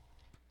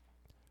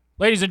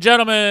Ladies and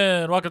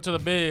gentlemen, welcome to the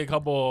Big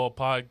Humble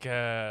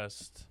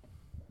Podcast.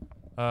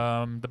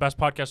 The best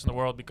podcast in the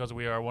world because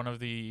we are one of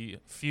the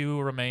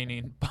few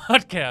remaining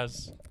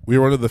podcasts. We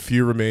are one of the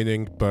few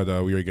remaining, but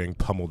we are getting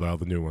pummeled out of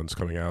the new ones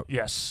coming out.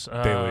 Yes.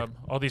 Daily.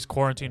 All these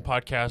quarantine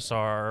podcasts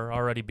are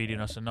already beating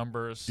us in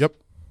numbers. Yep.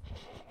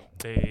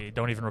 They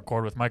don't even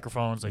record with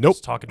microphones. They Nope.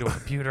 just talk into a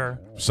computer.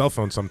 Cell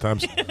phone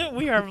sometimes.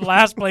 We are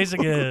last place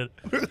again.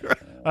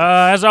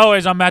 As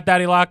always, I'm Matt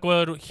Daddy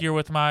Lockwood here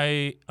with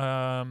my,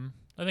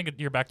 I think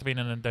you're back to being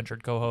an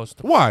indentured co-host.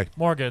 Why?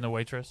 Morgan, the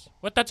waitress.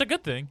 What? That's a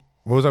good thing.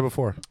 What was that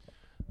before?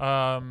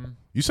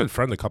 You said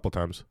friend a couple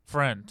times.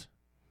 Friend.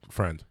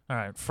 Friend. All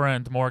right,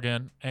 friend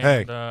Morgan. And,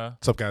 Hey.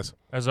 What's up, guys?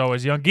 as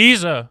always, Young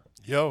Giza.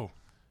 Yo.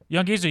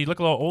 Young Giza, you look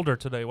a little older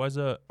today. Why's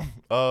that?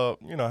 I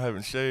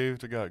haven't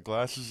shaved. I got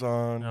glasses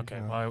on. Okay,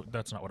 well,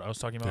 that's not what I was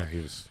talking Yeah, about. he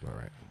was all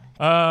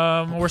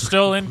right. We're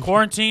still in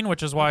quarantine,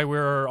 which is why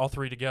we're all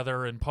three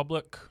together in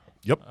public.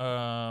 Yep.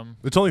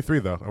 It's only 3,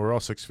 though, and we're all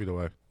 6 feet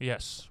away.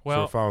 Yes. So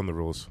Well, we're following the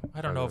rules. I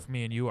don't know if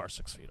me and you are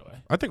 6 feet away.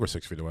 I think we're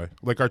 6 feet away.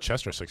 Like, our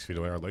chests are 6 feet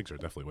away. Our legs are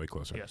definitely way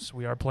closer. Yes,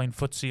 we are playing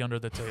footsie under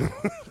the table.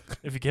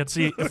 If you can't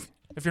see,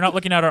 if you're not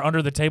looking at our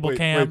under the table Wait,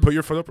 cam, put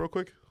your foot up real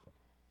quick.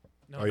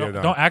 no, Oh, yeah,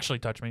 no. don't actually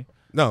touch me.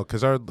 No,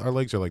 because our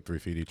legs are like 3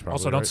 feet each, probably.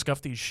 Also, don't right?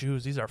 scuff these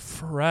shoes. These are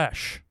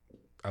fresh.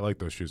 I like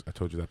those shoes. I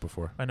told you that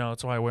before. I know,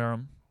 that's why I wear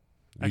them.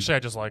 You- Actually, I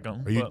just like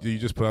them. Do you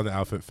just put on the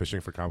outfit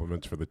fishing for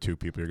compliments for the 2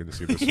 people you're going to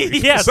see this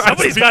week? Yeah, Besides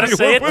somebody's the got to people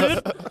say it, we're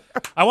with? dude.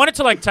 I wanted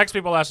to text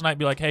people last night and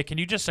be like, hey, can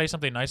you just say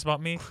something nice about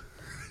me?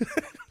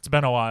 It's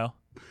been a while.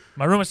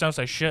 My roommates don't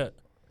say shit.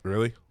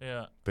 Really?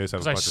 Yeah. They just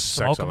have a Because I bunch of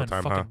smoke sex them all in the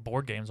time, fucking huh?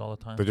 board games all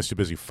the time. They're just too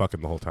busy fucking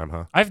the whole time,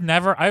 huh? I've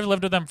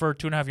lived with them for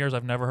 2.5 years.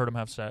 I've never heard them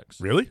have sex.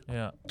 Really?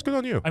 Yeah. It's good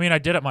on you. I mean, I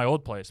did at my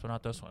old place, but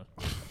not this one.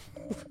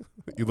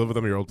 You live with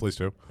them at your old place,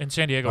 too? In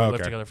San Diego, Oh, we lived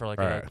okay. together for All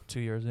right.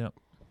 2 years, yeah.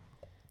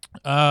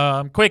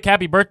 Quick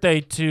happy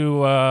birthday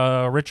to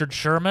Richard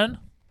Sherman.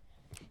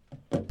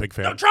 Big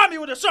fan. Don't try me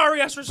with a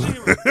sorry-ass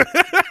receiver.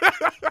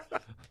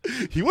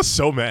 He was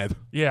so mad.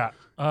 Yeah.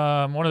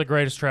 One of the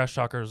greatest trash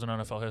talkers in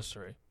NFL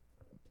history.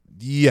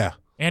 Yeah.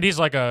 And he's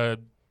like a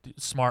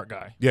smart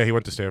guy. Yeah, he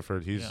went to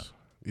Stanford. Yeah.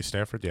 He's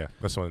Stanford? Yeah.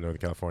 That's the one in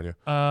Northern California.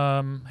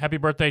 Happy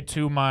birthday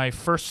to my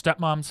first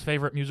stepmom's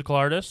favorite musical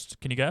artist.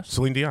 Can you guess?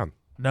 Celine Dion.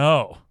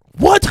 No.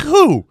 What?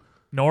 Who?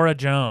 Nora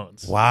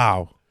Jones.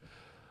 Wow.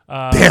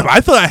 Damn,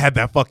 I thought I had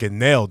that fucking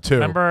nailed, too.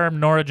 Remember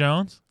Nora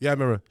Jones? Yeah, I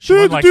remember. She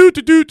won, like- She She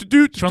won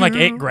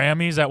 8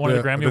 Grammys at one of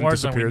the Yeah, Grammy and then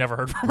Awards, and we disappeared. never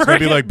heard from It's her going to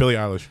be again. like Billie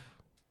Eilish.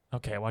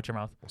 Okay, watch your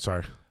mouth.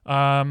 Sorry.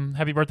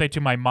 Happy birthday to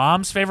my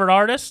mom's favorite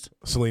artist.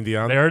 Celine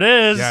Dion. There it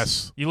is.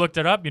 Yes. You looked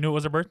it up. You knew it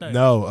was her birthday.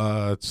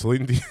 No,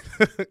 Celine Dion.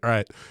 All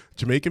right.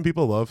 Jamaican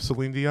people love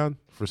Celine Dion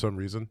for some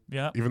reason.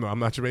 Yeah. Even though I'm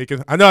not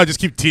Jamaican. I know I just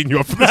keep teeing you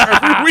up for this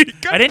every week.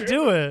 I didn't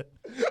do it.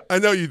 I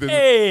know you didn't.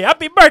 Hey,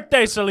 happy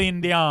birthday, Celine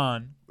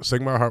Dion.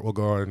 Sing My Heart Will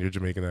Go On in your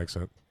Jamaican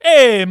accent.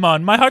 Hey,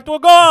 man, my heart will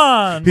go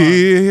on. man.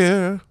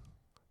 Here,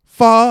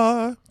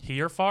 far.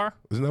 Here far?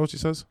 Isn't that what she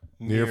says?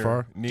 Near,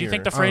 far. Do you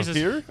think the phrase is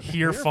Here?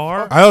 here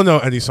far? I don't know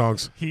any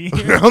songs. Here?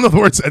 I don't know the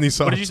words to any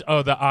songs. What did you say?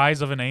 Oh, the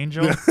eyes of an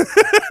angel?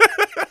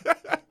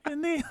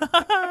 In the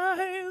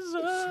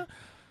eyes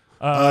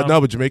of...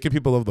 No, but Jamaican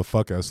people love the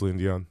fuck out of Celine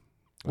Dion.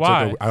 It's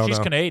Why? like I don't She's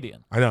know.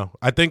 Canadian. I know.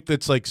 I think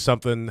it's like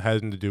something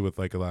having to do with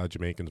like a lot of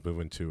Jamaicans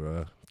moving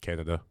to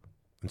Canada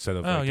instead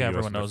of. Oh, like, yeah, the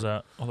US everyone and knows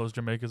that. All those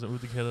Jamaicans that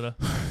moved to Canada.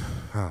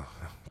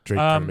 Drake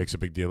kind of makes a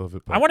big deal of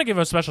it. But I want to give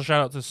a special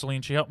shout out to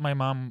Celine. She helped my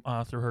mom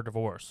through her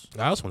divorce.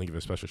 I also want to give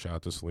a special shout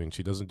out to Celine.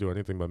 She doesn't do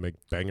anything but make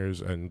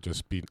bangers and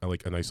just be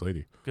like a nice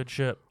lady. Good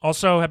shit.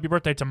 Also, happy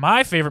birthday to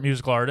my favorite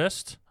musical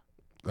artist.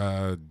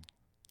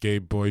 Gay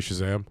Boy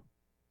Shazam.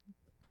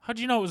 How'd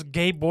you know it was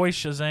Gay Boy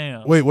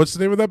Shazam? Wait, what's the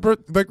name of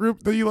that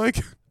group that you like?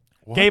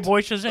 Gay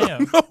Boy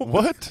Shazam.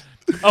 What?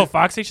 Oh,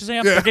 Foxy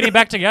Shazam? Yeah. They're getting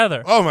back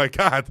together. Oh my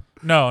God!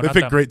 No, They not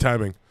picked them. great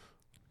timing.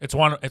 It's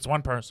one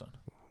person.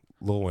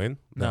 Lil Wayne?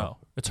 No,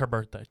 it's her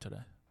birthday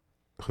today.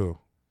 Who?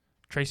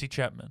 Tracy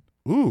Chapman.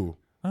 Ooh.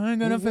 I'm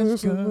gonna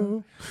fist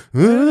you.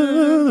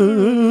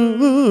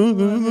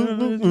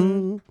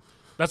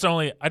 That's the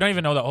only. I don't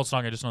even know that whole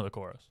song. I just know the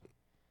chorus.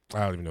 I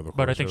don't even know the chorus.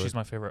 But I think really. she's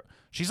my favorite.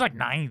 She's like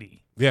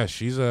 90. Yeah,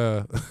 she's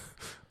so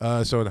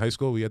in high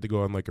school we had to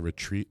go on like a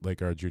retreat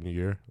like our junior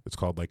year. It's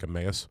called like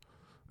Emmaus.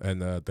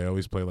 And they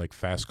always play like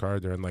fast car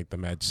during like the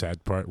mad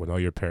sad part when all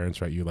your parents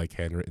write you like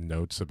handwritten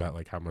notes about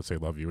like how much they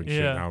love you and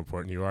shit Yeah. and how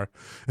important you are.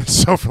 And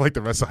so for like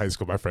the rest of high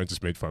school, my friends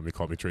just made fun of me,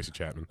 called me Tracy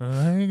Chapman.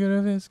 I'm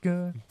gonna fist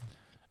you.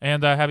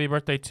 And happy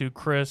birthday to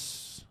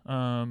Chris.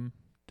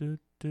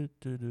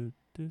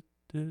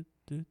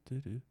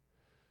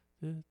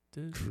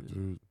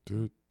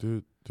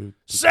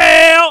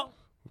 Sale.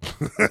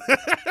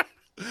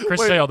 Chris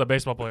Wait. Sale, the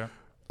baseball player.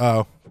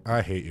 Oh,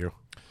 I hate you.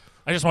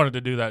 I just wanted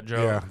to do that joke.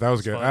 Yeah, that was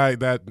It's good. fun.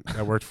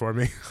 That worked for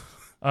me.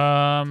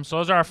 So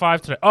those are our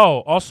 5 today.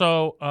 Oh,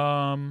 also,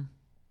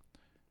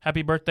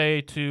 happy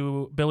birthday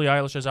to Billie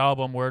Eilish's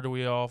album. When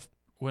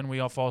we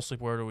all fall asleep,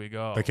 where do we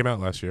go? That came out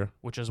last year.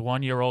 Which is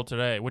 1 year old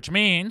today. Which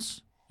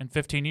means in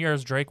 15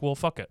 years, Drake will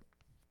fuck it.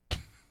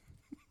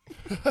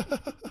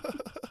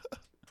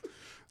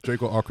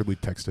 Drake will awkwardly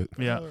text it.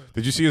 Yeah.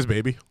 Did you see his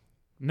baby?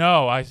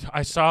 No, I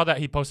saw that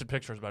he posted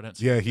pictures, but I didn't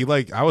see Yeah, he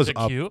like I was it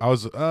up. cute? I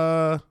was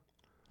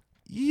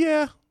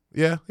yeah.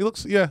 He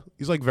looks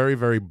he's like very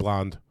very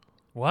blonde.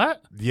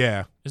 What?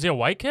 Yeah. Is he a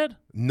white kid?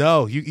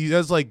 No, he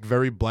has like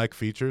very black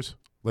features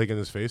like in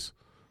his face,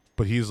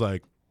 but he's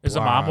like Is the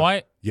mom blonde.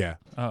 white? Yeah,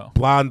 Oh,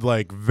 blonde,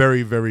 like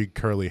very very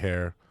curly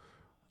hair.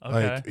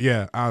 okay. Like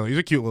yeah, I don't know. He's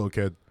a cute little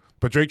kid.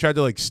 But Drake tried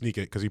to like sneak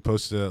it because he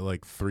posted it at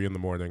like 3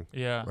 a.m,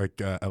 Yeah. like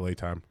LA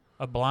time.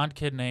 A blonde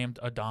kid named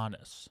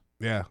Adonis.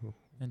 Yeah,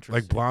 Interesting.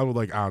 like blonde with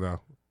like I don't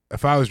know.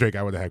 If I was Drake,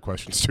 I would have had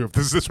questions too. If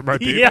this is for my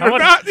baby Yeah, I or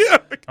wanna- not. Yeah.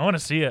 I want to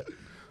see it.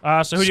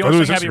 So who do you Go want to to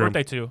his sing happy Instagram.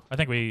 birthday to? I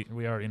think we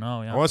already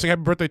know. I Yeah. want to sing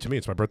happy birthday to me.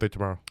 It's my birthday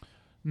tomorrow.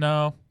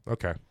 No.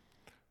 Okay.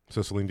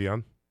 So Celine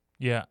Dion.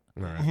 Yeah.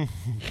 All right.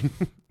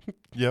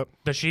 Yep.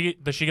 Does she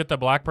get the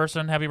black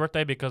person happy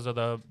birthday because of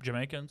the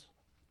Jamaicans?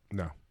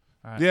 No.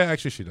 All right. Yeah,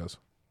 actually she does.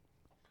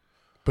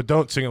 But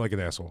don't sing it like an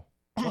asshole.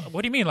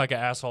 What do you mean, like an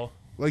asshole?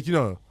 Like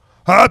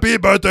happy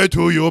birthday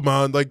to you,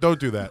 man. Like don't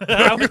do that.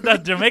 How was the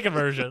Jamaican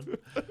version?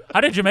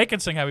 How did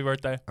Jamaicans sing happy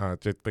birthday? I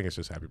think it's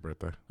just happy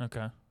birthday.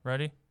 Okay.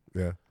 Ready?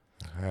 Yeah.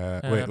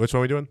 Wait, which one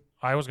are we doing?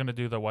 I was gonna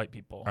do the white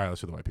people. All right,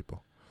 let's do the white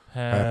people.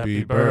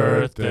 Happy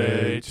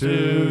birthday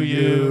to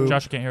you.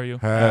 Josh, I can't hear you.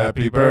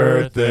 Happy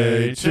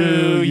birthday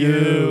to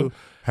you.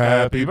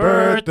 Happy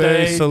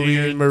birthday,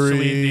 Celine Marie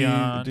Celine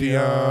Dion.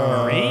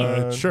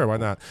 Dion. Marie? Sure, why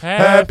not?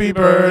 Happy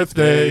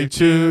birthday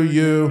to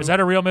you. Is that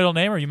a real middle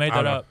name or you made I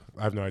that don't know. up?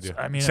 I have no idea.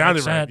 I mean,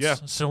 sounded it right. makes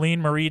sense. Yeah.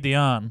 Celine Marie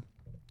Dion.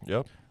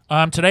 Yep.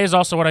 Today is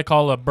also what I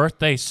call a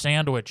birthday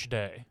sandwich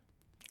day.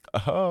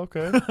 Oh,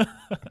 okay.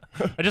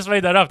 I just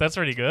made that up. That's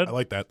pretty good. I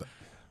like that.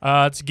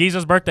 It's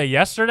Giza's birthday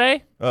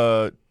yesterday.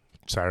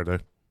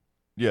 Saturday.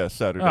 Yeah,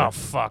 Saturday. Oh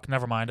fuck!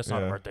 Never mind. It's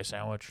not a Yeah. birthday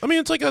sandwich. I mean,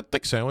 it's like a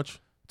thick sandwich.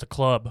 It's a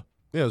club.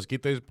 Yeah, it was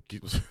Gite's.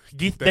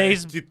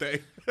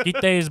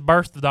 Gite's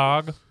birth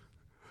dog, It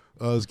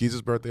was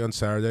Giza's birthday on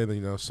Saturday.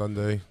 Then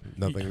Sunday,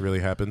 nothing really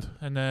happened.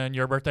 and then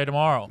your birthday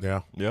tomorrow,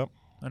 Yeah. Yep.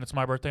 and it's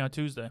my birthday on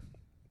Tuesday.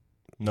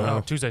 No.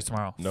 Oh, Tuesday's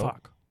tomorrow. Nope.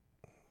 Fuck.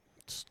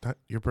 It's not,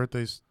 your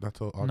birthday's not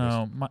till August.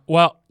 No.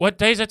 Well, what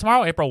day is it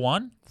tomorrow? April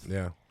 1?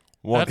 Yeah.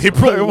 One. That's-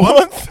 April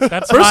What?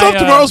 That's First my, off,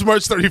 tomorrow's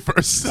March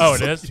 31st. Oh,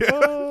 it is?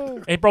 Yeah.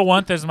 April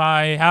 1st is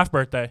my half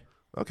birthday.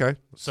 Okay.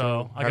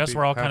 So I guess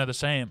we're all kind of the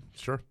same.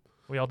 Sure.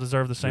 We all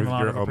deserve the same You're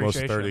amount of almost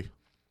appreciation. 30.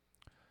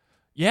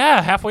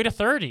 Yeah, halfway to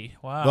 30.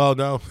 Wow. Well,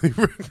 no,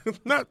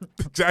 not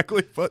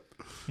exactly. But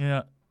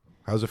Yeah.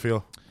 how's it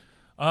feel,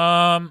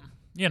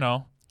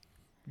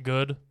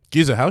 Good.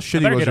 Giza? How I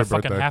shitty better was get your a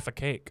fucking birthday? half a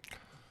cake.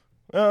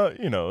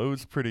 It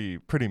was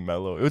pretty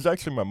mellow. It was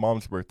actually my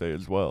mom's birthday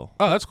as well.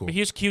 Oh, that's cool. But he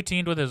was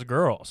Q-teened with his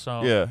girl,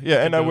 so Yeah, you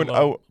and could I do went. a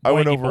little I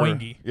went boingy over.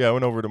 boingy. Yeah, I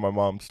went over to my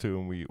mom's too,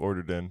 and we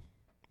ordered in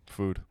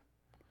food.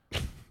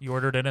 You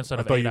ordered it instead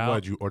I of thought ate you out.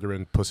 would. You order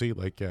in pussy?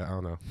 Like, yeah, I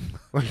don't know.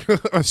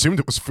 I assumed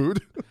it was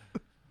food.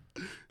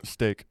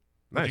 Steak.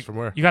 Nice. From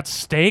where? You got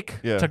steak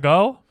Yeah. to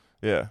go?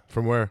 Yeah.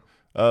 From where?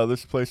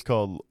 This place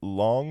called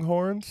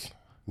Longhorns.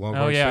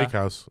 Longhorn yeah.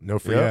 Steakhouse. No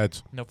free Yeah.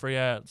 ads. No free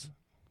ads.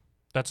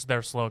 That's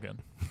their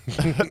slogan.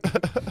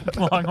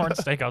 Longhorn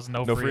Steakhouse,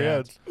 no free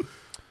ads.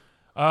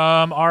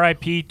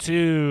 R.I.P.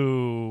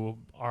 to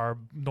our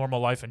normal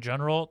life in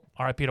general.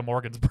 R.I.P. to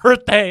Morgan's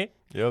birthday.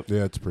 Yep.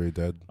 Yeah, it's pretty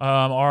dead.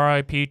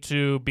 R.I.P.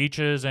 to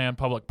beaches and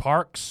public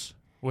parks,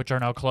 which are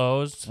now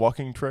closed.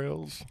 Walking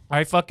trails.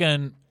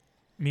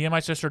 Me and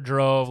my sister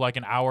drove like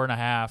an hour and a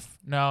half.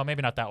 No,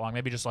 maybe not that long.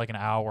 Maybe just like an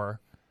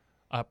hour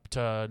up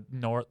to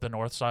the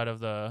north side of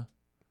the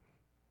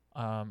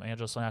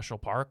Angeles National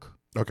Park.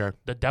 Okay,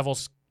 The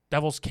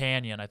Devil's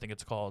Canyon, I think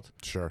it's called.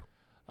 sure.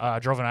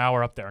 Drove an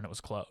hour up there and it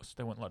was closed.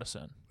 They wouldn't let us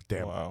in.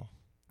 Damn. Wow.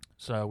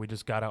 So we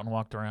just got out and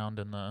walked around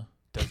in the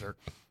desert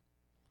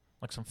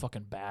like some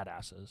fucking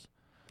badasses.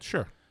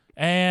 Sure.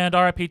 And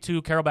R.I.P.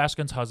 to Carol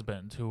Baskin's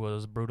husband, who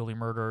was brutally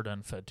murdered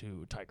and fed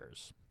to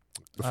tigers.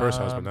 The first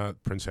husband,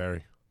 not Prince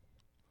Harry.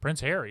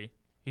 Prince Harry,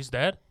 he's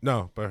dead?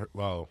 No, but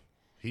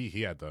he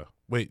had the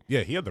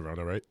he had the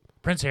Rona, right?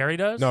 Prince Harry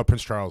does? No,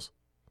 Prince Charles.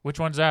 Which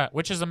one's that?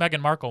 Which is the Meghan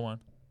Markle one?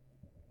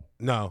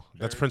 No,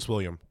 that's Prince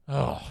William.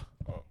 Oh,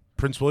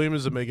 Prince William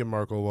is the Meghan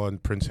Markle one.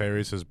 Prince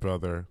Harry's his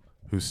brother,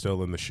 who's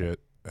still in the shit,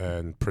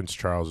 and Prince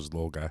Charles is the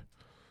little guy.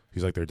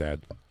 He's like their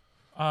dad.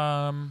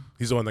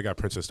 He's the one that got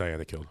Princess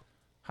Diana killed.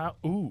 how?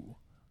 Ooh,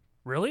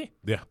 really?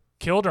 Yeah,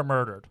 Killed or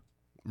murdered?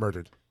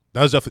 murdered.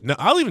 That was definitely. No,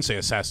 I'll even say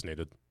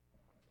assassinated.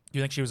 You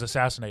think she was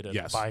assassinated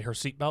Yes. by her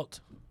seatbelt?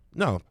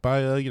 No,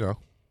 by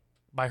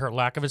By her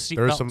lack of a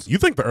there is some. seatbelt? You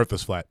think the Earth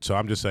is flat, so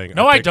I'm just saying.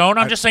 No, I think- don't.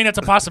 I'm just saying it's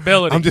a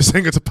possibility. I'm just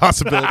saying it's a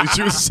possibility.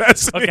 She was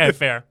assassinated. Okay,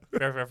 fair.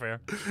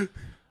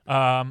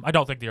 I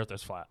don't think the Earth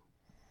is flat.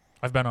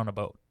 I've been on a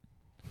boat.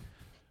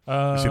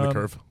 You seen the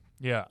curve?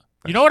 Yeah.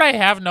 You know what I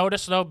have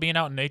noticed though, being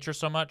out in nature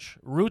so much?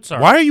 Roots are.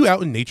 Why are you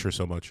out in nature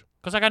so much?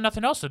 Because I got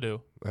nothing else to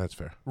do. That's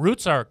fair.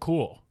 Roots are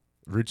cool.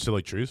 Roots to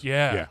like trees.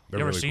 Yeah. Yeah. You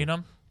ever seen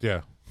them?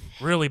 Yeah.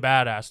 Really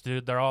badass,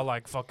 dude. They're all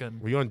like fucking.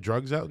 Were you on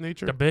drugs out in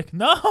nature? They're big.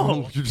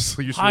 No.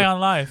 you're High on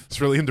life.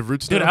 It's really into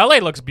roots. Dude, now? LA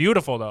looks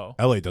beautiful though.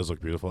 LA does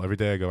look beautiful. Every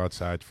day I go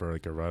outside for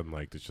like a run,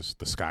 like it's just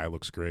the sky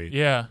looks great.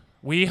 Yeah.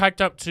 We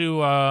hiked up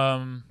to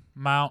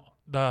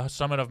the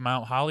summit of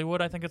Mount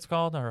Hollywood, I think it's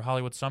called, or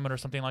Hollywood Summit or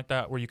something like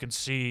that, where you can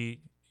see,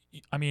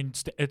 I mean,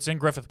 it's in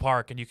Griffith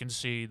Park, and you can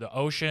see the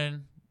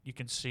ocean. You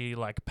can see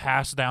like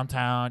past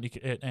downtown,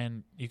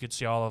 and you can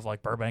see all of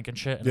like Burbank and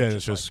shit. And Yeah,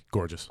 it's just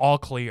gorgeous. all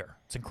clear.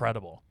 It's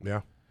incredible.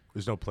 Yeah.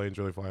 There's no planes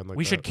really flying like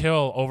We that. should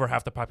kill over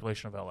half the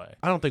population of LA.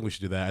 I don't think we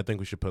should do that. I think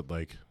we should put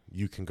like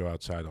you can go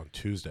outside on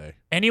Tuesday.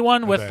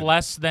 Anyone with Okay.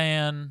 less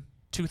than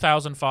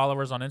 2,000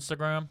 followers on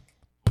Instagram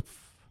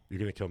You're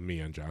gonna kill me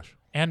and Josh.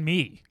 and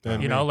me,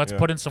 And you know, me, let's yeah.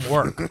 put in some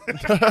work.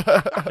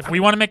 If we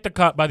want to make the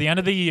cut by the end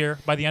of the year,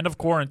 by the end of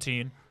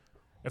quarantine,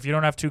 if you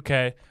don't have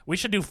 2K, we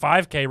should do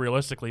 5K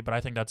realistically, but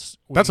I think that's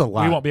a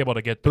lot. We won't be able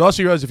to get But there.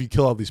 also, you realize if you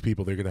kill all these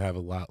people, they're gonna have a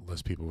lot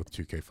less people with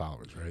 2K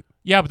followers, right?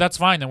 Yeah, but that's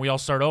fine. Then we all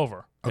start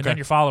over. And Okay. then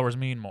your followers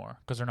mean more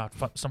because they're not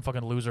some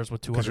fucking losers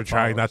with 200 Because you're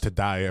trying not followers. to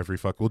die every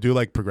fuck. We'll do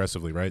like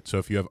progressively, right? So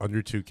if you have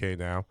under 2K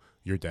now,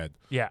 you're dead.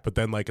 Yeah. But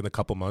then like in a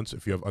couple months,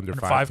 if you have under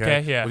Under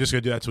 5K, 5K, yeah. we're just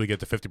gonna do that until we get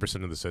to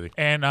 50% of the city.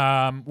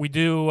 And we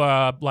do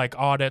like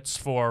audits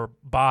for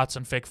bots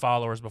and fake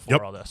followers before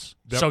Yep. all this.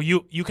 Yep. So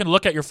you can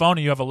look at your phone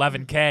and you have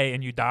 11K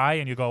and you die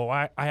and you go,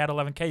 I had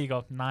 11K. You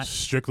go, not.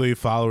 Strictly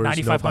followers, no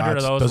 9,500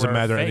 bots. of those Doesn't were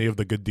matter any fake. of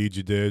the good deeds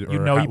you did You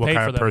or know you what paid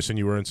kind for of them. person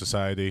you were in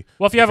society.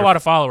 Well, if you have a you're- lot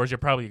of followers, you're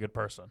probably a good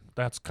person.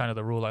 That's kind of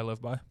the rule I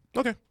live by.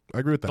 Okay, I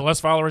agree with The that. less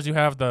followers you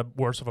have, the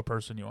worse of a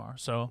person you are.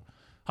 So,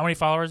 how many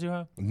followers you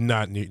have?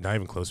 Not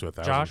even close to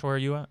 1,000. Josh, where are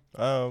you at?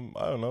 I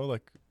don't know,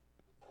 like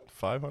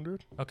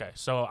 500. Okay,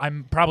 so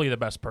I'm probably the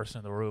best person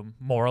in the room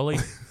morally,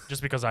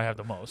 just because I have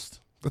the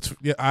most.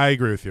 Yeah, I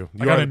agree with you. I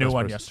You got are a the new best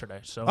one person. yesterday.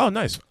 So Oh,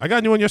 nice. I got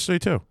a new one yesterday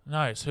too.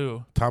 nice.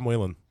 Who? Tom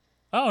Whalen.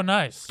 Oh,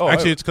 nice. Oh,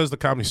 Actually, it's because the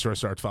Comedy Store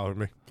started following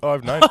me. I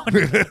have 9.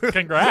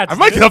 Congrats. I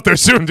might dude. get up there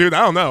soon, dude.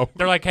 I don't know.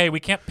 They're like, hey, we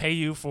can't pay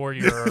you for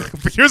your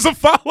But here's a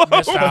follow.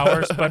 missed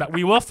hours, but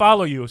we will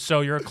follow you, so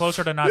you're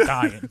closer to not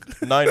dying.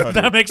 900.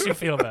 That makes you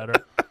feel better.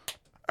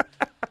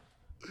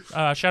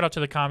 Shout out to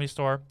the Comedy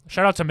Store.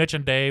 Shout out to Mitch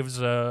and Dave's.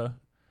 Yeah,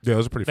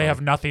 those are pretty They fun.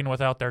 have nothing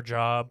without their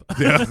job.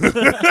 Yeah.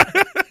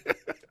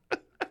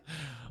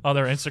 All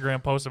their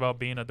Instagram posts about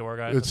being a door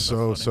guy. It's That's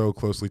so funny.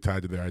 closely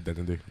tied to their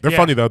identity. They're Yeah.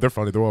 funny though. They're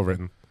funny. They're well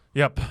written.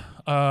 Yep.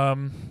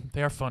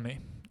 They are funny.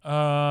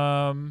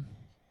 Oh,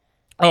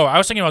 I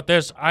was thinking about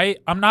this. I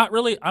don't Can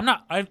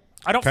I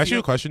ask you feel.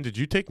 a question? Did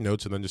you take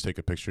notes and then just take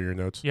a picture of your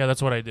notes? Yeah,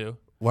 that's what I do.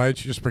 Why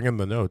didn't you just bring in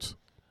the notes?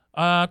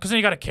 Because then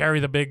you got to carry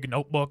the big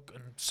notebook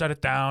and set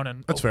it down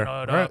and That's open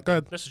fair. it All right, up. go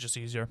ahead. This is just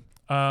easier.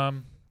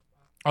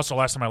 Also,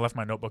 last time I left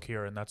my notebook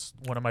here, and that's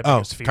one of my Oh,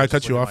 biggest fears. can I is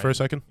cut you leaving off my- for a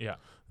second? Yeah.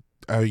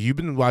 You've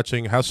been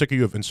watching. How sick are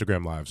you of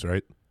Instagram lives,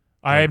 right?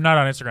 I'm not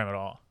on Instagram at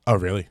all. Oh,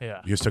 really?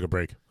 Yeah. You just took a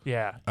break.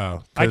 Yeah.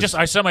 Oh, I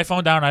 'cause- set my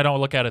phone down. And I don't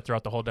look at it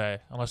throughout the whole day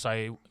unless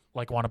I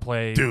like want to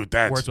play Dude,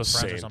 that's Words with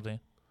Friends or insane. something.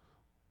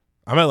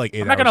 I'm at like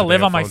 8 I'm not hours gonna a live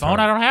day on my of phone. time.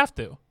 I don't have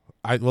to.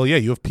 Well, yeah,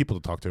 you have people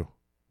to talk to.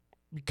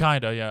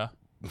 Kinda, yeah.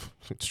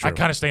 It's true. I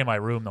kind of stay in my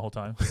room the whole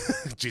time.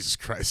 Jesus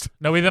Christ.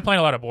 No, we've been playing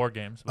a lot of board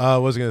games.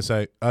 What was I gonna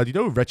say? Do you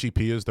know who Retchie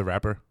P is, the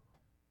rapper?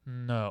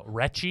 No,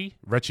 Retchie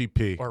Retchie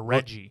P or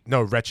Reggie?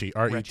 No, Retchie.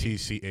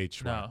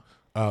 RETCH. No.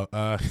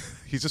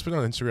 He's just been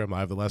on Instagram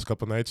Live the last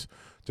couple nights,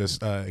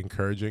 just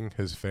encouraging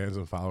his fans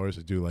and followers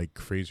to do like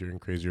crazier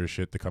and crazier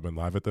shit to come in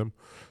live with them.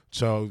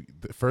 So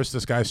first,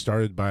 this guy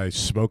started by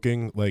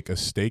smoking like a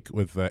steak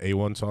with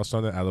A1 sauce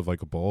on it out of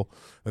like a bowl.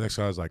 The next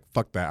guy was like,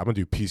 "Fuck that, I'm gonna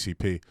do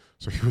PCP."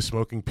 So he was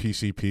smoking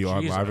PCP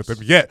on live with him.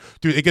 Jesus. Yeah,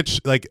 dude, it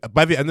gets like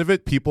by the end of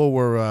it, people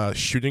were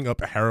shooting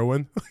up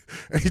heroin.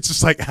 And he's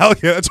just like, "Hell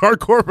yeah, that's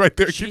hardcore right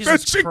there." Keep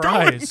that Jesus shit going.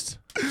 Christ!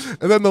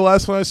 And then the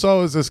last one I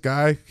saw was this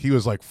guy. He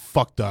was like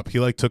fucked up. He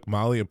like took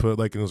Molly and put it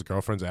like in his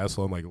girlfriend's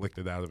asshole and like licked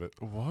it out of it.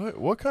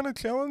 What kind of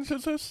challenge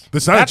is this?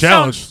 That's not That a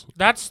challenge.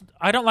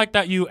 I don't like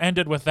that you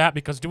ended with that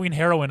because doing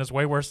heroin is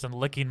way worse than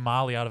licking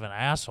Molly out of an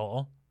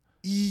asshole.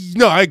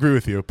 No, I agree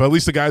with you. But at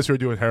least the guys who are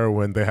doing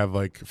heroin, they have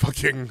like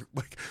fucking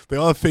like they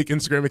all have fake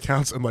Instagram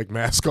accounts and like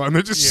masks on.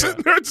 They're just Yeah.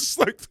 sitting there, just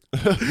like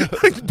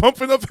like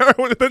bumping up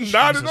heroin and then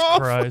nodding Jesus off.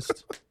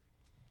 Christ!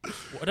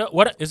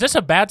 What is this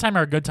a bad time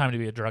or a good time to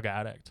be a drug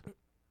addict?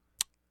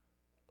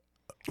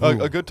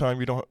 Ooh. A good time.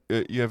 You don't.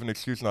 You have an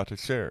excuse not to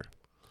share.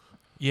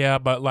 Yeah,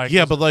 but like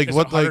Yeah, but like is it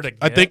what harder like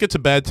to I get? think it's a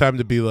bad time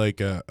to be like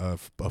a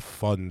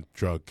fun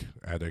drug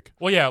addict.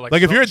 Well, yeah, like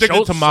Like if so- you're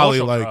addicted to Molly,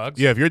 social like drugs.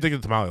 yeah, if you're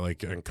addicted to Molly,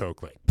 like and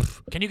coke, like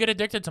Can you get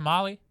addicted to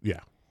Molly? yeah.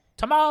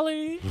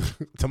 Tamale.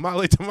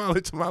 Tamale,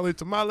 tamale, tamale,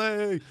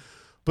 tamale.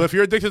 But if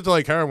you're addicted to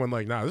like heroin,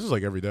 like nah, this is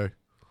like every day.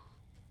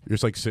 You're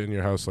just like sitting in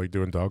your house, like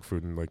doing dog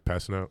food and like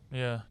passing out.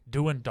 Yeah,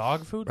 doing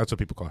dog food. That's what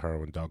people call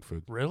heroin, dog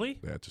food. Really?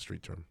 Yeah, it's a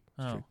street term.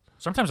 Oh,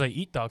 sometimes I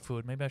eat dog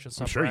food. Maybe I should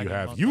stop. I'm sure you bragging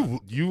have.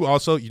 about that. You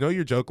also, you know,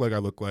 your joke like I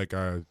look like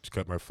I just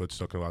got my foot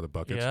stuck in a lot of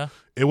buckets. Yeah.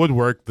 It would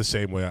work the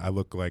same way. I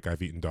look like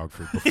I've eaten dog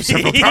food before,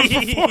 several times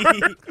before.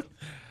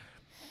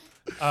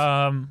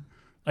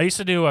 I used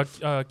to do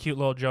a cute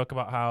little joke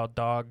about how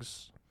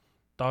dogs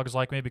dogs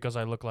like me because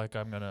I look like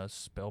I'm gonna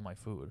spill my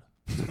food.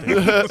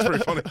 That's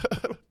pretty funny.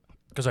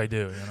 Because I do,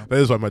 you know. That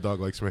is why my dog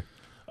likes me.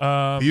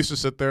 Um, He used to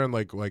sit there and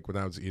like when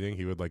I was eating,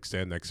 he would like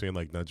stand next to me and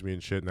like nudge me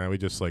and shit. Now he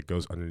just like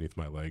goes underneath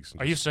my legs.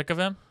 And are you just- sick of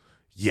him?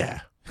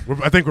 Yeah.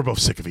 I think we're both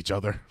sick of each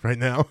other right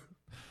now.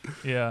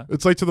 Yeah.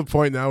 It's like to the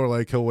point now where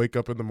like he'll wake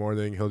up in the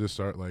morning, he'll just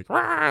start like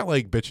 "Rah!"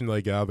 like bitching to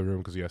like get out of the room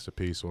because he has to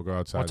pee. So we'll go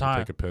outside What and time?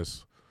 take a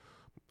piss.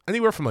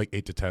 Anywhere from like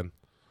 8 to 10.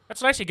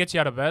 That's nice. He gets you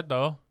out of bed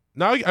though.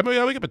 No, I mean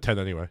I wake up at 10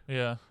 anyway.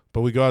 Yeah.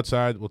 But we go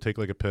outside, we'll take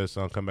like a piss,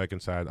 and I'll come back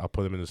inside. I'll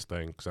put him in this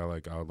thing because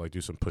I'll like do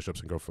some push-ups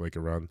and go for like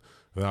a run. And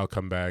then I'll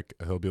come back,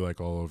 and he'll be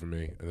like all over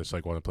me, and just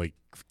like want to play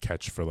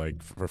fetch for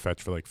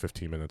like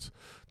 15 minutes.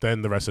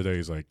 Then the rest of the day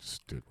he's like,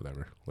 just, dude,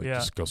 whatever, like Yeah.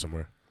 just go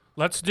somewhere.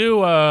 Let's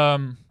do.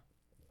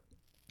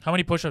 How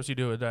many push-ups you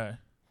do a day?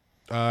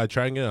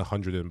 Try and get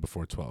 100 in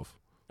before 12.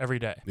 Every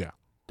day. Yeah.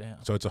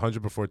 Damn. So it's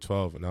 100 before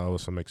 12, and I'll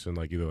also mix in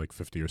like either like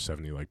 50 or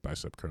 70 like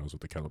bicep curls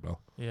with the kettlebell.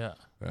 Yeah.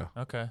 Yeah.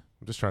 Okay.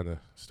 I'm just trying to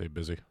stay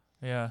busy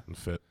Yeah. and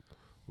fit.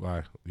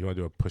 Why? You want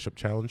to do a push-up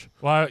challenge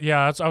Well,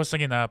 yeah. I was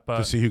thinking that, to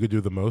but see who could do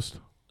the most?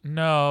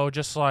 no,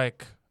 just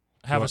like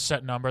have a want-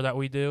 set number that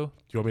we do.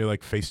 Do you want me to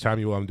like FaceTime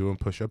you while I'm doing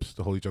push-ups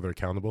to hold each other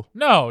accountable?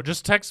 No,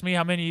 just text me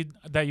how many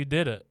that you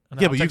did it. And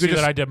then Yeah, I'll but you text could you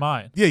that just- I did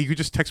mine. Yeah, you could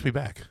just text me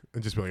back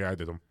and just be like, yeah, I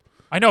did them.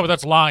 I know, but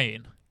that's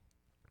lying.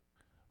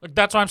 Like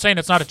that's why I'm saying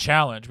it's not a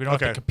challenge. We don't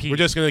have to compete. We're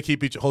just gonna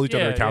hold each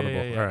other Yeah, accountable.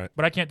 yeah, yeah, yeah. All right.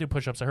 But I can't do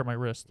push-ups. I hurt my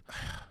wrist.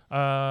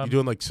 You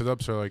doing like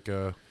sit-ups or like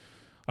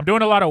I'm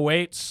doing a lot of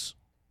weights.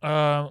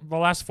 The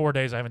last 4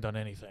 days I haven't done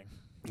anything.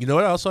 you know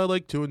what else I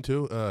like too?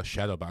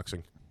 Shadow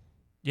boxing.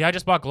 Yeah, I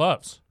just bought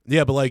gloves.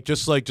 Yeah, but like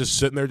just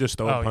sitting there just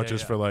throwing Oh, yeah,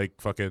 punches yeah. for like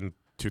fucking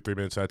 2-3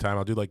 minutes at a time.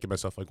 I'll do like give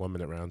myself like 1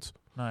 minute rounds.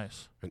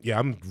 Nice. And yeah,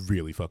 I'm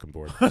really fucking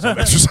bored. So I'm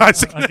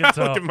exercising I can now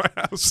tell. in my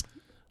house.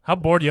 How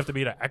bored do you have to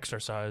be to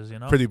exercise, you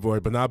know? Pretty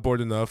bored, but not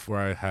bored enough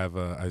where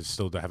I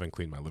still haven't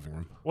cleaned my living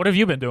room. What have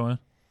you been doing?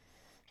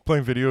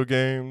 Playing video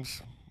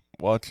games,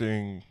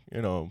 watching,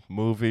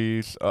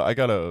 movies. I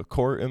got a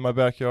court in my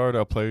backyard.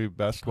 I'll play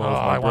basketball with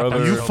Oh, my I want that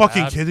brother. Are you so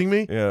fucking bad. kidding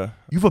me? Yeah,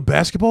 You have a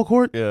basketball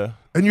court yeah.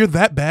 and you're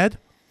that bad?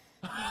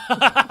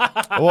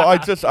 Well,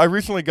 I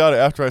recently got it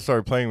after I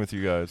started playing with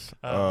you guys.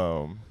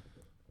 Oh.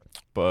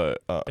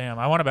 But Damn,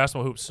 I want a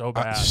basketball hoop so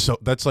bad. So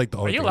that's like the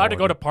Are only you thing allowed I to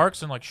wanna go to do.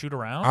 parks and like shoot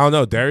around? I don't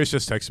know. Darius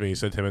just texted me. He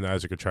said him and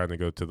Isaac are trying to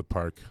go to the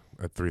park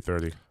at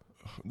 3:30.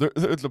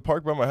 there's a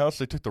park by my house.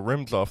 They took the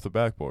rims off the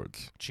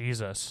backboards.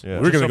 Jesus. Yeah.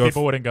 We're Just gonna so go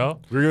people wouldn't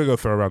go. We're gonna go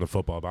throw around the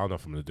football, but I don't know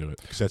if I'm gonna do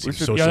it because that We seems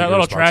should- socially Yeah, that little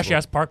irresponsible. trashy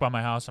ass park by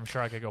my house. I'm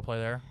sure I could go play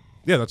there.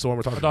 Yeah, that's the one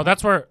we're talking Oh,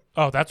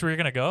 about. that's where you're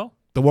gonna go.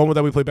 The one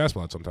that we play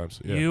basketball at sometimes.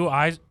 Yeah. You,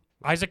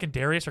 Isaac, and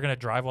Darius are gonna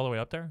drive all the way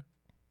up there.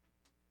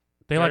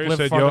 They Darius live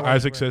said, farther away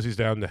Isaac than says he's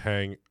down to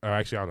hang.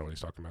 Actually, I don't know what he's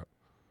talking about.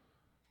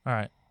 All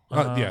right.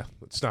 Yeah,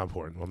 it's not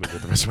important. We'll move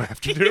it the rest of my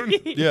afternoon.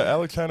 Yeah,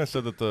 Alex Hanna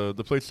said that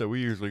the place that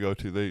we usually go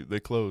to, they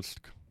closed.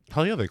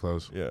 Hell yeah, they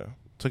close. Yeah.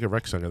 It's like a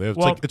rec center.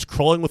 Well- It's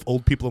crawling with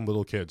old people and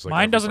little kids. Like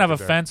Mine every doesn't have a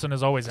fucking day. fence and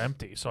is always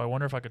empty, so I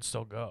wonder if I could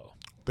still go.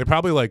 They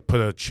probably like put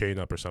a chain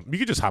up or something. You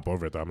could just hop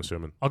over it though. I'm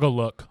assuming. I'll go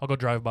look. I'll go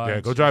drive by. Yeah,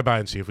 and go see. drive by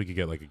and see if we could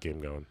get like a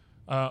game going.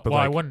 Well, but,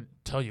 I like- wouldn't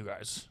tell you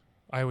guys.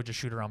 I would just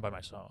shoot around by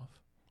myself.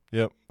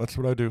 Yep, that's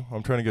what I do.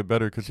 I'm trying to get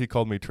better because he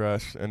called me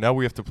trash, and now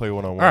we have to play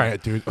one-on-one. All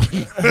right, dude.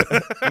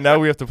 Now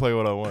we have to play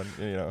one-on-one,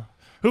 Who If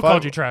I-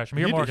 called you trash?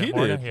 Me or He Morgan? He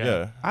Morgan? did,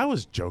 yeah. I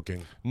was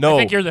joking. No. I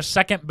think you're the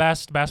second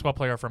best basketball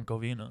player from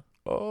Covina.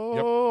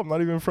 Oh, I'm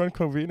not even from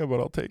Covina, but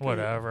I'll take it.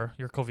 Whatever.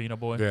 You're Covina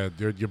boy. Yeah,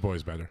 your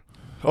boy's better.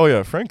 Oh,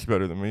 yeah, Frank's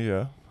better than me,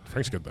 yeah.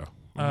 Frank's good though.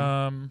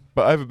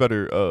 But I have a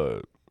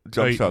better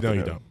jump shot No, than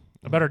you him. don't.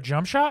 A better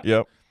jump shot?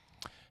 Yep.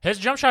 His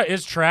jump shot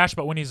is trash,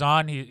 but when he's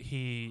on,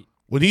 he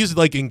When he's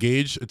like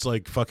engaged, it's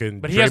like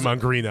fucking But he has- Draymond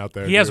Green out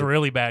there. has dude.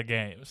 really bad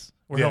games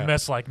where Yeah. he'll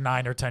miss like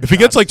 9 or 10 If he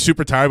gets shots. like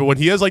super tired, but when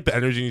he has like the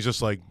energy, and he's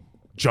just like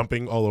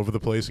jumping all over the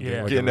place. And Yeah.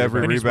 getting, like, Getting a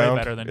every Then he's way rebound.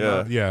 better than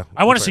yeah. you. Yeah.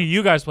 I want to It's see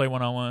you guys play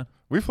one-on-one.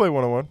 We've played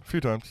one-on-one a few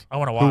times. I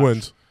want to watch. Who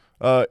wins?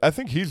 I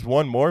think he's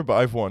won more, but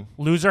I've won.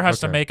 Loser has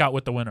to Okay. make out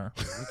with the winner.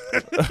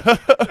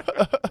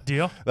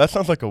 Deal? That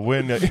sounds like a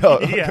win.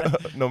 Yeah.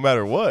 No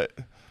matter what.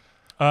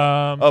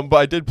 How But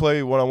I did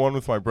play one-on-one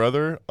with my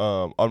brother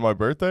on my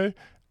birthday,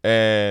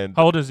 and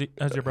old is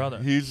your brother?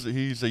 he's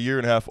a year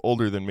and a half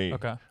older than me.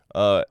 Okay.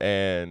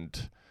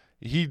 And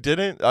he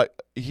didn't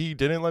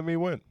let me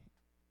win.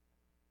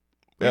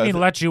 What do you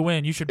mean let you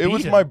win? You should beat It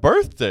was him. my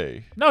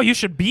birthday. No, you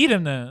should beat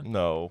him then.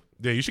 No.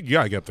 Yeah, you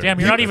gotta get there. Damn,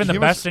 you're not even the he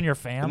was- best in your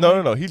family.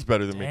 No, he's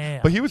better than me.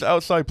 Damn. But he was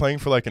outside playing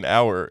for like an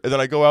hour, and then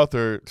I go out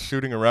there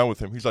shooting around with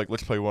him. He's like,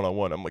 "Let's play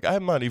one-on-one." I'm like,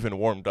 "I'm not even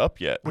warmed up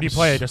yet." What do you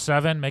play? To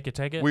 7? Make it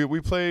take it?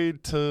 We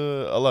played to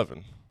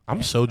 11.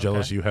 I'm so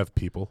jealous you have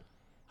people.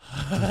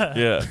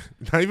 Yeah.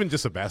 Not even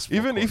just a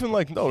basketball. Even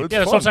like no, it's yeah,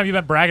 that's fun. what time you've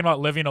been bragging about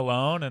living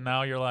alone, and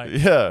now you're like,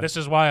 Yeah. this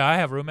is why I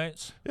have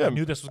roommates. Yeah. I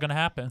knew this was going to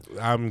happen.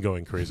 I'm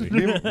going crazy.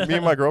 me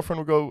and my girlfriend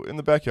would go in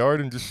the backyard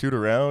and just shoot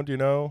around, get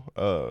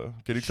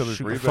each other's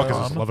Shoot What the fuck is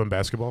rebounds. this? Loving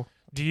basketball?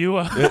 Do you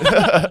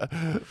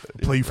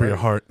Play for your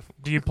heart.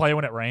 do you play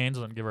when it rains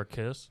and give her a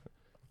kiss?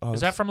 Oh,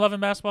 Is that from Love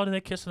and Basketball? Do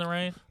they kiss in the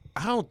rain?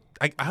 I don't.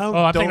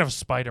 Oh, I'm thinking of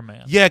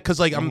Spider-Man. Yeah, because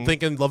like I'm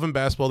thinking Love and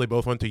Basketball. They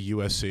both went to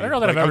USC. I don't know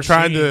that I've I'm ever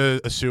trying seen-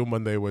 to assume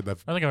when they would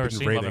have. I don't think I've ever been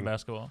seen Love rating. and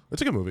Basketball.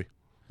 It's a good movie.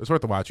 It's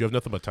worth the watch. You have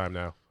nothing but time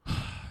now.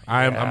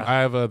 Yeah. I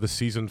have the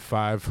season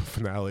 5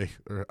 finale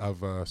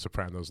of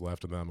Sopranos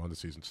left, and then I'm on to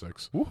season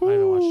 6. I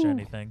haven't watched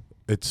anything.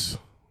 It's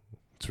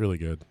really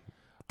good.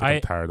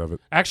 I'm tired of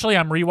it. Actually,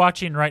 I'm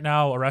rewatching right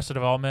now Arrested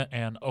Development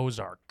and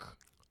Ozark.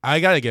 I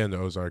gotta get into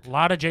Ozark. A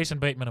lot of Jason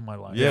Bateman in my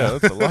life. Yeah,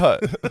 that's a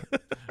lot.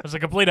 It's a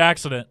complete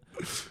accident.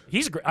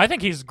 I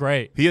think he's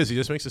great. He is. He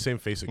just makes the same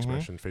facial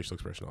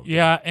expression all the time.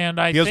 Yeah, and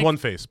He has one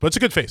face, but it's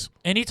a good face.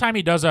 anytime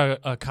he does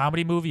a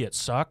comedy movie, it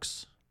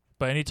sucks.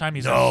 But anytime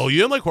he's No, you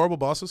didn't like Horrible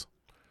Bosses?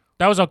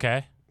 that was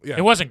okay. Yeah.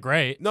 It wasn't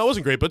great, No, it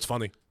wasn't great, but it's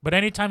funny. but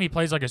anytime he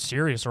plays like a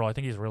serious role, I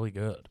think he's really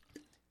good.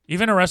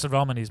 Even Arrested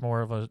Development, he's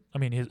more of a. I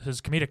mean, his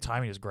comedic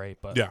timing is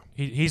great, but Yeah.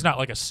 he's not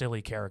like a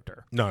silly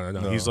character. No.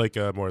 No. He's like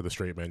more of the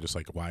straight man, just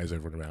like, why is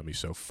everyone around me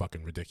so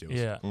fucking ridiculous?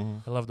 Yeah,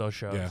 Mhm. I love those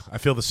shows. Yeah, I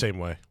feel the same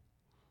way.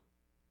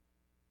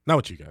 Not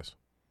with you guys.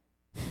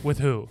 With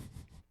who?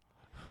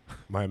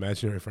 My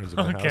imaginary friends in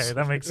my Okay, house.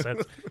 that makes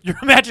sense. Your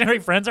imaginary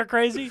friends are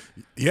crazy.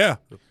 Yeah.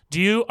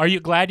 Are you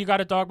glad you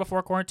got a dog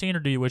before quarantine, or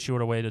do you wish you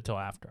would have waited till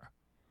after?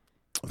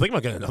 I'm thinking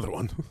about getting another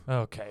one.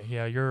 Okay,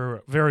 yeah,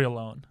 you're very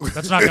alone.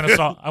 That's not gonna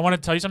solve. I want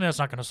to tell you something that's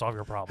not gonna solve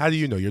your problem. How do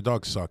you know? Your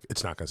dogs suck.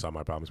 It's not going to solve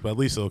my problems, but at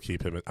least it'll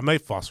keep him. I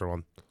might foster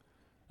one.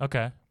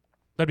 Okay,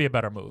 that'd be a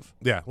better move.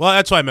 Yeah. Well,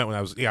 that's what I meant when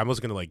I was. Yeah, I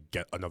wasn't going to like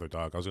get another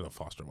dog. I was going to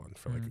foster one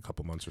for like a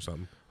couple months or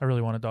something. I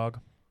really want a dog.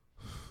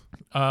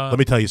 Let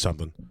me tell you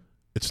something.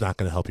 It's not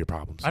going to help your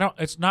problems. I don't.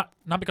 It's not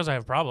because I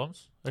have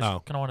problems. I just Oh.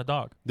 kind of want a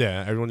dog.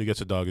 Yeah, everyone who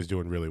gets a dog is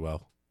doing really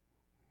well.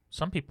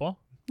 Some people.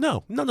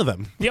 No, none of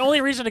them. The only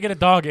reason to get a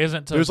dog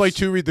isn't to. There's like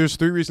there's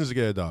 3 reasons to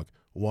get a dog.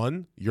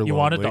 1, you're You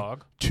lonely. want a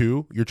dog.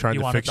 2, you're trying You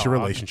to want a fix your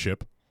dog.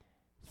 relationship.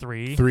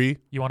 3. 3,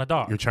 You want a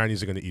dog. your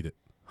Chinese are going to eat it.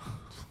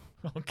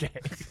 Okay.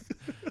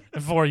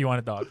 And 4. You want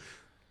a dog.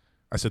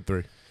 I said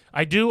 3.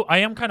 I do. I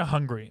am kind of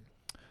hungry.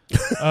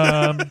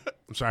 I'm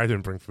sorry I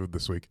didn't bring food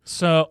this week.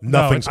 So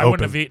Nothing's I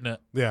wouldn't open. have eaten it.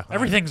 Yeah.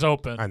 Everything's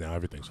open. I know,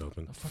 everything's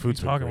open. fuck are Food's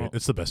you been talking great. about?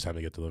 It's the best time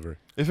to get delivery.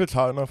 If it's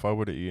hot enough, I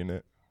would have eaten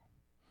it.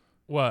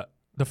 What?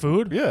 The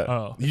food? Yeah.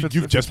 Oh. If it's-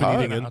 You've if just it's been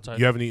hot, eating in? outside.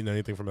 You haven't eaten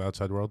anything from the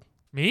outside world?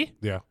 Me?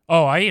 Yeah.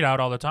 Oh, I eat out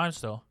all the time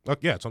still. Yeah,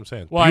 that's what I'm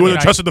saying. Well, you I would mean,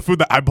 have trusted the food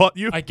that I bought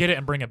you? I get it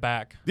and bring it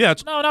back. Yeah,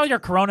 it's, No, your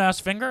Corona-ass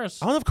fingers.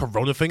 I don't have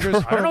Corona fingers.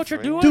 I don't know what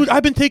you're doing. Dude,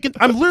 I'm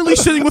literally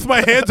sitting with my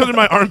hands under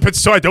my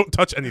armpits so I don't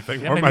touch anything.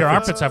 Yeah, Or maybe my your feet.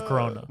 armpits have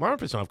Corona. My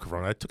armpits don't have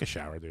Corona. I took a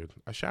shower, dude.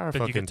 I shower Did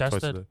you fucking get twice a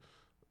tested? day.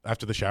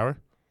 After the shower?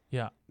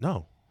 Yeah.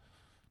 No.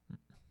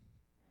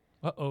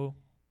 Uh-oh.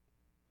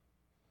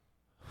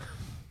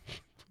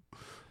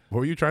 What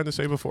were you trying to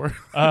say before?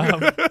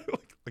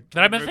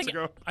 That I've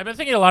been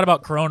thinking a lot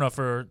about Corona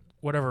for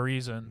whatever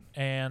reason,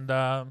 and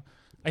I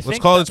Let's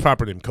think call it its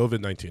proper name,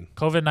 COVID-19.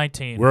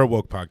 COVID-19. We're a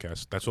woke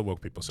podcast. That's what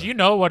woke people say. Do you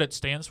know what it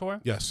stands for?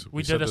 Yes.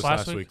 We said did this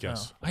last week.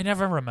 Yes. Oh, I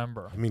never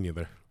remember. Me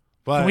neither.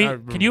 But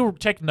Can you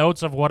take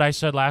notes of what I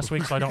said last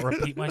week so I don't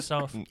repeat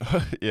myself?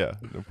 Yeah,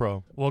 no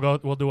problem.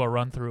 We'll do a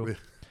run through.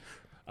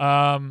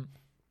 No,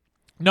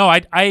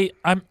 I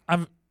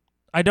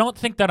don't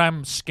think that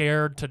I'm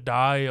scared to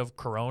die of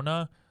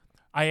Corona.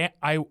 I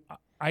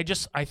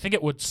think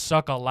it would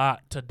suck a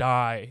lot to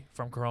die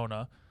from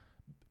Corona,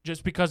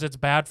 just because it's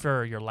bad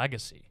for your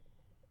legacy.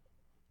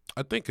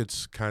 I think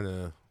it's kind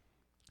of.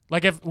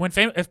 Like if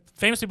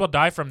famous people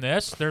die from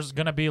this, there's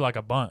gonna be like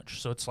a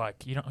bunch. So it's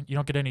like you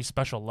don't get any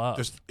special love.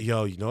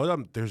 You know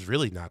what? There's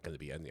really not going to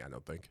be any, I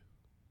don't think.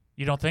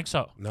 You don't think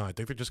so? No, I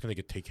think they're just going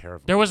to take care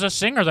of them. There was a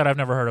singer that I've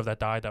never heard of that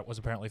died that was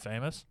apparently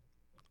famous.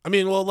 I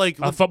mean, well, like.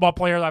 A football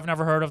player that I've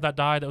never heard of that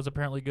died that was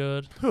apparently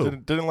good. Who?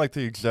 Didn't like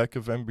the exec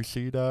of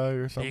NBC die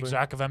or The something?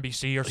 exec of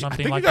NBC or something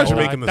think like you guys that.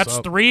 are making this That's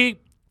up. 3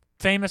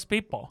 famous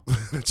people.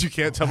 That you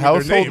can't tell me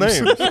Household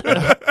their names.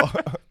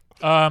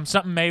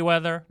 Something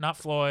Mayweather, not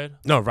Floyd.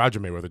 No, Roger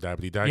Mayweather died,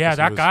 but he died. Yeah, 'cause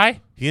that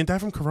guy. He didn't die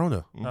from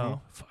Corona.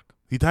 Oh fuck.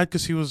 He died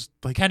because he was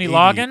like Kenny 80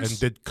 Loggins? and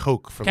did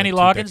coke for Kenny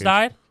like 2 Loggins decades.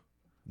 died.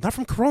 Not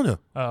from Corona.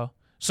 Oh,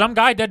 some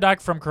guy did die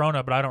from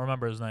Corona, but I don't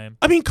remember his name.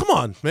 I mean, come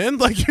on, man.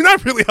 Like, you're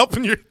not really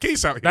helping your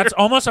case out here. That's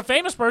almost a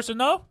famous person,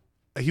 though.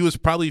 He was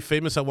probably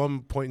famous at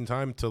one point in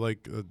time to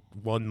like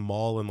one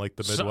mall in like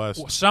the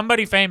Midwest.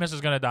 Somebody famous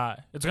is gonna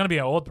die. It's gonna be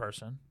an old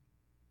person.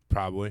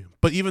 Probably.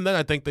 But even then,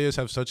 I think they just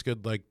have such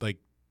good like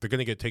they're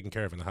gonna get taken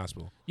care of in the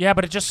hospital. Yeah,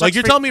 but it just Like, sucks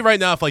you're for- telling me right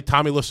now, if like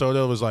Tommy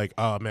Lasoto was like,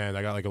 "Oh man,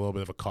 I got like a little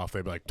bit of a cough,"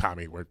 they'd be like,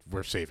 "Tommy,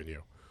 we're saving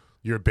you.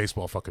 You're a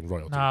baseball fucking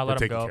royalty. Nah, We're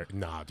let him taking go. care-"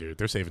 Nah, dude,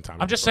 they're saving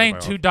Tommy. I'm just Lasoto saying, by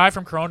to all. die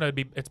from Corona,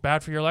 it's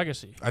bad for your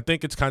legacy. I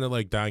think it's kind of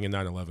like dying in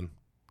 9/11.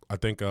 I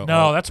think.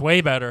 No, that's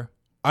way better.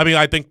 I mean,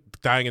 I think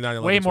dying in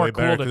 9/11 Way is more way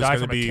cool better to 'cause die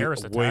it's from a gonna be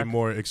terrorist way attack.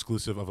 more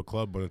exclusive of a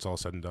club when it's all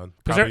said and done.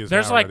 Because Probably is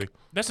there's now like already.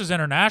 this is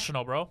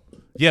international, bro.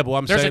 Yeah, but what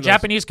I'm There's saying a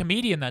Japanese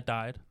comedian that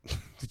died.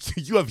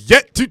 you have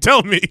yet to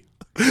tell me.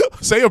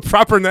 Say a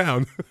proper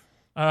noun.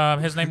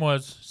 His name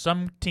was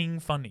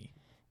something funny.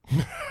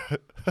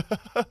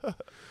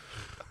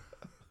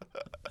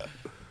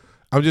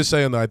 I'm just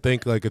saying that I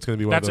think like it's gonna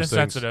be one That's of those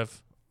insensitive.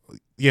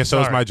 things. Yeah, so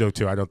is Sorry. my joke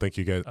too. I don't think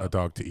you get Oh. a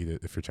dog to eat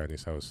it if you're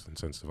Chinese. That was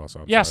insensitive. Also,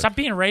 I'm Yeah, sorry. stop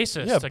being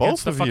racist Yeah, against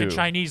both the of fucking you.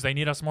 Chinese. They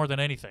need us more than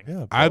anything.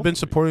 Yeah, I've both been of you.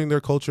 supporting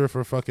their culture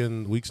for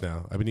fucking weeks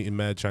now. I've been eating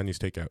mad Chinese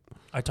takeout.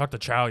 I talked to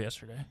Chow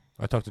yesterday.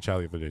 I talked to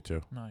Charlie the other day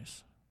too.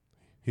 Nice.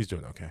 He's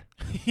doing okay.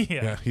 yeah.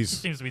 Yeah, He he's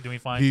seems to be doing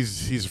fine.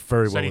 he's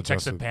very Said well he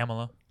adjusted. texted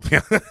Pamela.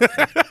 Yeah.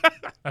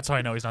 That's how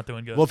I know he's not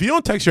doing good. Well, if you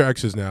don't text your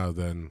exes now,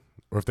 then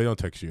or if they don't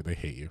text you, they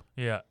hate you.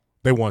 yeah.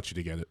 They want you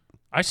to get it.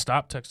 I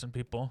stopped texting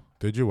people.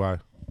 Did you? Why?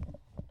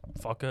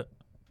 Fuck it.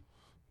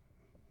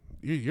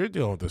 You're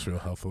dealing with this real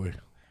healthily.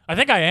 I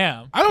think I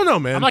am. I don't know,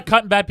 man. I'm like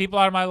cutting bad people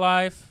out of my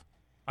life.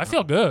 I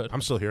feel good.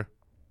 I'm still here.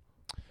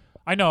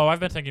 I know. I've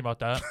been thinking about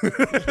that.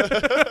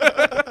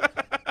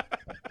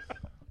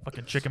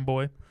 Fucking chicken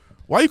boy.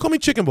 Why you call me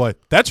chicken boy?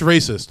 That's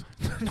racist.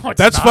 No, it's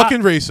That's not.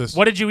 fucking racist.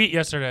 What did you eat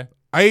yesterday?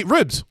 I ate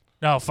ribs.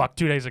 No, fuck.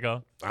 2 days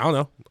ago. I don't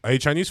know. I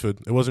ate Chinese food.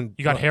 It wasn't.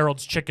 You got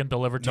Harold's chicken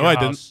delivered to No, your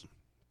I house. didn't.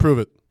 Prove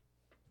it.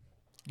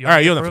 You All right,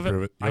 want you me don't have to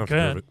prove it. You I don't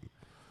have to could. prove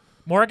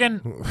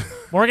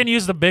Morgan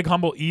used the big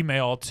humble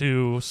email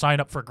to sign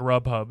up for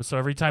Grubhub. So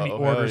every time he Oh,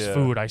 hell orders yeah.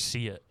 food, I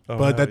see it. Oh,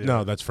 But hell that yeah.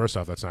 no, that's first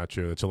off, that's not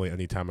true. That's only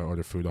any time I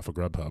order food off of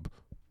Grubhub.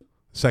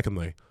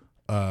 Secondly,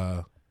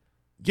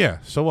 yeah.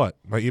 So what?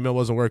 My email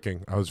wasn't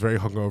working. I was very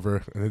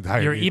hungover. And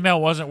Your email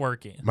wasn't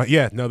working.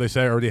 No, they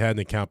said I already had an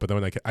account, but then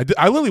when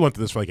I literally went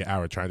through this for like an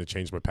hour trying to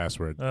change my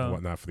password Oh. and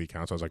whatnot for the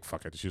account. So I was like,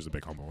 fuck, I just use the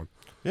big humble one.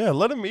 Yeah,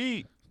 let him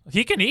eat.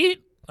 He can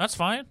eat. That's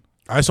fine.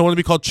 I just don't want to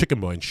be called chicken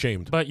boy and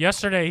shamed. But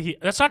yesterday,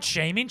 that's not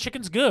shaming.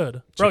 Chicken's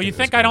good. Bro, Chicken you is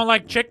think I good. don't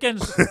like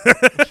chickens?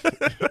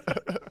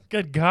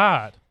 Good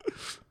God.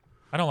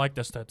 I don't like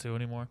this tattoo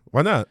anymore.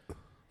 Why not, It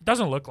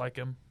doesn't look like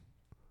him.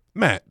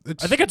 Matt?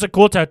 It's, I think it's a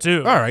cool tattoo.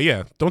 all right.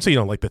 Yeah, don't say you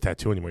don't like the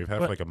tattoo anymore. You've had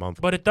it for like a month.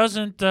 But it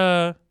doesn't,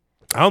 I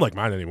don't like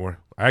mine anymore.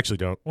 I actually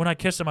don't. when I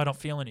kiss him, I don't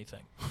feel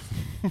anything.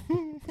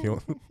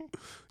 You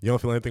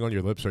don't feel anything on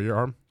your lips or your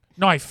arm?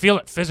 No, I feel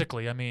it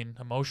physically. I mean,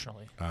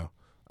 emotionally.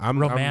 I'm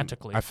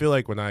Romantically. I feel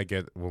like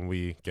when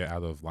we get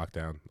out of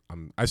lockdown,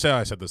 I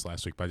said this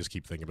last week, but I just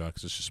keep thinking about it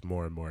because it's just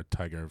more and more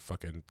Tiger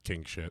fucking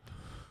King shit.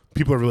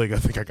 People are really gonna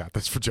think I got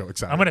this for Joe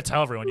Exotic. I'm going to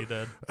tell everyone you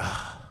did. I'm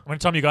going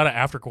to tell them you got it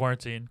after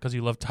quarantine because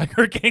you love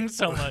Tiger King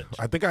so much.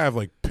 I think I have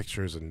like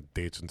pictures and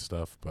dates and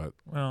stuff, but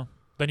Well,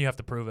 then you have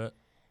to prove it.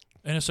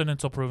 Innocent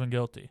until proven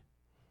guilty.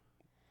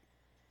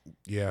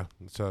 yeah,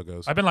 that's how it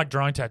goes. I've been like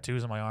drawing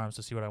tattoos on my arms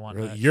to see what I want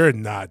Really, next. you're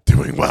not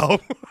doing well.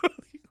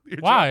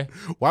 Why?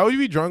 Why would you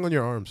be drawing on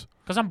your arms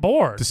Because I'm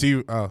bored. to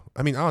see? I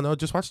mean, I don't know.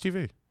 Just watch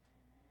TV.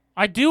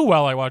 I do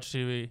while I watch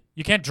TV.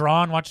 You can't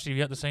draw and watch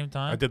TV at the same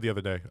time. I did the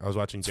other day. I was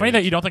watching. It's funny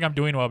that you don't think I'm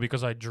doing well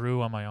because I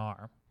drew on my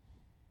arm.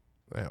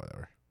 Yeah,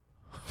 whatever.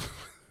 I was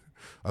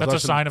That's a watching-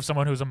 sign of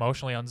someone who's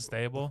emotionally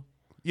unstable.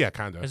 Yeah,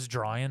 kind of. Is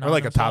drawing Or on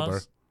like a themselves.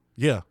 toddler.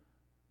 Yeah.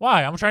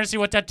 Why? I'm trying to see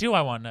what tattoo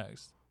I want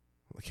next.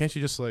 Can't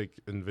you just like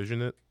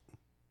envision it?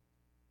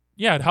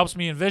 Yeah, it helps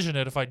me envision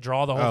it if I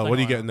draw the whole thing. Oh, what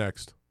do you on get it.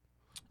 next?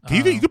 Uh,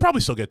 You could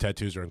probably still get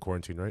tattoos during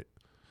quarantine, right?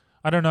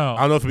 I don't know.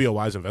 I don't know if it'd be a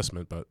wise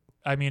investment, but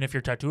I mean, if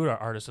your tattoo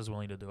artist is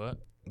willing to do it.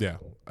 yeah,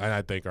 and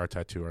I think our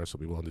tattoo artist will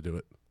be willing to do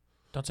it.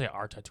 Don't say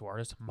our tattoo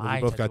artist. Well, My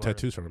we both got tattoo artist.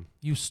 tattoos from him.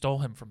 You stole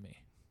him from me.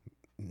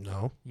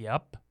 No,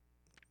 Yep.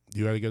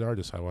 you got a good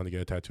artist. I want to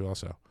get a tattoo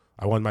also.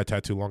 I wanted my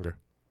tattoo longer.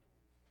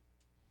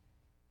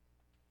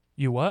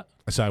 You what?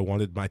 I said I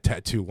wanted my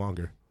tattoo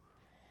longer.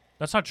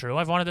 That's not true.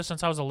 I've wanted this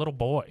since I was a little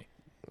boy.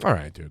 All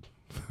right, dude.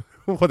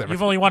 Whatever.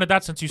 You've only wanted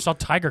that since you saw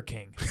Tiger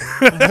King.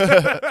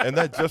 And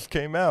that just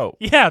came out.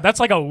 Yeah, that's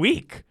like a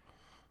week.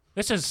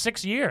 This is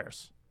 6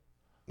 years.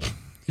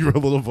 You were a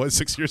little boy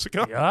 6 years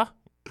ago. Yeah?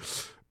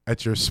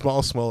 At your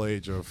small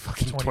age of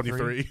fucking 23.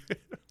 23.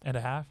 And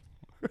a half.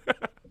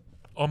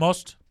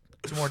 Almost.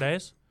 2 more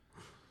days.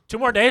 2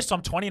 more days, so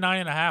I'm 29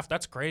 and a half.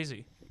 That's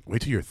crazy.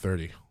 Wait till you're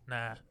 30.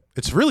 Nah.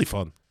 It's really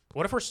fun.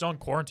 What if we're still in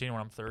quarantine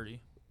when I'm 30?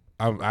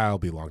 I'll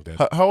be long dead.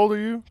 How old are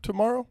you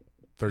tomorrow?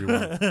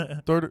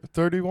 31.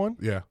 31?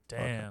 Yeah.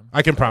 Damn.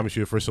 I can promise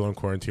you, if we're still in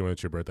quarantine when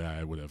it's your birthday,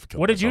 I would have killed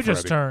What did you myself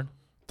just already. turn?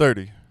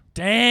 30.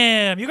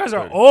 Damn, you guys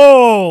are 30.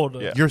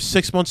 old. Yeah. You're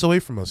 6 months away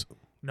from us.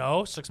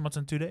 No, 6 months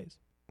and 2 days.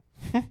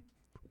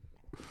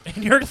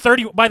 And you're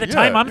 30. By the Yeah,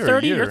 time I'm you're a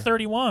 30, you're year.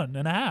 31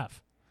 and a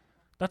half.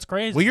 That's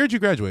crazy. What year did you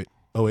graduate?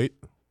 08?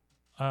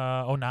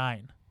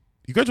 09.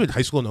 You graduated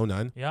high school in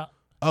 09? Yeah.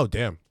 Oh,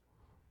 damn.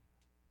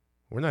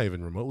 We're not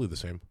even remotely the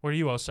same. What are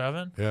you,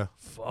 07? Yeah.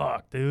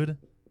 Fuck, dude.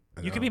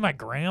 I You know. could be my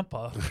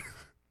grandpa.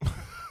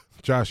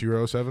 Josh, you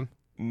were 07?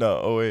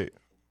 No, 08.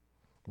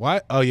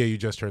 Why? Oh, yeah, you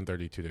just turned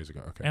 30 2 days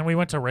ago. Okay. And we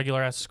went to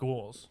regular ass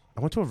schools.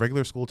 I went to a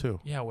regular school, too.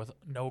 Yeah, with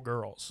no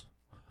girls.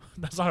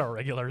 That's not a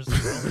regular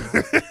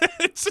school.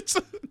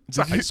 it's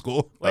a high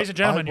school. Ladies and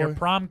gentlemen, your boy.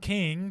 prom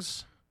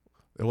kings.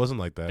 It wasn't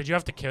like that. Did you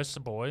have to kiss a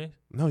boy?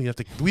 No, you have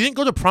to. We didn't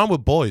go to prom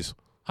with boys.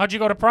 How'd you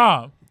go to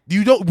prom?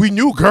 You don't. We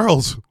knew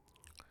girls.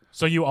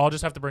 So you all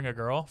just have to bring a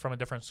girl from a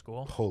different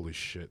school? Holy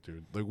shit,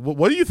 dude! Like,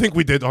 what do you think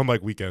we did on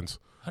like weekends?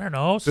 I don't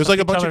know. There's sucked like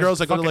a each bunch of other's girls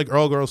that go to fucking like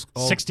all girls.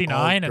 All, 69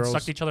 all and girls.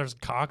 sucked each other's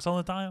cocks all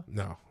the time?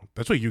 No,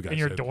 that's what you guys In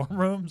your did. dorm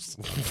rooms?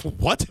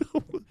 What?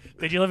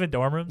 Did you live in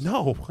dorm rooms?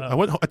 No, Oh. I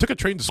went. I took a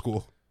train to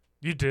school.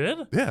 You did?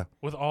 Yeah.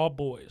 With all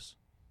boys.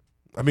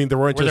 I mean, there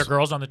weren't Were there just.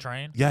 girls on the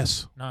train?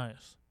 Yes.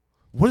 Nice.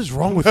 What is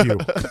wrong with you?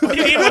 What do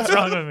you mean what's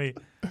wrong with me?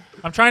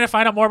 I'm trying to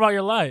find out more about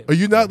your life. Are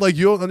you not like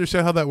you don't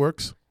understand how that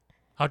works?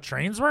 How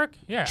trains work?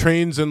 Yeah.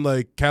 Trains in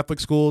like Catholic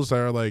schools that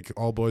are like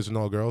all boys and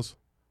all girls.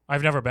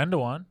 I've never been to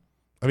one.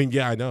 I mean,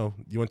 yeah, I know.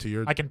 You went to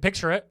your. I can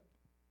picture it.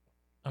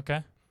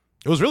 Okay.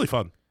 It was really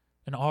fun.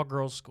 An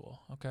all-girls school.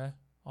 Okay.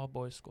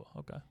 All-boys school.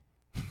 Okay.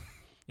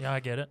 Yeah, I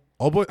get it.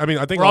 All boy. I mean,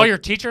 I think Were all your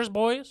teachers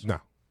boys? No.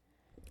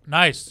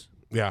 Nice.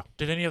 Yeah,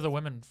 Did any of the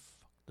women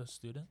the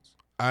students?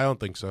 I don't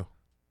think so.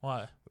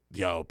 Why?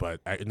 Yo, but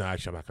no,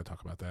 actually, I'm not gonna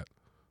talk about that.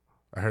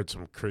 I heard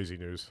some crazy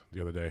news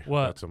the other day What?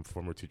 about some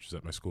former teachers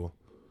at my school.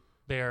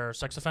 They're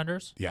sex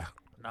offenders? Yeah,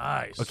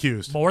 Nice.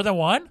 accused. More than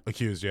one?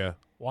 Accused. Yeah,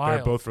 Wild.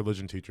 they're both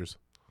religion teachers.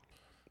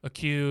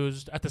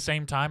 Accused at the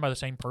same time by the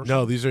same person?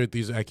 No,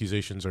 these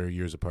accusations are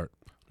years apart.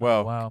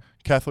 Wow. Wow.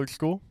 Catholic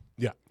school?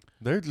 Yeah.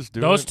 They're just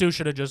doing Those it. two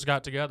should have just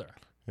got together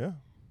Yeah.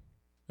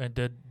 and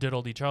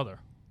diddled each other.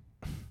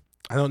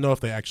 I don't know if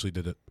they actually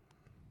did it.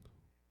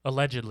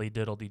 Allegedly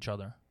diddled each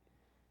other.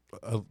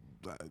 Uh,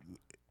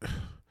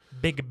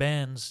 Big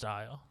Ben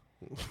style.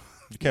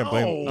 You can't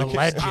blame No. you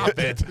can't- Alleged. can't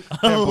blame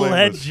the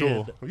Alleged.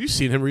 school. have you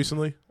seen him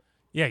recently?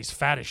 Yeah, he's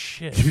fat as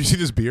shit. Have you seen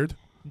his beard?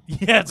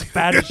 Yeah, it's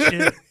fat as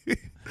shit.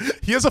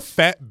 He has a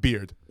fat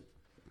beard.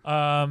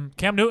 Cam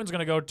Newton's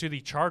gonna go to the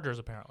Chargers.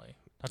 Apparently,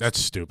 That's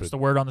stupid. that's the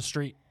word on the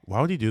street.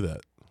 Why would he do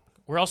that?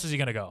 Where else is he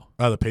gonna go?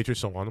 The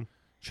Patriots don't want him.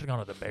 Should have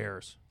gone to the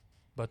Bears,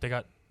 but they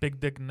got Big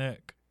Dick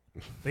Nick.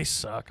 They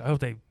suck. I hope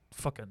they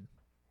fucking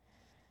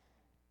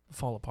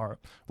fall apart.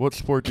 What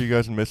sport do you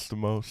guys miss the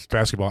most?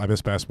 Basketball. I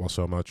miss basketball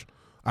so much.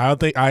 I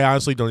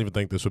honestly don't even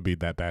think this would be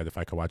that bad if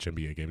I could watch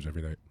NBA games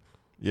every night.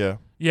 Yeah.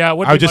 Yeah, it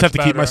would I would be just much have to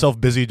keep better. myself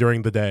busy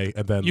during the day,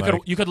 and then You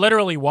like, could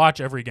literally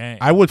watch every game.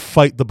 I would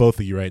fight the both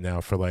of you right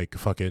now for like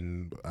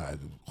fucking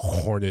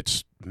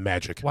Hornets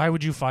Magic Why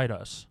would you fight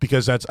us?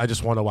 because I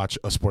just want to watch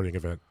a sporting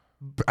event.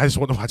 I just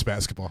want to watch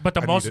basketball. But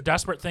the I need most it.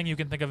 desperate thing you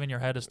can think of in your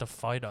head is to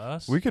fight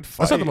us. We could That's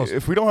fight. not the most-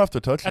 If we don't have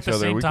to touch At each the other,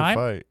 same we time?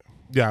 could fight.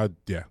 yeah.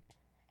 Do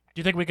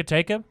you think we could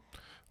take him?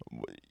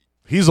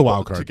 He's a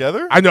wild card.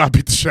 Together? I know I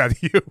beat the shit out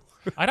of you.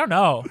 I don't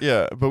know.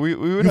 Yeah, but we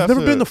would You've have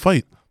never to. been in a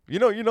fight. You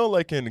know,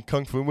 like in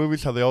kung fu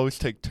movies, how they always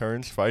take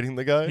turns fighting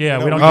the guy. Yeah, You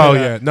know, we don't Oh do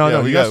yeah, that. no, yeah,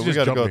 no. we You guys got should just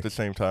to jump go me. at the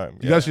same time. You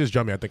Yeah. guys should just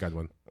jump me. I think I'd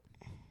win.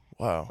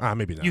 Wow.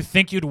 Maybe not. You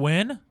think you'd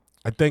win?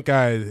 I think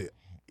I.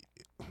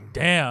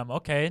 Damn.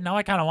 Okay. Now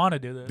I kind of want to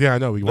do this. Yeah, I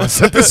know. We want to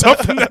set this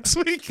up for next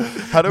week.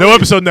 How do No we,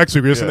 episode next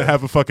week. We're just Yeah. gonna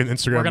have a fucking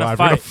Instagram We're gonna live.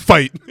 We're gonna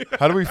fight. fight.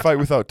 How do we fight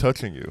without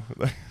touching you?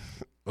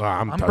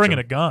 I'm touching. bringing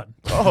a gun.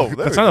 Oh, there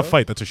That's we not a go.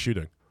 fight. That's a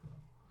shooting.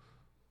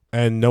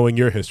 And knowing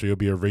your history, it'll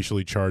be a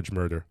racially charged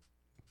murder.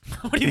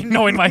 What do you mean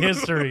knowing my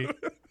history?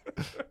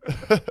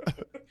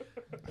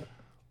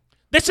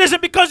 This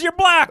isn't because you're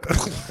black.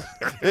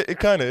 It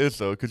kind of is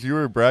though, because you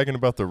were bragging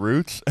about the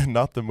Roots and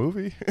not the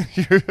movie.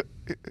 You're-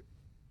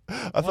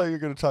 I thought you were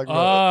gonna talk about.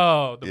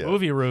 Oh, the Yeah.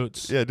 movie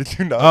Roots. Yeah, did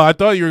you not? Oh, I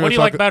thought you were What going do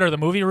to you talk like better, the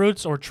movie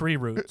Roots or Tree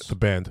Roots? the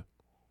band.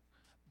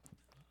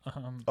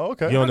 Oh,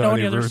 okay. You don't know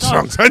any any other Roots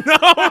songs. songs.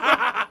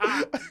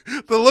 I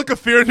know. The look of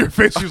fear in your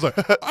face. She was like,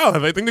 I don't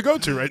have anything to go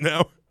to right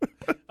now.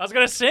 I was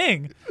gonna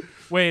sing.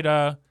 Wait,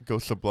 Go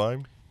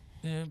Sublime.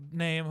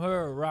 name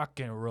her rock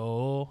and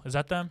roll. Is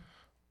that them?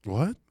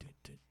 What?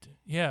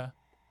 Yeah.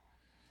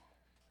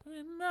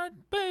 My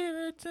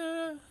baby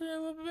to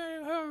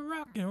her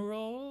rock and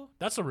roll.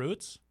 That's the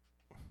Roots.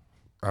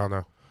 I don't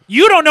know.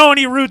 You don't know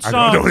any Roots I don't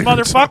songs, know any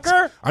Roots songs.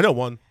 motherfucker. I know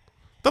one.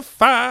 The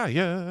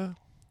Fire.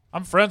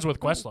 I'm friends with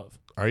Questlove.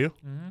 Are you?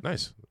 Mm-hmm.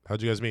 Nice.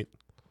 How'd you guys meet?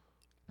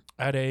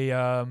 At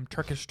a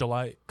Turkish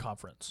Delight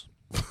conference.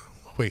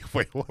 Wait.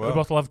 What? Wow. We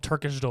both love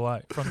Turkish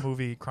Delight from the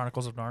movie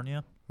Chronicles of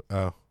Narnia.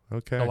 Oh,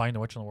 okay. The Lion, the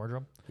Witch, and the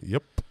Wardrobe.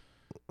 Yep.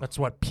 That's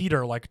what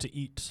Peter liked to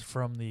eat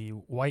from the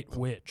White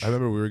Witch. I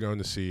remember we were going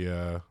to see.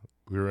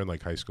 We were in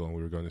like high school and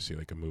we were going to see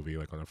like a movie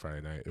like on a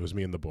Friday night. It was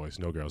me and the boys,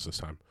 no girls this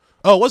time.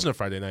 Oh, it wasn't a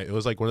Friday night. It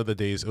was like one of the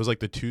days. It was like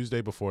the Tuesday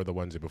before the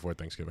Wednesday before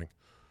Thanksgiving,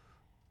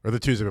 or the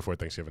Tuesday before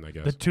Thanksgiving, I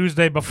guess. The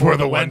Tuesday before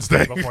the Wednesday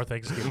Wednesday. before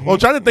Thanksgiving. Well, I'm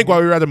trying to think while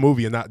we were at a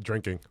movie and not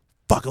drinking.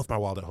 Fuck, I left my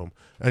wallet at home.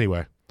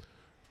 Anyway,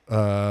 we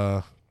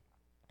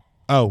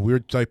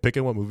were like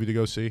picking what movie to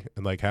go see,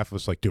 and like half of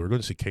us like, dude, we're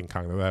going to see King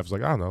Kong. And the other half was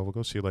like, I don't know, we'll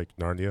go see like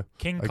Narnia.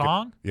 King Like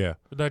Kong? Yeah,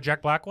 The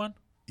Jack Black one?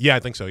 yeah, I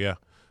think so. Yeah.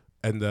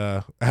 And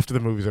after the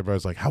movies, everybody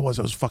was like, "How was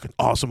it? It was fucking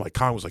awesome!" Like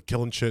Kong was like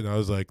killing shit, and I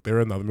was like, "They were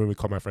in another movie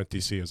called My Friend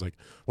DC." I was like,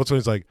 "What's one?"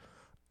 He's like,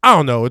 "I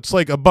don't know. It's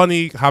like a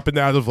bunny hopping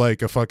out of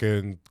like a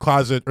fucking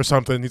closet or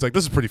something." He's like,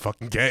 "This is pretty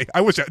fucking gay. I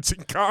wish I'd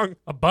seen Kong."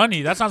 A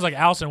bunny? That sounds like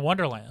Alice in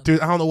Wonderland.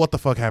 Dude, I don't know what the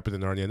fuck happened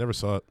in Narnia. I never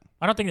saw it.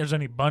 I don't think there's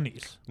any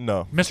bunnies.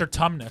 No. Mr.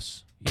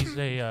 Tumnus. He's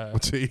a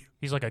What's he?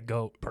 he's like a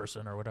goat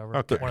person or whatever.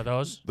 Okay. One of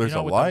those. There's You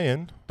know, a with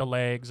lion. The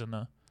legs and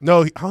the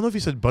No, I don't know if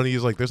he said bunny.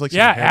 He's like, there's like some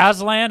yeah. hair-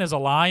 Aslan is a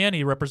lion.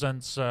 He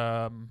represents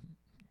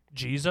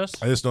Jesus.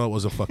 I just know it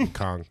was a fucking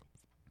Kong.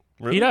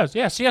 Really? He does.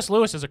 Yeah. C.S.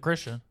 Lewis is a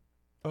Christian.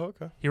 Oh,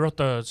 okay. He wrote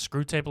the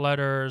Screw Tape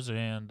Letters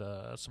and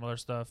some other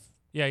stuff.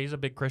 Yeah, he's a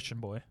big Christian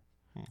boy.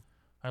 Hmm.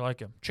 I like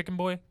him. Chicken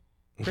Boy.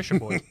 Christian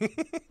boy.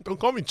 Don't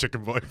call me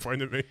Chicken Boy in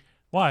front of me.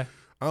 Why?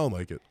 I don't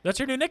like it. That's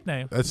your new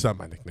nickname. That's not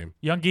my nickname.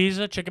 Young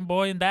Giza, Chicken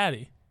Boy, and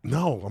Daddy.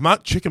 No, I'm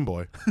not Chicken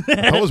Boy.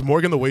 That was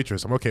Morgan the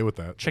waitress. I'm okay with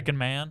that. Chicken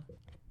Man.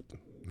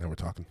 Now we're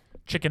talking.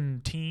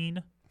 Chicken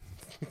Teen.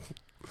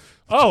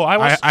 Oh,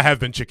 I have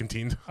been chicken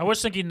teened. I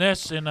was thinking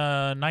this in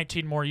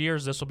 19 more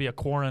years, this will be a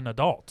Quarren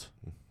adult.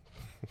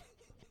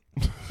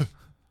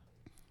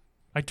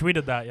 I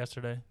tweeted that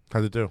yesterday.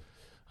 How'd it do?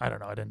 I don't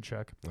know. I didn't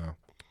check. No.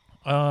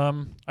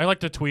 I like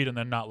to tweet and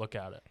then not look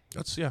at it.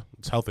 It's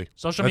healthy.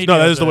 Social That's, media. no,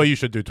 that is the way you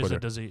should do is Twitter. a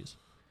disease.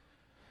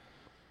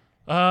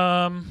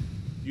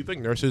 You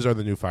think nurses are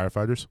the new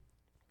firefighters?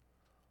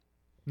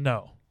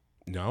 No.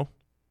 No.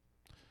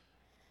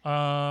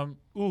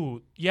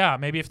 Ooh, yeah.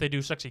 Maybe if they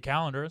do sexy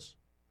calendars.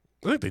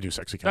 I think they do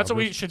sexy calendars. That's what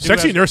we should do.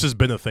 Sexy nurse has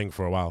been a thing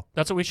for a while.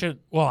 That's what we should.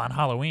 Well, on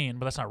Halloween,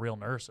 but that's not real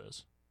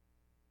nurses.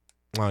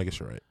 Well, I guess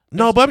you're right.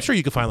 No, but I'm sure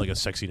you could find like a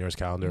sexy nurse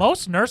calendar.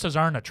 Most nurses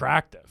aren't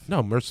attractive.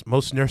 No,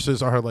 most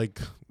nurses are like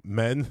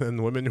men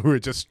and women who are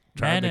just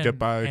trying to get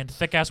by. And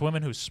thick ass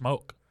women who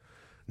smoke.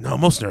 No,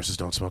 most nurses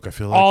don't smoke. I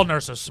feel like All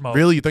nurses smoke.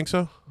 Really, you think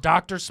so?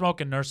 Doctors smoke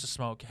and nurses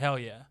smoke. Hell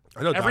yeah.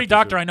 I know Every doctors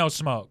doctor do. I know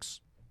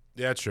smokes.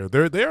 Yeah, it's true.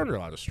 They're under a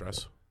lot of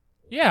stress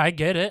Yeah, I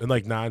get it. in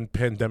like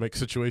non-pandemic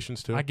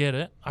situations too. I get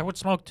it. I would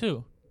smoke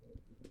too.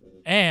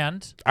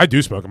 And I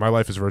do smoke, and my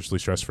life is virtually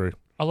stress-free.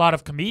 a lot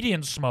of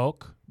comedians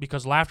smoke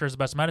because laughter is the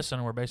best medicine,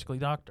 and we're basically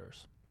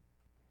doctors.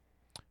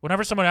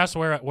 Whenever someone asks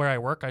where I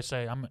work, I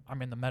say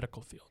I'm in the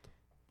medical field.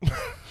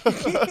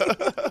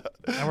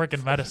 I work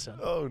in medicine.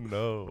 Oh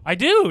no. I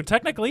do,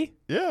 technically.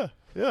 Yeah,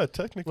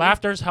 technically.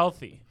 Laughter's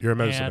healthy. You're a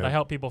medicine And man. I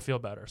help people feel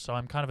better, so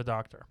I'm kind of a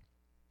doctor.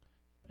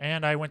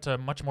 And I went to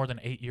much more than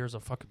 8 years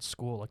of fucking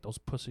school, like those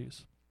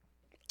pussies.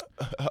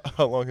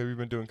 How long have you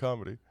been doing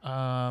comedy?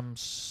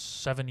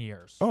 7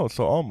 years. Oh,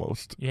 so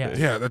almost. Yeah.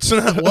 Yeah, that's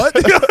not what.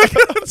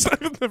 That's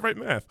not even the right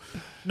math.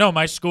 No,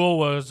 my school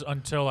was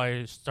until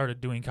I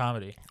started doing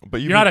comedy. But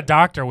You're not a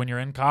doctor when you're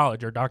in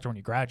college. You're a doctor when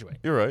you graduate.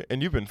 You're right,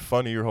 and you've been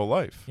funny your whole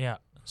life. Yeah.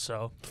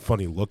 So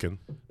Funny looking,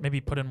 maybe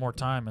put in more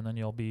time, and then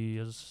you'll be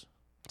as.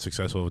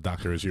 successful a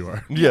doctor as you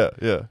are. Yeah.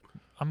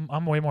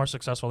 I'm way more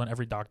successful than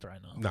every doctor I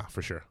know. Nah,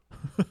 for sure.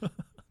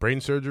 Brain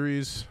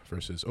surgeries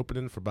versus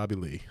opening for Bobby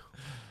Lee.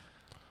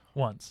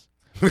 Once.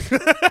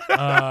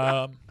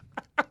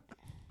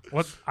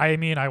 What I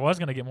mean, I was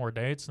gonna get more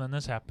dates, and then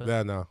this happened.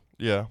 Yeah, no.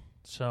 Yeah.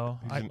 So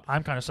He's in-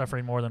 I'm kind of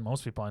suffering more than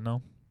most people I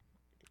know.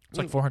 It's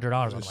like $400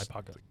 out of my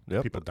pocket.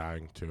 Yep. People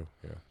dying too.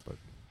 Yeah, but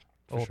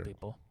for Old sure.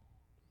 people.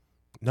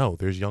 No,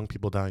 there's young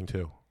people dying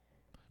too.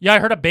 Yeah, I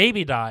heard a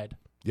baby died.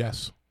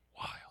 Yes,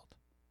 Wild.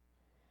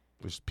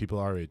 there's people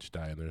our age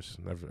dying. There's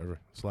there's a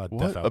lot of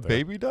What? death out A there.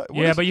 baby died?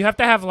 Yeah, but you have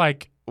to have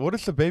like. What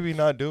is the baby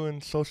not doing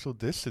social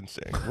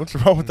distancing? What's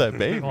wrong with that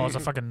baby? Well, it's a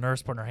fucking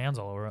nurse putting her hands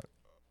all over it.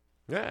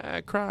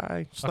 Yeah,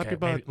 cry, slap Okay, your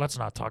butt. maybe, let's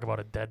not talk about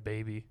a dead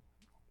baby.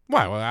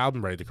 Why? Well,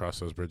 I'm ready to cross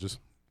those bridges.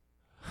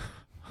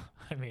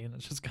 I mean,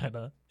 it's just kind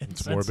of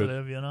It's morbid.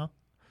 insensitive, you know?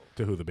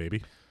 To who? The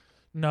baby?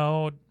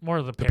 No, more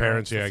of the The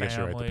parents. parents. Yeah, the I guess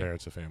you're right. The family.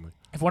 parents, the family.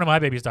 If one of my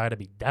babies died, I'd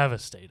be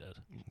devastated.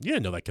 You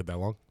didn't know that kid that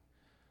long.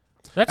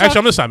 That's Actually,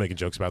 I'm gonna stop making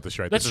jokes about this.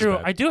 Right? that's This true. Is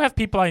bad. I do have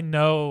people I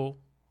know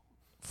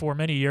for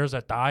many years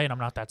that die, and I'm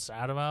not that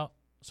sad about.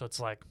 So it's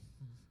like,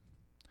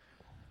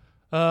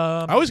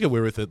 I always get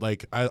weird with it.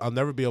 Like I'll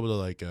never be able to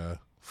like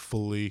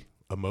fully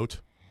emote,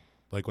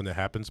 like when it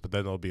happens. But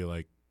then it'll be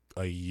like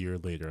a year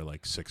later,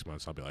 like 6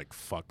 months. I'll be like,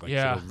 "Fuck!" Like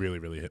Yeah. it'll really,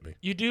 really hit me.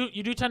 you do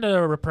tend to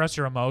repress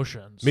your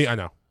emotions. Me, I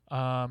know.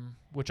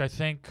 Which I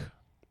think.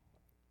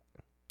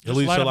 It Just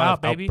leads let to a 'em lot out,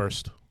 of baby.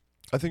 outburst.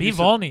 I think Be you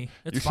should vulny. you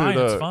It's should, fine.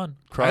 It's fun.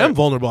 cry. I am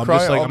vulnerable. I'm cry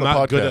just like on I'm the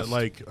not good at podcast.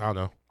 like I don't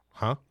know,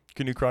 huh?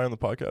 Can you cry on the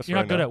podcast? You're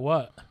right not good now? at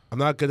what? I'm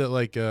not good at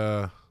like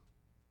how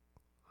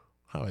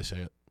do I say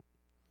it?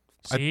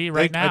 See, I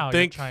right think- now I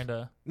think- you're trying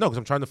to. No, because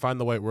I'm trying to find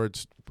the right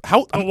words.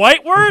 How? The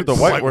white words? The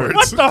white White words.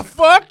 What the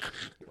fuck?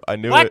 I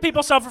knew Black it.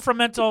 people suffer from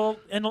mental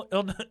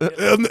illness.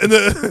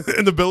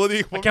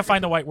 inability. I can't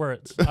find the white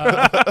words.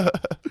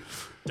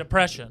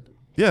 Depression.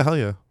 Yeah, hell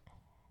yeah.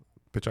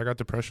 Bitch, I got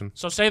depression.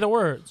 So say the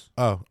words.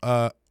 Oh,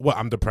 what?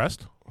 I'm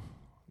depressed.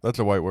 That's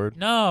a white word.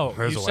 No,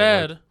 There's you a white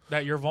said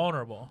that you're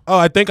vulnerable. Oh,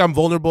 I think I'm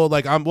vulnerable.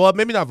 Like I'm well,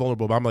 maybe not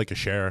vulnerable, but I'm like a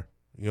sharer.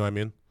 You know what I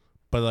mean?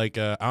 But like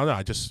I don't know.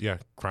 I just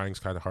crying's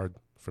kind of hard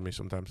for me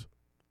sometimes,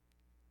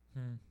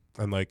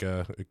 and like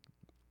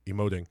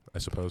emoting, I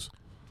suppose.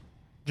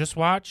 Just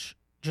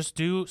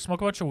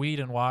smoke a bunch of weed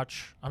and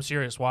watch. I'm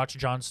serious. Watch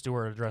Jon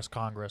Stewart address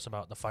Congress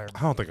about the firemen.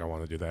 I don't think I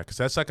want to do that because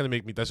that's not gonna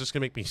make me. That's just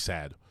gonna make me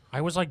sad. I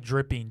was like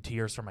dripping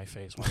tears from my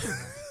face.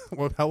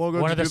 Well, how long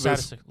ago One did of you the do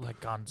this? saddest,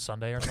 like on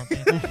Sunday or something.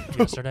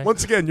 Yesterday.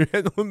 Once again, you're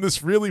handling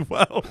this really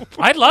well.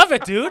 I love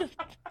it, dude.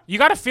 You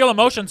got to feel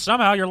emotions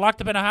somehow. You're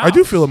locked up in a house. I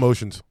do feel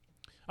emotions.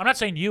 I'm not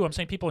saying you. I'm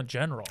saying people in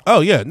general.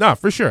 Oh yeah, no,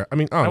 for sure. I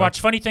mean, I watch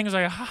funny things.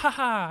 I ha ha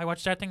ha. I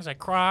watch sad things. I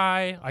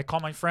cry. I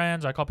call my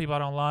friends. I call people I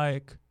don't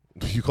like.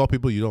 You call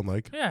people you don't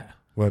like. Yeah.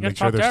 Well, You gotta make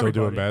sure talk they're to still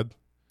doing everybody. bad.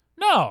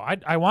 No,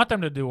 I want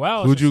them to do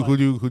well. Who It's do just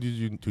you like- who do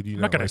you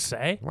I'm not not gonna like?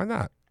 say. Why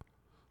not?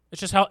 It's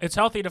just it's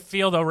healthy to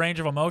feel the range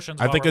of emotions.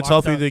 I while think we're it's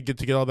locked healthy up.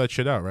 to get all that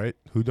shit out, right?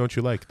 Who don't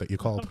you like that you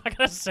called? I'm not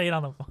gonna say it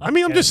on the. I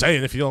mean, I'm podcast. just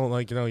saying, if you don't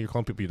like, you're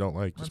calling people you don't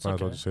like. Just That's might as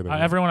well okay. just say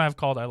that. Everyone I've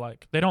called, I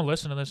like. They don't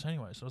listen to this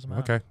anyway, so it doesn't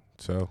matter. Okay,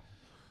 so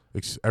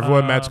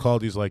everyone Matt's Um,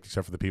 called, he's like,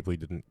 except for the people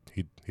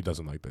he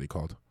doesn't like that he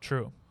called.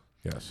 True.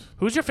 Yes.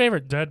 Who's your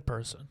favorite dead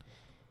person?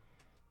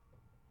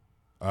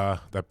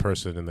 That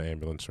person in the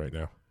ambulance right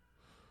now.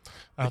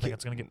 I don't think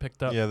it's gonna get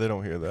picked up. Yeah, they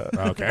don't hear that.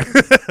 Okay,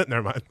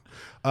 never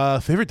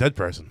mind. Favorite dead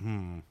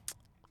person.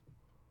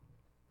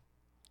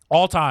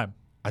 All time.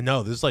 I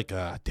know this is like,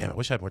 damn. I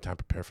wish I had more time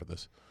to prepare for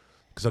this,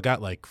 because I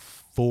got like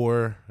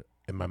 4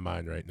 in my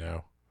mind right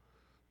now,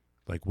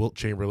 like Wilt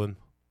Chamberlain,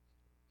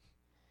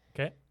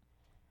 Okay.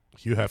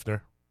 Hugh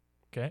Hefner,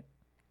 Okay.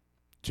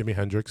 Jimi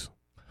Hendrix.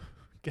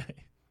 Okay.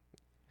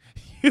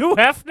 Hugh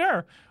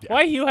Hefner. Yeah.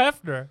 Why Hugh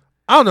Hefner?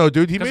 I don't know,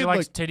 dude. He Because made he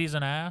likes like, titties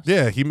and ass.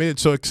 yeah, he made it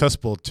so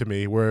accessible to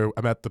me where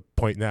I'm at the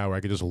point now where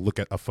I could just look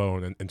at a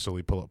phone and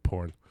instantly pull up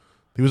porn.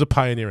 He was a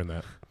pioneer in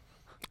that,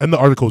 and the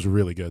articles were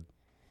really good.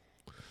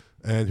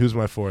 And who's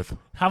my 4th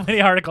How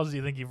many articles do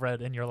you think you've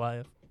read in your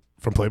life?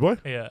 from Playboy?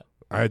 Yeah.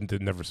 I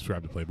never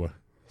subscribed to Playboy,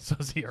 So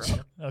 0.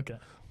 Okay.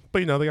 but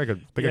they got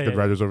good Yeah.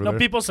 writers over No, there.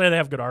 people say they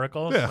have good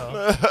articles. Yeah.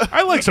 So.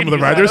 I like some of the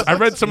Use that writers. as I an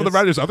read some of the excuse.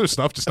 writers' other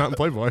stuff, just not in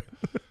Playboy.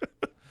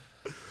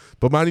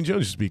 But Monty Jones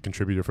used to be a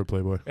contributor for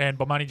Playboy. And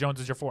Bomani Jones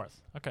is your 4th.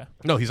 Okay.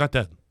 No, he's not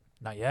dead.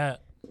 Not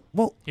yet.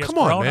 Well, He has come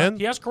on, corona. man.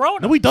 He has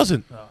corona. No, he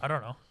doesn't. Oh, I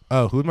don't know.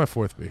 Oh, who would my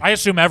 4th be? I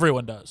assume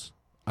everyone does.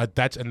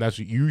 That's what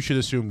you should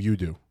assume you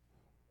do.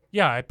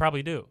 Yeah, I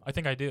probably do. I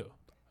think I do.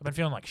 I've been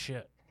feeling like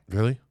shit.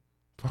 Really?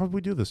 How did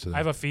we do this today? I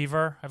have a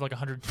fever. I have like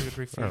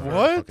 102-degree fever. Oh,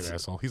 What? Fucking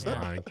asshole. He's Yeah.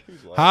 lying.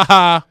 He's lying. Ha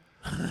ha.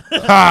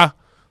 Ha.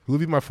 Who would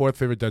be my 4th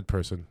favorite dead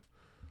person?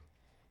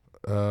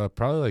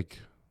 Probably like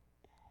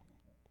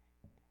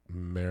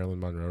Marilyn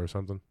Monroe or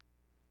something.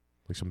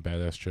 Like some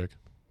badass chick.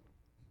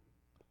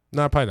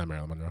 No, probably not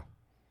Marilyn Monroe.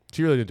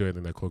 She really didn't do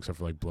anything that cool except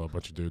for like blow a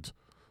bunch of dudes.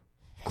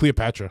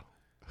 Cleopatra.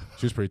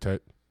 She was pretty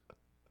tight.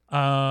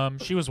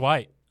 She was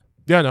white.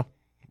 Yeah, I know.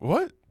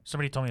 What?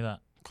 Somebody told me that.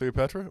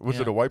 Cleopatra? Was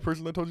Yeah. it a white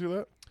person that told you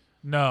that?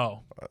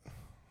 No.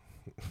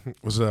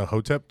 Was it a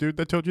Hotep dude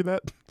that told you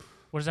that?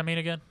 What does that mean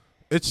again?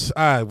 It's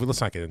well,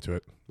 let's not get into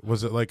it.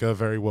 Was it like a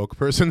very woke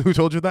person who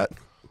told you that?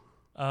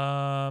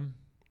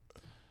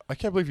 I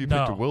can't believe you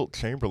No. picked Wilt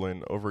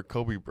Chamberlain over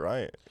Kobe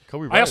Bryant.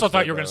 Kobe I Bryant also thought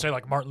said you were going that. to say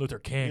like Martin Luther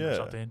King or Yeah.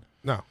 something.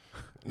 No.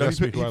 No, Ask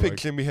he, me picked, who he I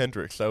picked like. Jimi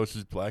Hendrix. That was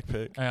his black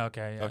pick.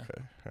 Okay, yeah.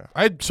 Okay.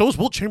 Yeah. So was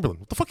Wilt Chamberlain.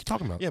 What the fuck are you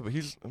talking about? Yeah, but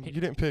you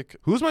didn't pick.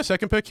 Who was my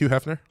second pick? Hugh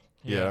Hefner.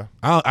 Yeah.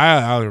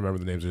 I don't remember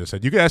the names I just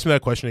said. You can ask me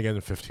that question again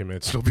in 15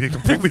 minutes. It'll be a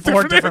completely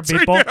Four different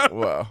different answer. people.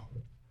 Yeah. Wow.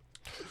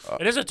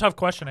 It is a tough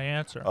question to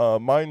answer.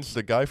 Mine's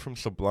the guy from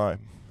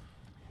Sublime.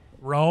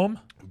 Rome?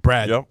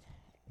 Brad. Yep.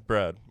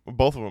 Brad.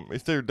 Both of them.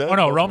 If they're dead. Oh,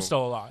 no, both of Rome's them.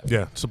 still alive.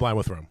 Yeah, Sublime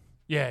with Rome.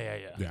 Yeah.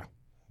 Yeah.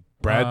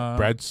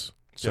 Brad's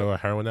a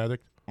heroin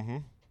addict. Mm-hmm.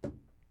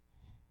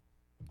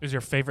 Who's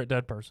your favorite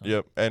dead person?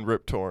 Yep. And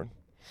Rip Torn.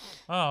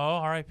 Oh,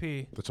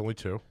 R.I.P. That's only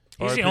 2. He's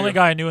the R.I.P. only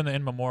guy I knew in the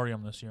In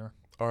Memoriam this year.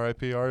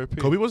 R.I.P. R.I.P.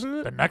 Kobe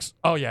wasn't The it? next,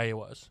 oh yeah, he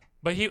was.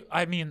 But he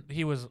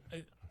was.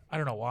 I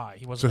don't know why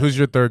he So wasn't. who's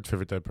your third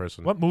favorite dead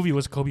person? What movie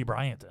was Kobe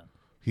Bryant in?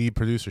 He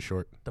produced a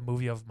short. The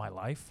movie of my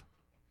life.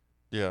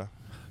 Yeah.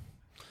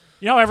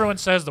 You know, everyone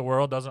says the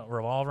world doesn't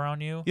revolve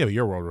around you. Yeah, but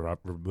your world.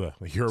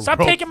 Your Stop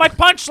world. taking my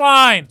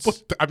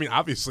punchlines. I mean,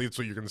 obviously, it's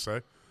what you're gonna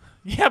say.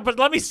 Yeah, but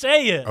let me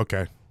say it.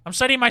 Okay. I'm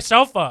setting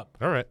myself up.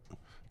 All right.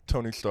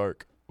 Tony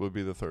Stark would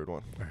be the third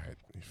one. All right.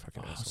 You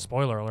fucking Oh, asshole.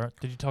 spoiler alert.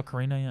 Did you tell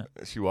Karina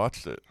yet? She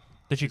watched it.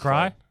 Did she She's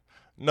cry? fine.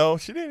 No,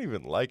 she didn't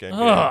even like Endgame.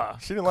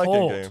 Ugh, She didn't like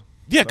cold. Endgame.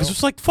 Yeah, because No.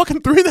 it's like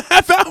fucking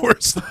 3.5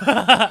 hours.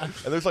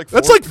 And there's like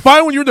That's four- like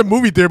fine when you're in the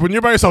movie theater, but when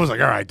you're by yourself, it's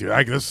like, all right, dude,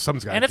 this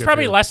something's got. And it's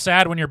probably less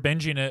sad when you're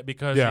binging it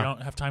because Yeah. you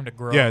don't have time to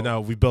grow. Yeah,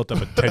 no, we built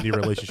up a 10-year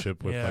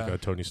relationship with Yeah.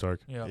 like Tony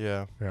Stark. Yeah.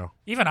 Yeah. Yeah,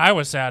 Even I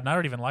was sad, and I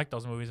don't even like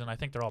those movies, and I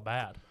think they're all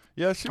bad.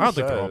 Yeah, she I was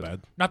don't think they're all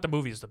sad. bad. Not the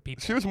movies, the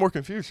people. She was more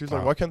confused. She was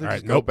like, Oh, why can't they all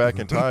just right, go nope. back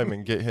in time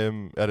and get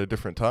him at a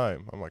different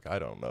time? I'm like, I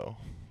don't know.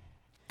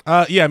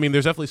 Yeah, I mean,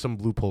 there's definitely some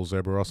loopholes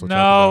there, but we're also No,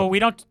 talking we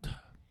don't. about,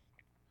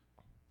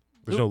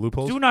 there's no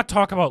loopholes. Do not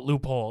talk about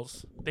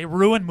loopholes. They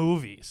ruin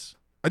movies.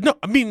 No,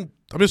 I mean,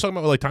 I'm just talking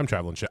about like time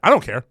travel and shit. I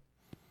don't care.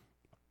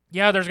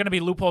 Yeah, there's going to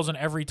be loopholes in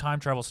every time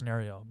travel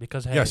scenario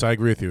because, hey, Yes, I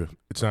agree with you.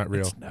 It's not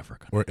real, it's never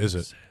going or to is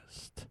it?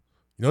 exist.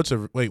 You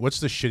know, what's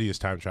the shittiest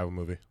time travel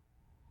movie?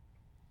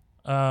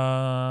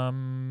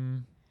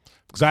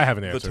 Because I have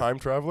an The answer. Time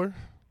Traveler?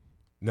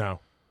 No,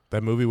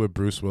 that movie with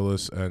Bruce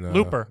Willis and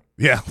Looper.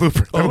 Yeah, Looper.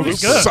 That Oh, movie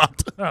Looper's good.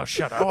 sucked. Oh,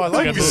 shut up. Oh, I That's a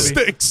like good That movie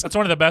movie. stinks. That's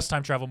one of the best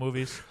time travel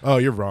movies. Oh,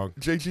 you're wrong.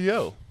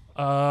 JGO.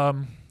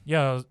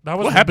 Yeah, that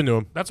was What happened to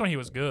him? That's when he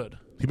was good.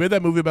 He made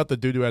that movie about the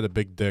dude who had a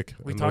big dick.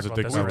 We and talked was a about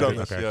dick this We've already.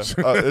 done this,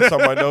 Okay. yeah. It's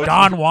on my notes.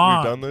 Don We've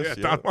Juan. done this,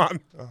 Yeah, Don Juan.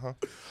 Uh-huh.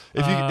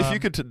 If you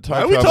could time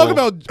Why are we travel,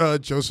 talking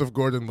about Joseph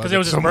Gordon-Levitt? 'Cause it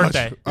was his so much?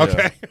 birthday.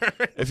 Okay.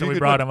 if So you we could,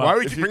 brought him Why up. are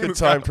we if keep you bringing could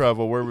this guy time up?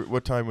 travel,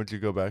 what time would you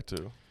go back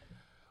to?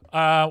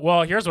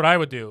 Well, here's what I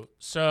would do.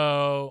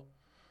 So,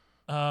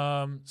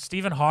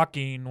 Stephen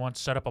Hawking once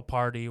set up a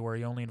party where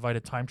he only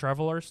invited time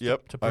travelers.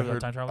 Yep. To I prove that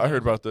heard. time travel. I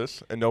heard about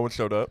this, and no one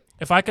showed up.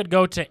 If I could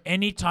go to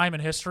any time in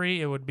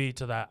history, it would be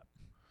to that,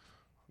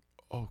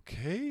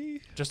 Okay.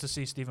 just to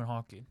see Stephen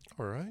Hawking.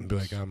 All right. And be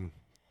like, I'm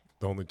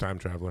the only time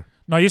traveler.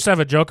 No, I used to have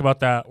a joke about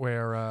that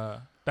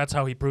where that's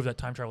how he proved that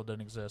time travel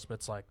didn't exist. But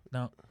it's like,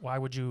 no, why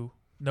would you?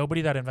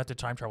 Nobody that invented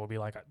time travel would be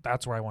like,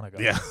 that's where I want to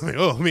go. Yeah.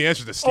 Oh, let me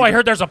answer this. Oh, I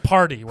heard there's a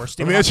party where Let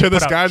Stephen me answer Hawking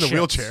this put out guy in the chips.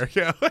 wheelchair.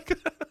 Yeah.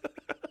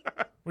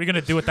 What are you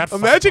gonna do with that?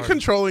 fucking Imagine party?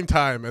 controlling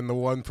time and the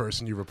one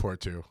person you report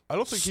to. I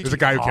don't think he. There's a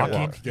guy who can't Hawking.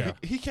 walk. Yeah.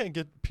 He can't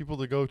get people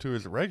to go to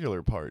his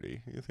regular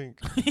party. You think?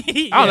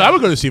 Yeah. I don't know. I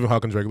would go to Stephen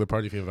Hawking's regular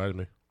party if he invited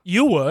me.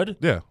 You would.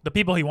 Yeah. The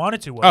people he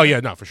wanted to would. Oh, yeah.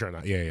 No, for sure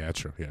not. Yeah, yeah, that's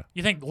true. Yeah.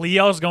 You think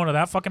Leo's going to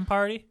that fucking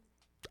party?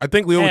 I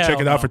think Leo would check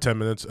Hell it out no. for 10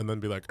 minutes and then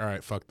be like, all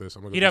right, fuck this.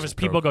 I'm gonna He'd do have some his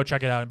people coke. go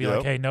check it out and be Yep.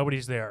 like, hey,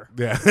 nobody's there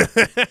Yeah.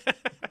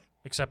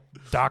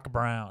 except Doc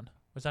Brown.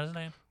 Was that his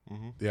name?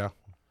 Mm-hmm. Yeah.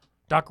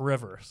 Doc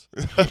Rivers.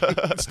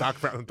 Stock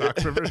Brown and Doc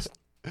Rivers.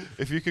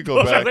 If you could go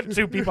Those are back, the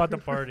two people at the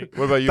party.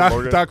 what about you,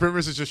 Morgan? Doc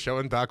Rivers is just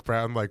showing Doc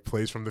Brown like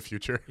plays from the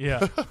future.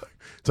 Yeah.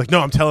 It's like,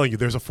 no, I'm telling you,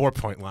 there's a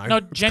 4-point line. No,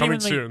 It's coming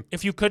genuinely, soon.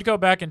 if you could go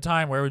back in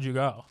time, where would you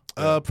go?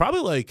 Probably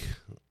like,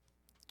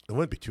 it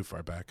wouldn't be too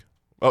far back.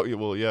 Oh,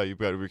 well, yeah. You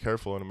better be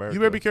careful in America. You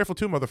better be careful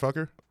too,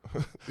 motherfucker.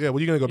 Yeah, what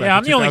are you gonna go back? Yeah, to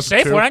I'm the only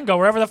safe 2002? one. I can go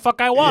wherever the fuck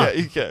I Yeah, want.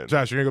 you can.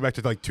 Josh, you're gonna go back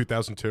to like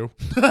 2002.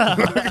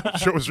 I'm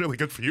sure it was really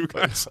good for you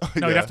guys. No,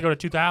 yeah. you'd have to go to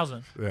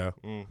 2000. Yeah.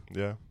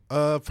 Yeah.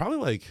 Probably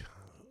like,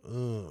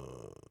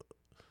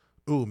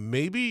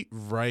 maybe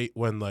right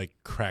when like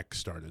crack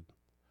started.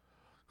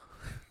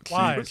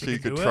 Why? So you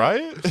could do try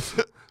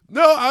it.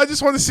 No, I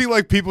just want to see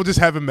like people just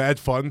having mad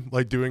fun,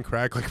 like doing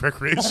crack, like Oh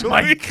recreationally.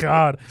 my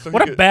god! So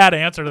What you a could- bad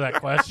answer to that You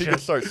question. can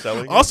start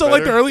selling. it Also,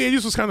 like the better. early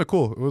 '80s was kind of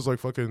cool. It was like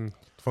fucking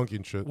funky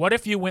and shit. What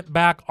if you went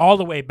back all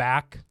the way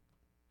back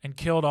and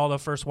killed all the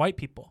first white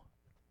people?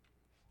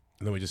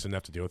 And then we just didn't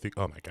have to deal with it.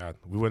 Oh my god,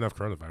 we wouldn't have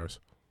coronavirus.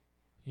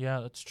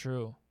 Yeah, that's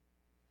true.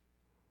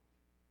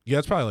 Yeah,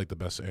 that's probably like the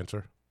best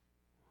answer.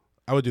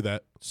 I would do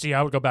that. See,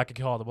 I would go back and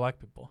kill all the black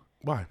people.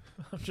 Why?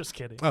 I'm just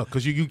kidding. Oh,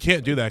 because you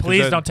can't do that.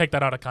 Please don't take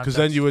that out of context. Because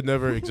then you would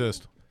never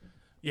exist.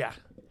 Yeah.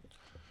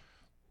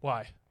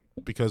 Why?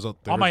 Because All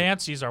my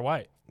aunties are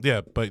white.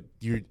 Yeah, but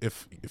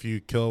if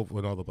you kill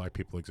when all the black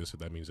people existed,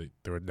 that means that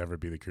there would never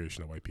be the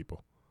creation of white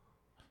people.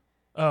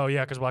 Oh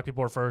yeah, because black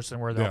people were first, and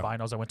we're the Yeah.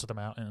 albinos that went to the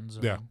mountains.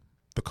 and- Yeah.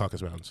 The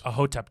Caucasus Mountains.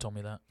 Hotep told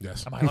me that.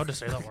 Yes. Am I allowed to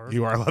say that word?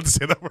 You are allowed to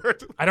say that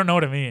word. I don't know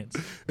what it means.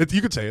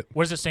 You could say it.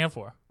 What does it stand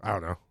for? I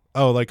don't know.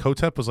 Oh, like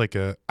Hotep was like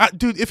a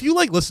dude. If you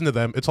like listen to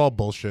them, it's all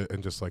bullshit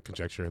and just like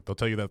conjecture. They'll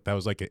tell you that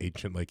was like an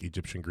ancient like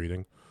Egyptian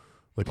greeting.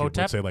 Like people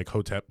Hotep? would say like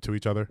Hotep to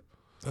each other.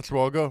 That's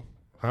where I'll go.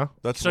 Huh?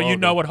 That's So where you I'll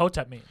know go. what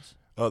Hotep means.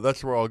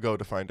 That's where I'll go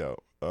to find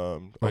out.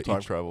 On What, time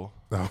each- travel.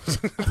 No.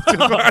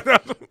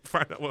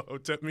 Find out what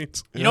Hotep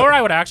means. You know where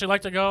I would actually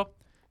like to go?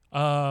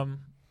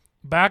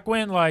 Back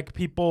when like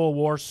people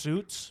wore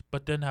suits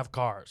but didn't have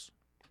cars.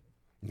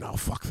 No,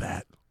 fuck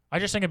that. I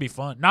just think it'd be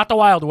fun. Not the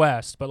Wild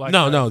West, but like the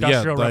Yeah,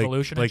 Industrial like,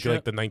 Revolution and like shit.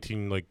 like the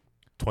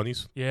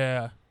 20s,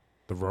 Yeah.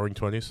 the Roaring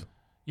 20s.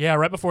 Yeah,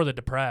 right before the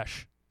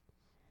Depression.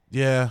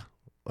 Yeah,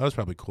 that was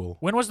probably cool.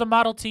 When was the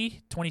Model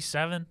T?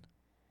 27?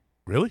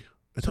 Really? It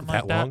took Something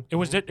that like that. long.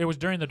 It was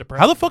during the Depression.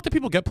 How the fuck did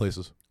people get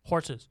places?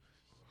 Horses.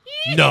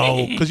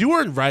 No, because you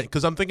weren't right.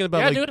 Because I'm thinking about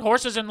Yeah, like dude,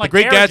 horses and like the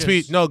Great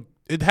carriages. Gatsby. No,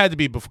 it had to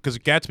be because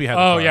Gatsby had. a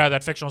Oh car. yeah,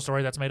 that fictional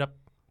story that's made up.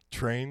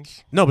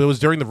 Trains. No, but it was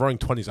during the Roaring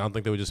 20s. I don't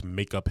think they would just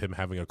make up him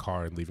having a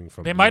car and leaving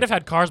from. They might have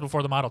had cars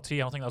before the Model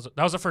T. I don't think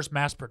that was the first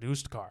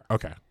mass-produced car,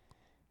 Okay.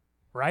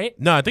 right?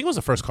 No, I think it was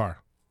the first car.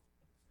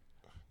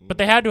 But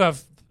they had to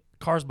have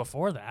cars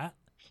before that.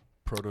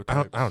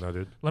 Prototypes. I don't know,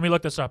 dude. Let me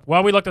look this up.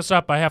 While we look this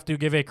up, I have to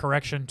give a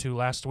correction to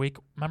last week.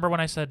 Remember when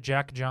I said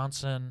Jack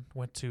Johnson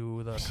went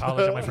to the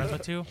college that my friends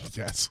went to?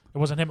 Yes. It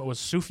wasn't him. It was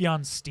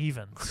Sufjan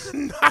Stevens.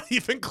 Not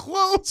even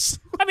close.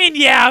 I mean,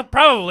 yeah,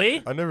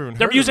 probably. I never even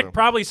Their heard music of them.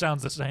 probably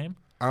sounds the same.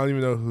 I don't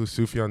even know who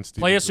Sufjan Stevens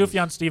Play a is.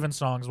 Sufjan Stevens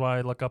songs while I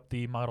look up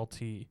the Model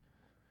T.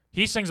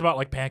 He sings about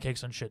like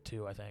pancakes and shit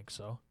too, I think,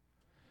 so.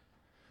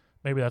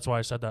 Maybe that's why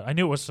I said that. I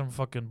knew it was some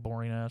fucking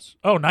boring ass.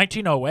 Oh,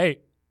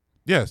 1908.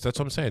 Yes, that's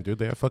what I'm saying, dude.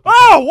 They have fucking.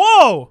 Oh,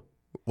 whoa!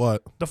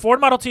 What? The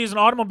Ford Model T is an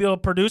automobile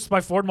produced by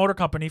Ford Motor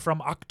Company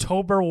from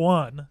October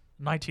 1,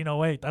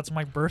 1908. That's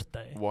my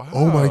birthday. Wow.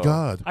 Oh my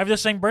God. I have the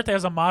same birthday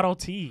as a Model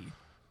T.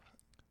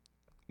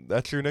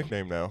 That's your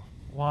nickname now.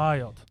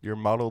 Wild. Your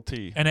Model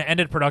T. And it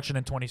ended production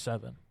in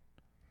 27.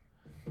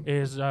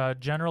 Is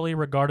generally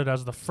regarded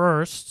as the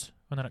first,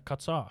 and then it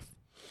cuts off.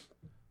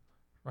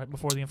 Right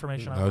before the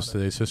information I That was wanted.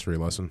 today's history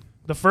lesson.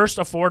 The first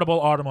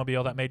affordable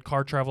automobile that made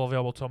car travel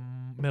available to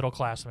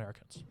middle-class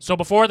Americans. So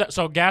before that,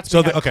 so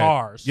Gatsby had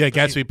cars. Yeah,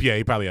 'cause he- Gatsby. Yeah,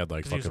 he probably had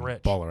like 'cause he's fucking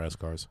rich. baller ass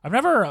cars. I've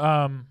never,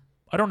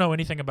 I don't know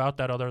anything about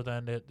that other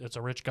than it's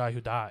a rich guy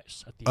who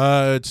dies. At the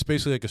end. It's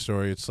basically like a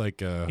story. It's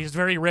like He's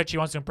very rich. He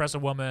wants to impress a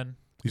woman.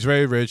 he's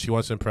very rich. He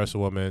wants to impress a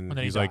woman. And then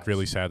he He's like dies.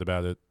 really sad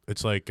about it.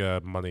 It's like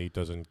money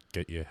doesn't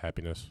get you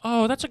happiness.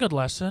 Oh, that's a good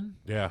lesson.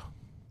 Yeah.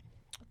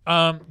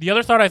 The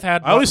other thought I've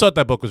had. I always thought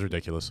that book was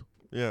ridiculous.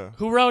 Yeah.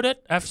 Who wrote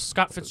it? F.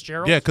 Scott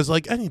Fitzgerald? Yeah, because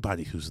like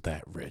anybody who's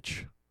that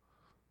rich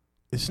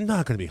is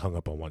not going to be hung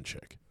up on one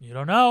chick. You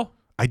don't know.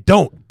 I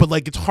don't, but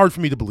like it's hard for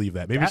me to believe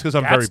that. Maybe it's because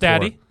I'm very That's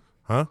daddy.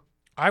 poor. Huh?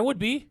 I would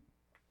be.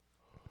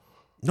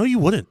 No, you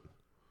wouldn't.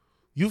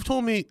 You've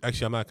told me.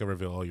 Actually, I'm not going to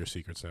reveal all your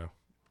secrets now.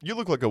 You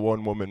look like a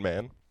one-woman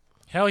man.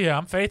 Hell yeah,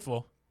 I'm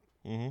faithful.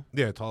 Mm-hmm.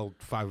 Yeah, it's all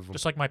 5 of them.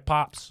 Just like my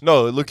pops.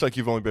 No, it looks like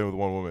you've only been with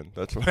one woman.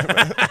 That's what I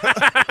meant.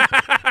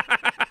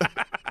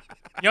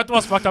 You know what the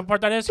most fucked up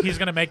part that is? He's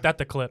going to make that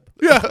the clip.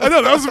 Yeah, I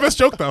know. That was the best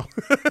joke, though.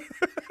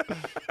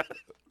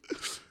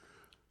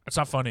 It's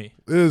not funny.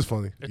 It is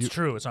funny. It's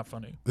true. It's not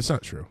funny. It's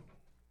not true.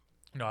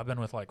 No, I've been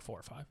with like 4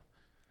 or 5.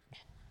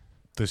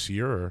 This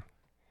year or?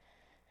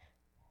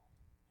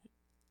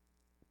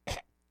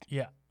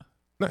 Yeah.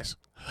 Nice.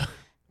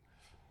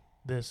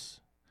 This.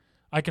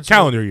 I consider,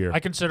 Calendar year. I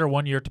consider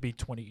 1 year to be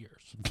 20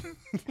 years.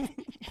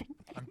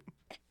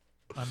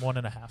 I'm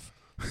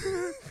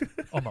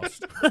 1.5.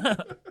 Almost.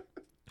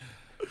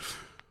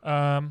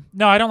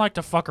 No, I don't like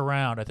to fuck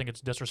around. I think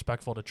it's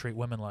disrespectful to treat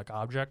women like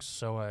objects.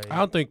 So I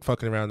don't think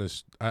fucking around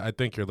is. I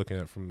think you're looking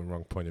at it from the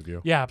wrong point of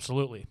view. yeah,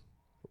 absolutely.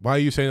 Why are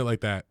you saying it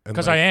like that?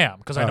 Because I am.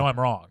 Because I know I'm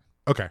wrong.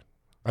 Okay.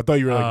 I thought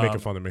you were like making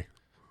fun of me.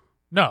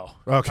 No.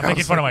 Okay. I'm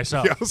making fun of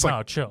myself. Yeah, I was like,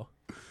 no, chill.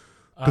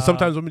 because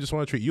sometimes women just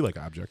want to treat you like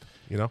an object.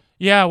 You know?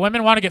 Yeah,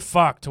 women want to get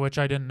fucked, which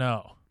I didn't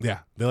know. Yeah.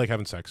 They like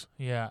having sex.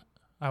 Yeah,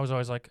 I was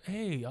always like,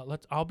 "Hey,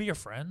 I'll be your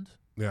friend."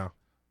 Yeah.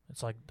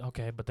 It's like,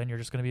 okay, but then you're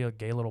just gonna be a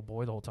gay little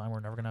boy the whole time. We're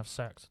never gonna have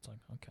sex. It's like,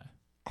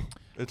 okay.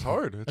 It's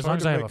hard. It's As hard long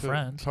as to I have make a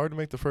friend. It's hard to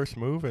make the first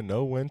move and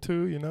know when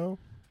to, you know?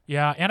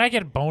 Yeah, and I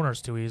get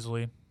boners too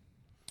easily.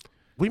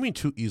 What do you mean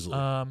too easily?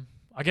 I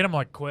get them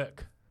like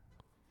quick.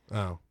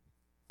 Oh.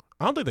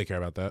 I don't think they care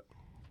about that.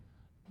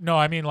 No,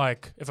 I mean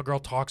like if a girl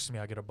talks to me,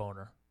 I get a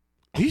boner.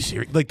 Are you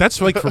serious? Like that's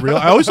like for real?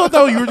 I always thought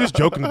that you were just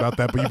joking about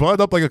that, but you brought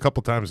it up like a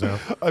couple times now.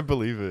 I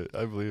believe it.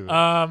 I believe it.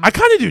 I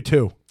kind of do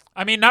too.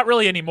 I mean, not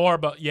really anymore,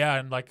 but yeah,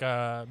 in like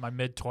my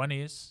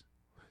mid-20s.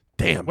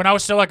 Damn. When I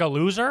was still like a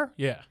loser,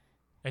 yeah.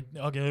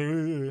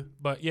 Okay,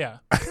 but yeah.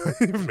 I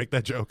didn't even make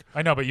that joke.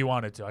 I know, but you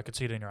wanted to. I could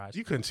see it in your eyes.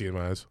 You couldn't see it in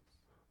my eyes.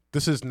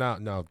 This is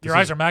not no. Your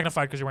eyes are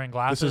magnified because you're wearing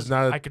glasses. This is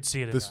not. I could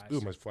see it in This. your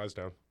eyes. Ooh, my flies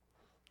down.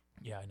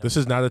 Yeah, I know. This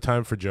is not a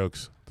time for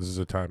jokes. This is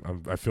a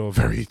time. I feel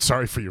very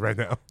sorry for you right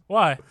now.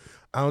 Why?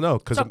 I don't know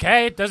because It's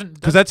okay. It doesn't.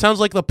 because that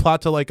sounds like the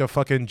plot to like a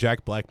fucking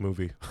Jack Black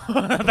movie.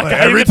 That Like, guy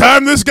every gets-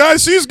 time this guy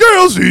sees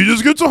girls, he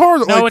just gets a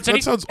hard. No, like, it's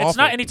that sounds awful. It's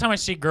not anytime I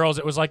see girls.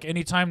 It was like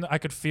anytime I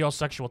could feel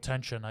sexual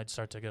tension, I'd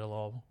start to get a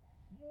little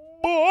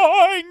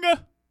boing,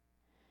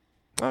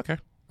 Okay,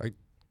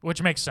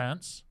 which makes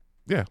sense.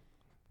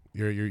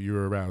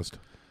 you're aroused.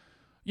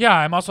 Yeah,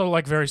 I'm also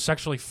like very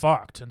sexually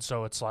fucked, and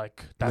so it's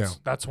like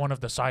that's one of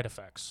the side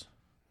effects.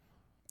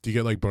 Do you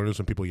get like boners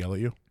when people yell at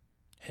you?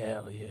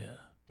 Hell yeah.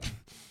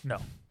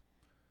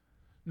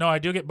 No, I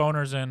do get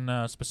boners in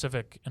a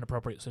specific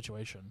inappropriate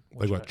situation.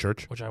 Like what,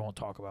 church? Which I won't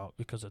talk about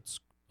because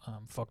it's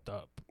fucked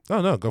up. Oh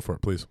no, go for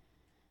it, please.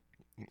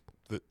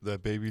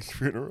 That baby's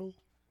funeral?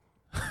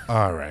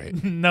 All right.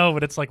 No,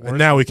 but it's like worse. And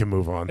now we can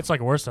move on. It's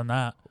like worse than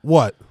that.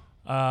 What?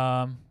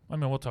 I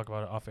mean, we'll talk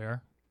about it off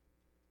air.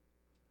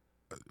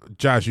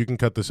 Josh, you can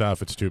cut this out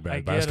if it's too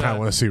bad. But I just kind of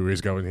want to see where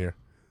he's going here.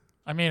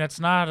 I mean, it's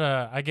not.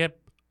 I get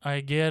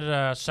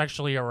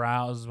sexually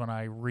aroused when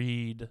I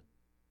read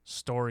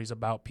stories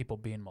about people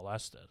being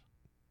molested.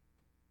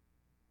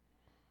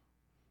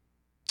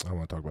 I don't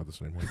want to talk about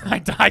this anymore.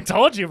 I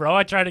told you, bro.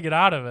 I tried to get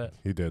out of it.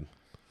 He did.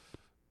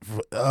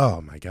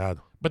 Oh my god.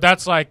 But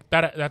that's like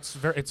that.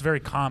 It's very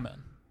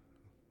common.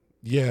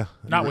 Yeah.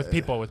 Not with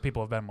people. With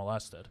people who've been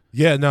molested.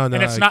 Yeah. No. And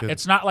it's not.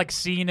 It's not like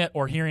seeing it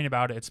or hearing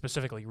about it. It's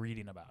specifically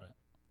reading about it,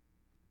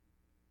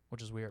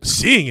 which is weird.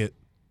 Seeing it.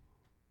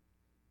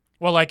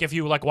 Well, like if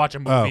you like watch a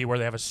movie where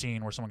they have a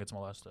scene where someone gets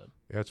molested.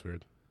 Yeah, that's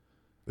weird.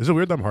 Is it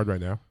weird that I'm hard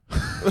right now?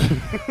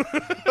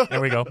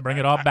 There we go. Bring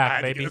it all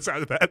back, baby. It's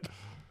out of that.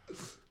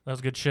 That was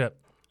good shit.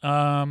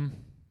 Yeah,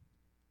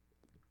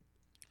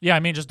 I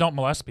mean, just don't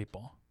molest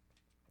people.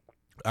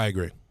 I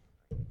agree.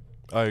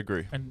 I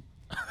agree. And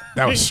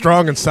That was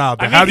strong and solid.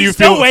 I mean, How do he you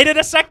still feel? waited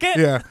a second.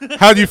 Yeah.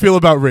 How do you feel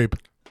about rape?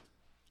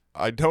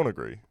 I don't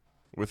agree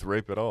with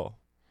rape at all.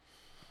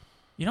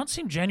 You don't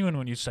seem genuine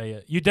when you say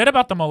it. You did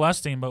about the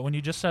molesting, but when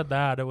you just said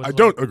that, it was. I like,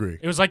 don't agree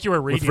It was like you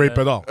were reading with rape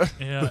it. at all.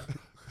 Yeah.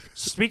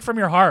 Speak from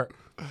your heart.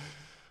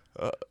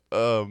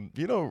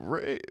 You know,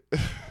 rape.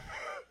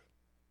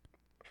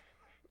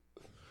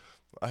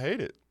 I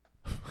hate it.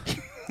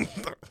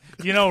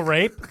 You know,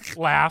 rape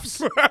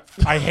laughs.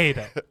 I hate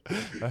it.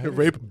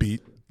 Rape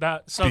beat.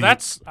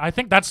 I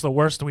think that's the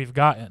worst we've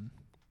gotten.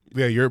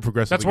 Yeah, you're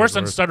progressive. That's worse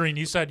than stuttering.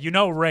 You said, you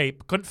know,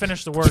 rape. Couldn't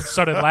finish the word.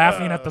 Started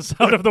laughing at the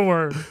sound of the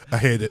word. I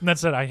hate it. And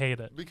that's it. I hate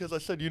it. Because I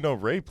said, you know,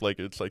 rape, like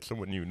it's like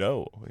someone you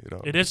know.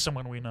 It is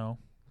someone we know.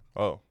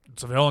 Oh.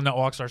 It's a villain that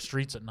walks our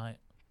streets at night.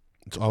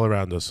 It's all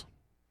around us,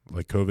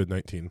 like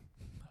COVID-19.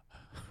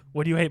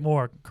 What do you hate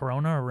more,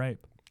 Corona or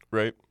rape?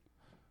 Rape.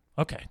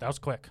 Okay, that was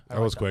quick.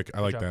 That was quick. I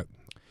Good like job. that.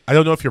 I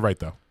don't know if you're right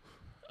though.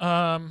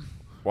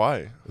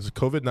 Why? Is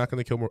COVID not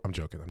going to kill more? I'm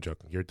joking.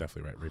 You're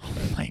definitely right. Rape's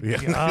bad. My Yeah.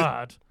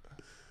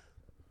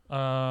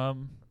 God.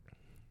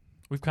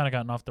 We've kind of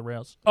gotten off the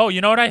rails. Oh,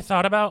 you know what I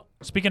thought about?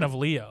 Speaking of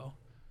Leo,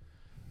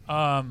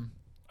 I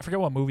forget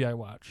what movie I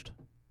watched,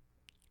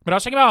 but I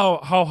was thinking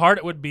about how hard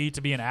it would be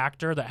to be an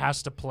actor that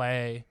has to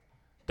play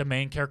the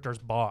main character's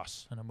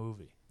boss in a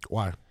movie.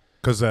 Why?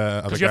 Because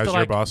other you have guy's to,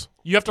 your boss.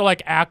 You have to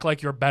like act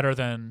like you're better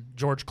than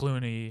George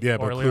Clooney. Yeah,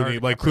 or but Leonardo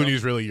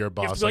Clooney's DiCaprio. really your You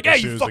boss. have to be like, as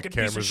hey, soon you as the fucking piece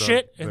of camera's on.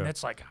 shit, and Yeah.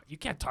 it's like you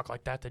can't talk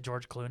like that to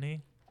George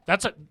Clooney.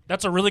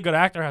 That's a really good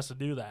actor has to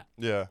do that.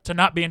 Yeah. To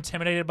not be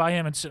intimidated by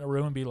him and sit in a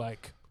room and be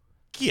like,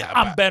 Yeah,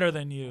 I'm but better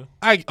than you.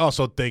 I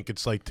also think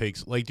it's like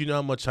takes like. Do you know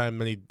how much time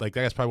many like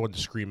that guy's probably wanted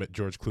to scream at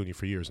George Clooney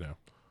for years now?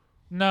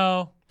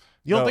 No.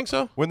 You don't No, think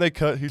so? When they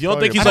cut, You don't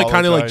think he's like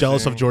kind of like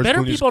jealous of George Better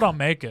Clooney's? people don't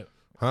make it.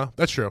 Huh?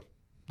 That's true.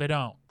 They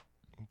don't.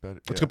 But,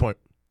 That's a good point.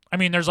 I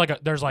mean, there's like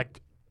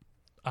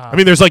I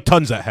mean, there's like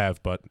tons that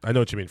have, but I know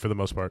what you mean for the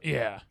most part.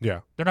 yeah, Yeah.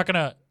 they're not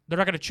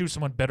gonna choose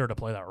someone bitter to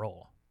play that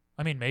role.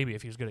 I mean, maybe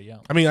if he was good at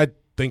yelling. I mean, I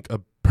think a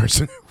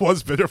person who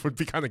was bitter would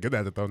be kind of good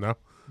at it though. No.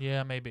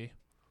 Yeah, maybe.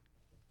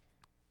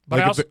 But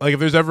Like I also, if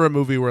there's ever a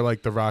movie where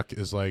like The Rock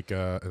is like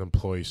an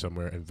employee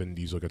somewhere and Vin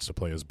Diesel gets to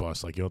play his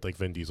boss, like you don't think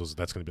Vin Diesel's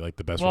that's going to be like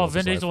the best? well, role of Vin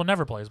his life? Diesel will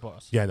never play his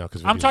boss. Yeah, no,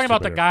 because I'm talking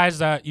about the guys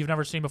that you've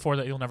never seen before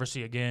that you'll never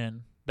see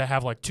again that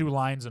have like 2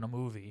 lines in a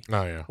movie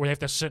Oh yeah, where they have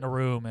to sit in a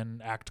room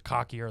and act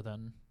cockier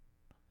than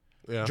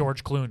yeah.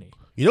 George Clooney,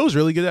 You know who's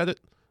really good at it?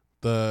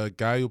 The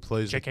guy who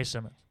plays. J.K.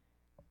 Simmons.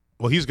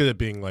 Well, he's good at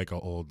being like an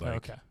old like.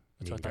 Okay,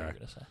 that's mean what I thought you guy. were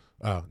gonna say.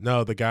 Oh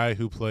no, the guy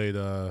who played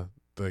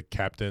the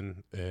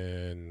captain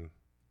in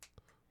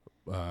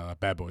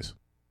Bad Boys.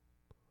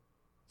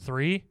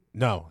 3.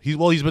 No, he's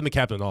been the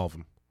captain in all of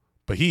them,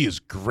 but he is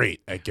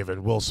great at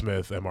giving Will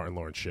Smith and Martin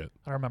Lawrence shit.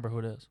 I don't remember who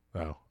it is.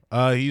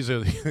 Oh, he's a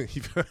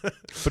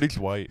But he's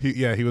white.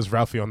 he was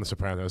Ralphie on The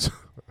Sopranos.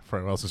 For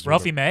anyone else's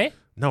Ralphie May.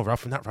 No,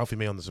 not Ralphie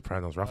May on The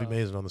Sopranos. Ralphie May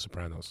isn't on The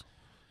Sopranos.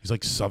 He's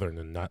like Southern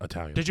and not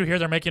Italian. Did you hear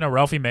they're making a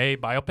Ralphie May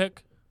biopic?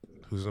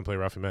 Who's gonna play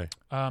Ralphie May?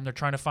 They're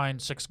trying to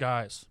find 6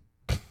 guys.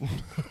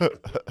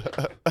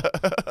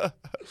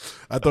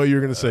 I thought you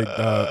were gonna say.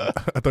 I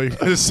thought you were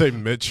gonna say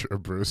Mitch or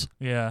Bruce.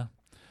 Yeah.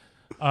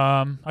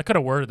 I could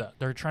have worded that.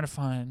 They're trying to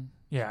find.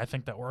 Yeah, I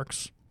think that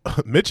works.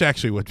 Mitch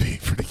actually would be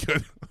pretty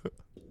good.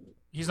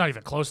 He's not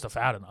even close to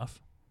fat enough.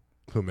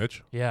 Who,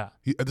 Mitch? Yeah.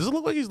 Does it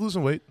look like he's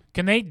losing weight?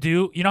 Can they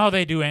do? You know how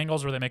they do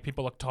angles where they make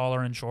people look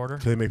taller and shorter?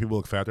 Can they make people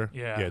look fatter?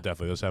 Yeah. Yeah,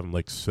 definitely. Let's have him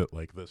like sit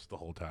like this the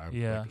whole time.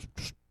 Yeah. Like,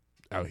 just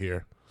out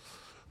here.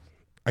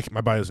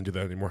 My body doesn't do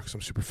that anymore because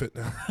I'm super fit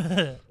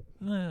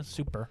now.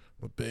 Super.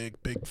 I'm a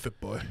big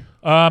fit boy.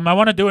 I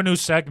want to do a new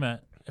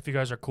segment. If you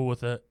guys are cool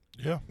with it.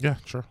 Yeah. Yeah,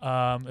 sure.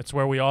 It's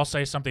where we all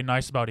say something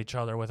nice about each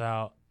other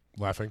without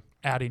Laughing.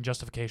 adding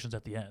justifications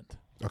at the end.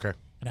 Okay.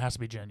 And it has to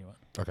be genuine.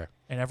 Okay.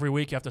 And every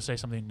week you have to say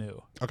something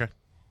new. Okay.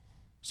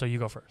 So you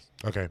go first.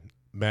 Okay.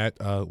 Matt,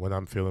 when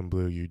I'm feeling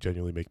blue, you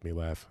genuinely make me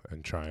laugh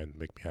and try and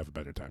make me have a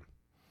better time.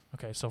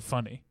 Okay, so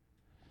funny.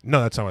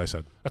 No, that's not what I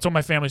said. That's what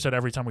my family said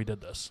every time we did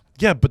this.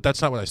 Yeah, but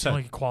that's not what I It's the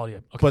only said. quality.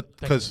 Okay, But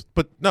thank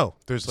you. no,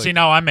 there's like See,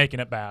 now I'm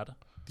making it bad.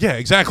 yeah,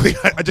 exactly.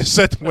 I just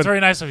said That's very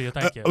nice of you.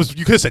 Thank you.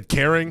 you could have said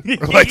caring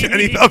or like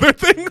any other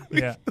thing.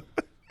 Yeah.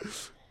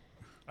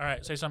 All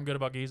right, say something good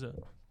about Giza.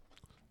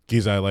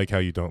 Giza, I like how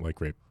you don't like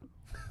rape.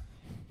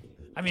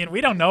 I mean,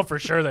 we don't know for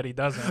sure that he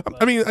doesn't.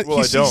 but- I mean, Well,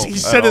 I don't he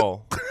said at it.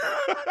 all.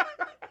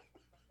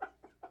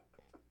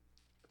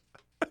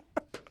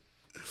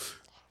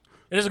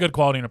 it is a good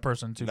quality in a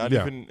person to Not be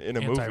Yeah. even in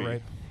a movie.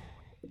 anti-rape.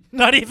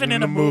 Not even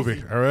in a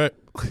movie. All right.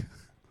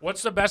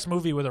 What's the best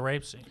movie with a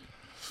rape scene?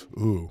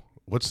 Ooh,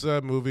 what's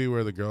that movie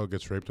where the girl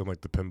gets raped on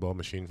like the pinball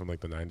machine from like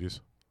the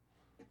 90s?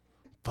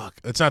 Fuck,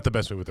 it's not the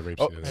best movie with the rape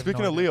Oh, scene. In it.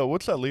 speaking no of idea. Leo,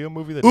 what's that Leo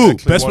movie that? Ooh,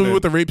 actually best movie wanted-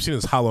 with the rape scene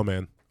is Hollow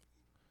Man.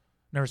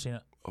 Never seen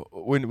it.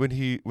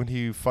 when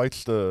he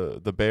fights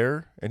the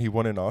bear and he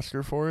won an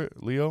Oscar for it.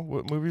 Leo,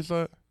 what movie is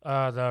that?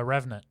 The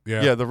Revenant.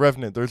 Yeah, The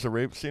Revenant. There's a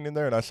rape scene in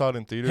there, and I saw it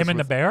in theaters. Him and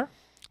the with- bear?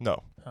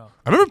 No, I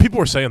remember people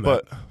were saying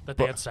that. but That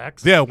they had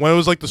sex? Yeah, when it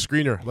was like the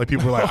screener, like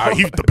people were like,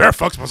 "The bear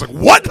fucks." I was like,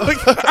 "What?" Like,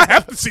 I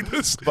have to see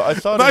this. but I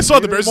saw. And it I in saw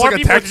the theaters. bear's More like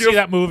people would attacking see him.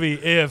 that movie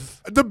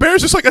if... The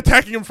bear's just like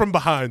attacking him from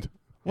behind.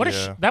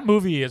 Yeah. That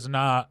movie is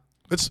not...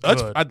 It's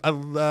Good.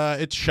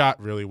 it's shot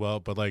really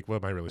well, but like, what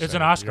am I really saying? It's an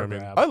You know Oscar what I mean?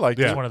 grab. I liked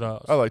Yeah. It's it. one of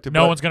those. I liked it,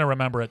 No but- one's going to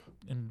remember it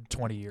in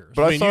 20 years.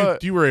 But I I mean, saw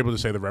it. you were able to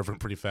say the Reverend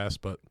pretty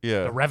fast, but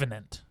Yeah, The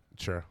Revenant.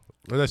 sure.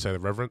 What did I say? The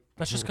Reverend?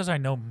 That's just because I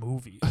know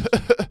movies.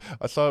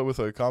 I saw it with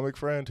a comic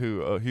friend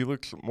who he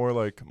looks more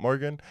like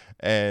Morgan,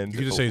 and You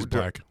could just say he's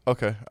black.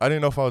 Okay, I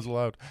didn't know if I was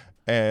allowed.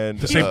 And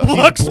Just He say he's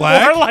looks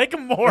black? more like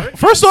Morgan.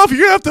 First off, you're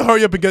gonna have to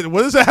hurry up and get.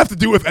 What does that have to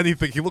do with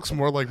anything? He looks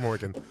more like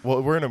Morgan.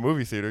 well, we're in a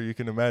movie theater. You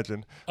can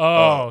imagine.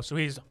 Oh, so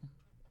he's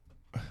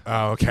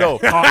Oh, okay. No,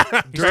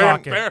 he's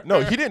talking. no,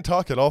 he didn't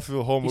talk at all through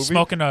the whole movie. He's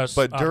smoking a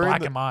but during Black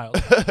the- and Mild.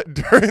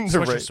 during the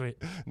Swisher rape. Sweet.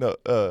 No,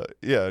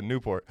 yeah,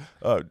 Newport.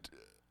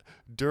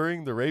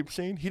 During the rape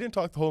scene, he didn't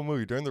talk the whole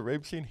movie. During the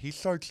rape scene, he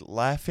starts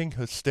laughing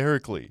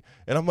hysterically,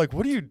 and I'm like,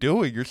 "What are you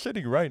doing? You're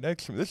sitting right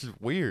next to me. This is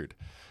weird."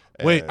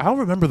 Wait, And- I don't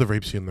remember the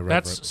rape scene in the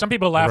Revenant. That's some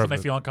people laugh when they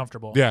Revenant. feel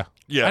uncomfortable. Yeah.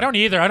 Yeah. I don't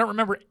either. I don't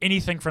remember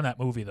anything from that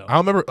movie though. I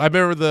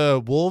remember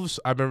the wolves.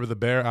 I remember the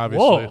bear,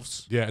 obviously.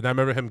 Wolves? Yeah, and I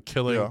remember him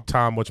killing Yeah.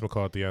 Tom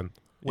whatchamacallit at the end.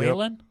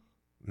 Waylon?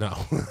 No.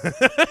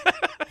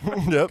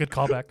 Yep. Good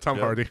callback. Tom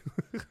Yep. Hardy.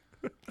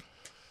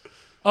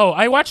 Oh,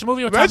 I watched a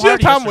movie with Tom Imagine if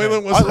Hardy Tom yesterday.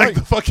 Whalen was I like like-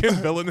 the fucking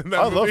villain in that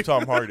I movie. love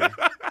Tom Hardy.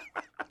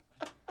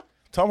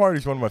 Tom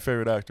Hardy's one of my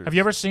favorite actors. Have you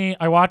ever seen?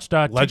 I watched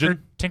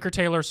Legend? Tinker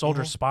Tailor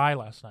Soldier Spy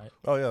last night.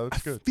 Oh yeah,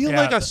 that's good. feel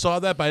Yeah, like I saw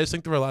that, but I just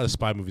think there were a lot of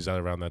spy movies out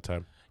around that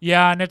time.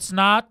 Yeah, and it's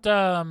not.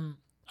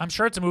 I'm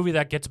sure it's a movie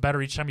that gets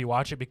better each time you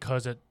watch it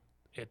because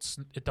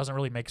it doesn't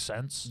really make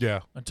sense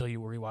Yeah. until you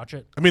rewatch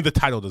it. I mean, the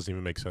title doesn't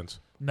even make sense.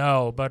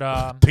 No,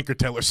 but Tinker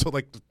Tailor. So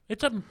like,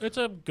 it's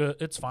good.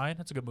 It's fine.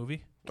 It's a good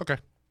movie. okay.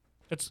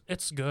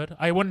 It's good.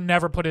 I would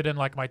never put it in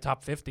like my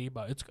top 50,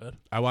 but it's good.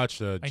 I watched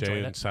Jay enjoyed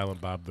and it. Silent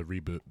Bob the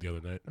reboot the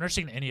other night. I've never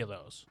seen any of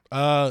those.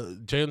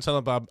 Jay and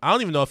Silent Bob. I don't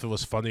even know if it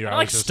was funny or I I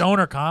like was just.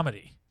 stoner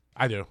comedy.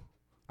 I do.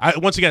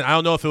 Once again, I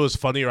don't know if it was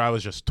funny or I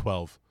was just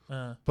 12.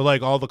 Uh, But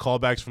like all the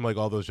callbacks from like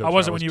all those jokes. how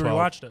was it when when you 12.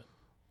 rewatched it?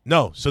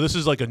 No, so this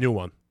is like a new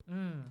one.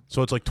 Mm.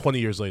 So it's like 20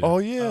 years later. Oh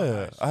yeah,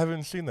 nice. I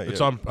haven't seen that It's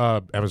yet.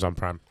 on Amazon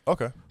Prime.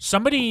 Okay.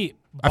 Somebody.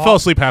 I fell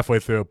asleep halfway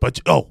through, but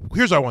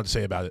here's what I want to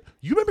say about it.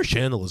 You remember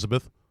Shannon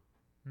Elizabeth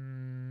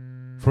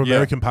from Yeah.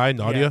 American Pie,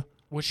 Nadia?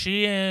 Was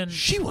she in?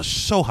 She was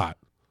so hot.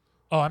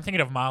 Oh, I'm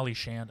thinking of Molly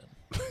Shannon.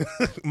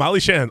 Molly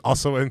Shannon,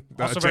 also in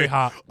Also very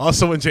hot.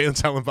 Also in Jay and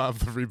Silent Bob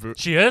the reboot.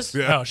 She is?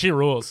 Yeah. No, she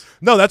rules.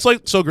 No, that's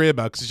like so great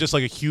about because it's just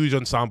like a huge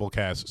ensemble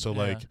cast. So Yeah.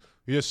 like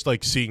you're just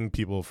like seeing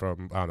people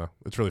from I don't know.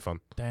 It's really fun.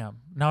 Damn.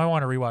 Now I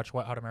want to rewatch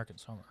What Hot American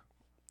Summer.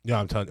 Yeah,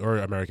 I'm telling. Or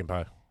American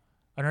Pie.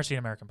 I've never seen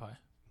American Pie.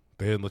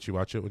 They didn't let you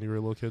watch it when you were a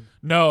little kid.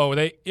 No,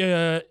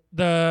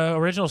 the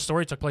original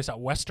story took place at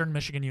Western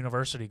Michigan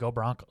University. Go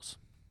Broncos.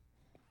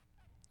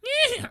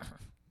 Yeah.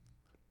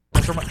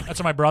 That's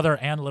where my brother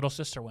and little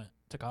sister went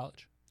to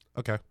college.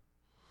 Okay.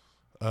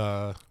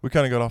 We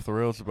kind of got off the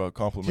rails about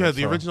compliments. Yeah,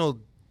 the huh? original.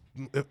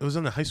 It was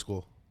in the high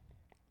school.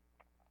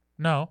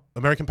 No.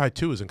 American Pie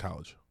 2 is in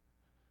college.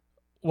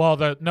 Well,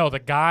 the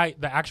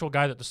actual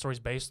guy that the story's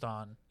based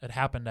on, it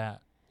happened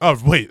at. Oh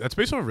wait, that's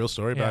based on a real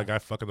story about Yeah. a guy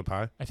fucking the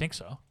pie. I think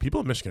so.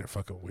 People in Michigan are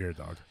fucking weird,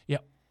 dog.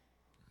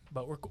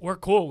 But we're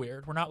cool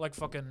weird. We're not like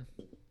fucking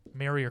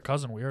marry your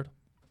cousin weird.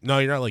 No,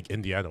 you're not like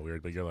Indiana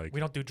weird, but you're like We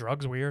don't do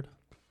drugs weird.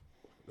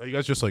 no, you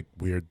guys just like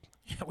weird.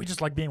 We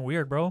just like being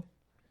weird, bro.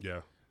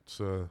 Yeah,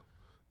 it's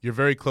you're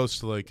very close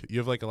to like you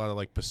have like a lot of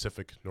like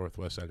Pacific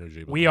Northwest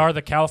energy. but, We like, are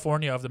the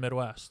California of the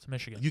Midwest,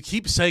 Michigan. You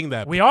keep saying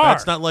that. We but are.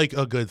 That's not like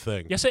a good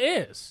thing. Yes, it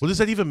is. What does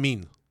that even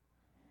mean?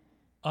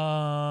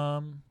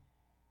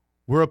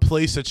 We're a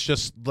place that's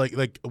just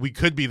like we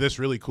could be this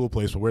really cool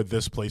place, but we're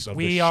this place of this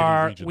we shitty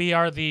are region. we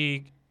are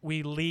the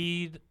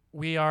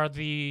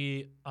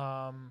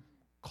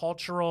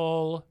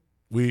cultural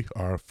We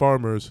are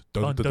farmers.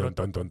 Dun dun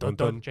dun dun dun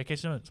dun. J.K.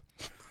 Simmons.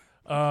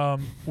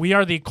 We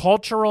are the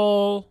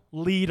cultural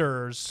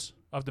leaders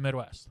of the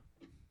Midwest.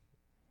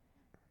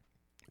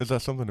 Is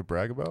that something to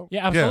brag about?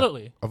 Yeah,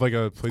 absolutely. Of like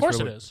a place Of course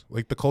where it like, is.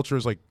 like the culture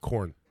is like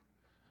corn.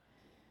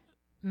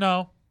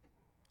 No.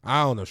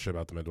 I don't know shit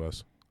about the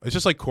Midwest. It's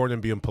just like corn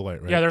and being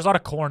polite, right? Yeah, there's a lot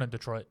of corn in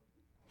Detroit.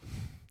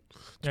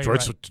 Yeah, you're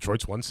right.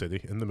 Detroit's one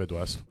city in the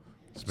Midwest.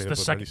 It's made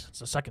It's up the of many- second. It's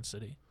the second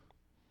city.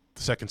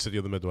 the second city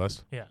of the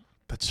Midwest. Yeah.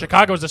 That's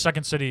Chicago is the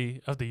second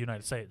city of the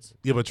United States.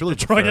 Yeah, but it's really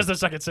Detroit the is third. the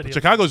second city.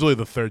 Chicago is really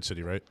the third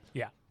city, right?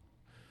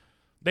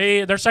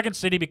 They're second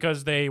city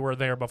because they were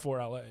there before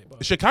LA. Is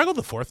But Chicago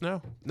the fourth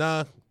now?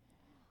 Nah,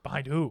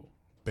 behind who?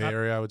 Bay Not-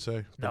 Area, I would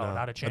say. But No,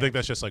 not a I chance. think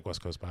that's just like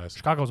West Coast bias.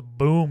 Chicago's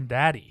boom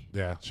daddy.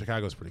 Yeah,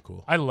 Chicago's pretty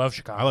cool. I love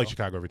Chicago. I like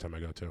Chicago every time I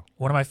go too.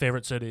 One of my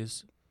favorite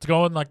cities. To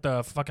go in like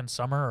the fucking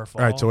summer or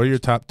fall. All right, so what are your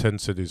top 10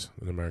 cities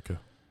in America?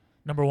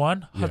 Number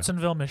one, Yeah.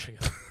 Hudsonville, Michigan.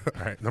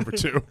 All right, number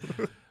 2.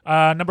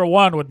 Number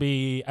one would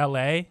be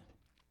LA.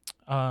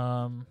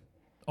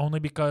 Only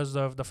because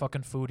of the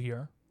fucking food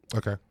here.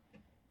 Okay.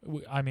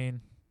 I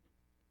mean,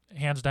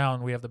 hands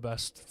down, we have the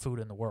best food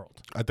in the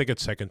world. I think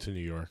it's second to New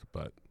York,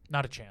 but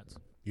Not a chance.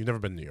 you've never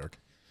been to New York.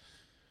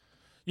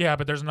 Yeah,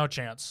 but there's no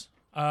chance.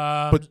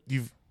 But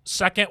you've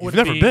Second would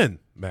never be been,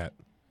 Matt.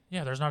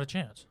 Yeah, there's not a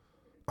chance.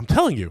 I'm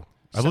telling you.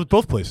 I lived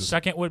both places.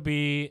 Second would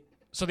be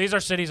so these are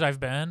cities I've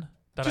been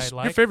that Just I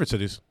like. your favorite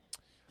cities.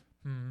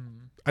 Hmm.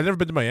 I've never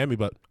been to Miami,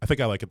 but I think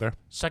I like it there.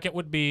 Second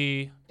would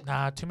be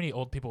too many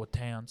old people with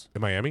tans.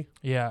 In Miami?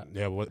 Yeah.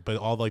 Yeah, but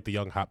all like the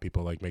young hot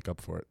people like make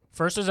up for it.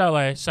 First is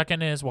LA.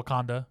 Second is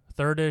Wakanda.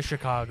 Third is I hate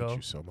Chicago.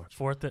 you so much.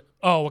 Fourth,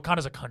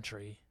 Wakanda's a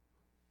country.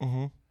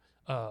 Mm-hmm.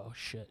 Oh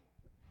shit.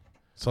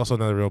 It's also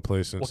not a real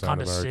place inside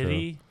Wakanda America.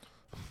 City.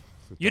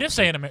 You didn't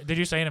say in America. Did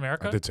you say in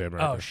America? I did say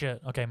America. Oh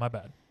shit. Okay, my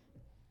bad.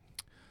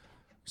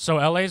 So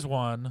LA's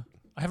one.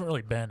 I haven't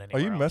really been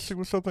anywhere. Are you else. messing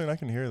with something? I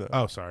can hear that.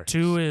 Oh, sorry.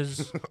 Two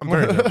is I'm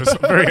very nervous.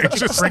 I'm very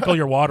anxious. sprinkle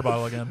your water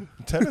bottle again.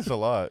 10 is a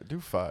lot. Do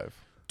 5.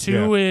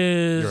 Two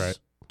is you're right.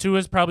 Two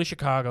is probably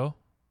Chicago.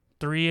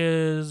 Three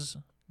is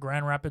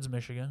Grand Rapids,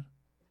 Michigan.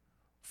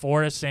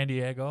 Four is San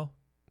Diego.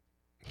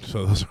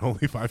 So those are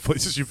only 5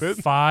 places you've been.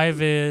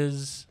 5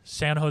 is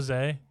San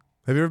Jose.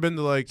 Have you ever been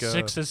to like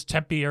 6 is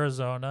Tempe,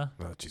 Arizona.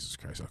 Oh Jesus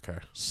Christ! Okay.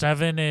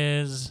 7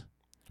 is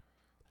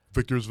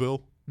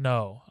Victorsville.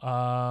 no.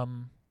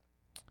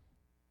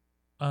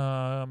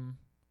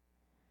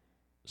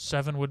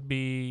 7 would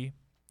be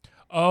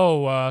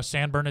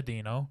San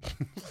Bernardino.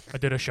 I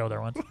did a show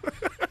there once.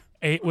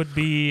 8 would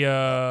be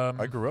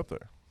I grew up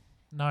there.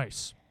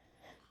 nice.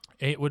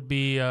 8 would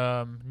be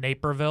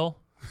Naperville,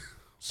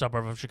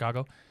 suburb of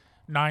Chicago.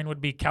 9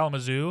 would be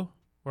Kalamazoo,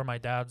 where my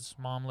dad's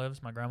mom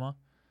lives, my grandma.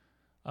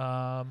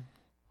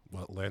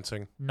 What,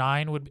 Lansing?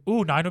 9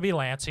 would be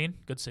Lansing,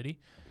 good city.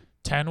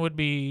 10 would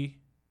be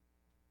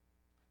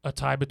a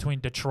tie between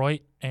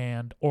Detroit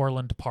and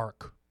Orland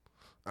Park.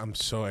 I'm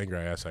so angry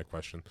I asked that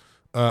question.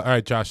 All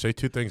right, Josh, say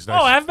 2 things nice.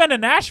 Oh, I've been to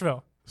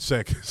Nashville.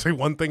 Sick. Say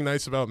 1 thing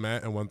nice about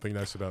Matt and 1 thing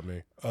nice about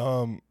me.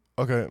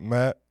 Okay,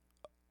 Matt,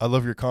 I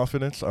love your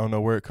confidence. I don't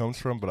know where it comes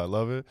from, but I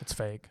love it. It's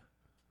fake.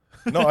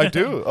 No, I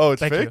do. Oh, it's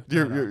Thank fake? you.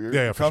 Your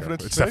Yeah, for sure.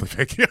 confidence It's is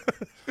fake? definitely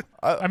fake.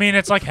 I mean,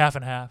 it's like half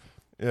and half.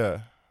 Yeah.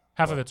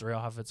 Half of it's real,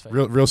 half of it's fake.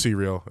 real see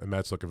real, and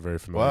Matt's looking very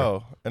familiar.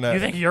 Wow. And You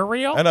think you're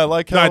real? and I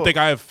like No, how I think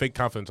I have fake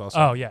confidence also.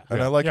 Oh, yeah.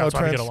 and I like Yeah, how that's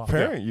why we get along.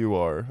 transparent you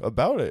are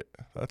about it.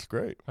 That's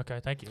great. Okay,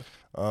 thank you.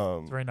 It's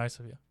Um, very nice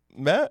of you.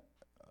 Matt,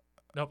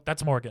 Nope,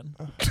 that's Morgan.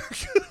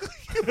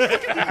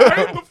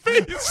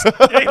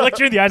 He looked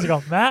you in the eyes and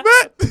go, Matt?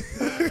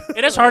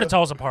 It is hard to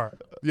tell us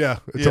apart. Yeah,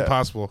 it's Yeah.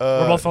 impossible.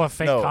 We're both full of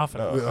fake no,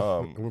 confidence.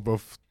 no, We're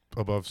both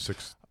above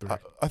 6'3".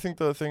 I think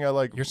the thing I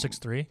like You're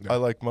 6'3"? I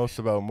like most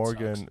about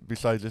Morgan, Sucks.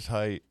 besides his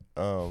height,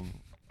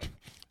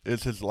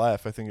 is his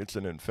laugh. I think it's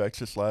an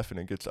infectious laugh, and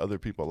it gets other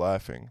people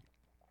laughing.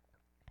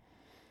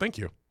 Thank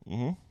you.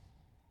 Mm-hmm.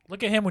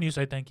 Look at him when you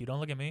say thank you. Don't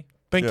look at me.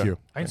 Thank Yeah. you.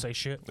 I didn't say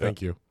shit. Yeah.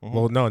 Thank you. Mhm.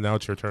 Well, no, now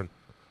it's your turn.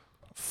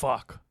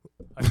 Fuck.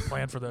 I didn't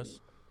plan for this.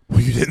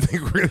 Well, you didn't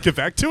think we were going to get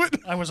back to it?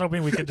 I was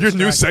hoping we could Your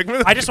new distract-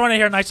 segment? I just want to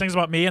hear nice things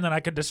about me, and then I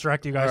could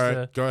distract you All guys.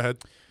 right, go ahead.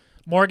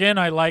 Morgan,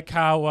 I like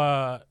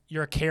how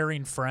you're a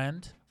caring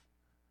friend.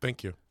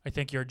 Thank you. I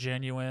think you're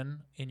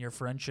genuine in your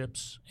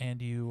friendships,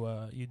 and you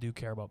do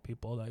care about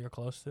people that you're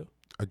close to.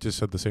 I just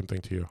said the same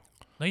thing to you.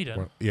 No, you didn't.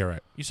 Well, yeah,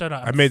 right. You said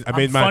I made I'm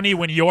mine- funny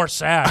when you're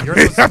sad. Yours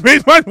was, I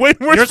made mine way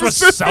more yours was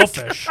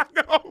specific. selfish.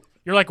 No.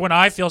 You're like, when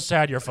I feel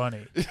sad, you're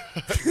funny.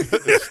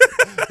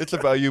 It's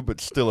about you,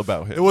 but still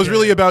about him. It was Yeah,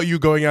 really yeah. about you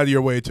going out of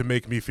your way to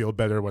make me feel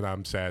better when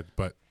I'm sad,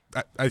 but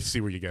I see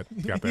where you got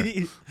there.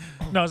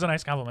 No, it's a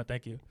nice compliment.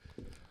 Thank you.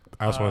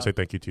 I also want to say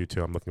thank you to you,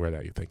 too. I'm looking right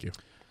at you. Thank you.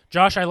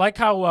 Josh, I like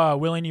how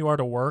willing you are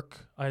to work.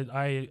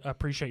 I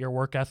appreciate your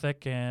work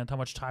ethic and how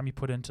much time you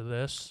put into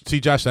this. See,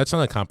 Josh, that's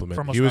not a compliment.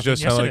 For almost He was nothing.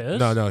 just Yes, it telling.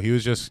 is. No, he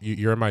was just.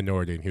 You're a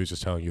minority, and he was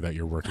just telling you that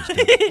your work is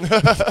good.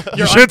 You're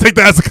You should take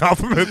that as a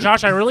compliment.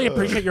 Josh, I really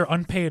appreciate your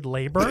unpaid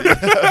labor.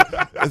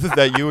 Isn't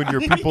that you and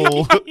your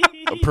people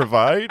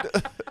provide?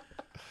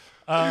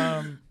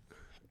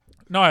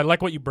 No, I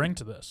like what you bring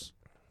to this.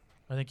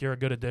 I think you're a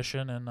good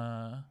addition, and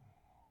I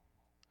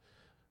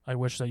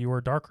wish that you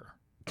were darker.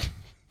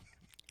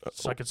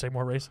 So I could say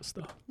more racist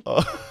stuff.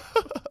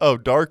 Oh,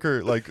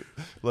 darker, like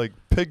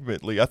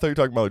pigmently. I thought you were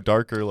talking about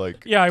darker,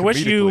 like. Yeah, I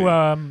wish you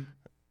comedically.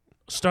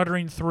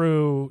 stuttering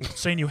through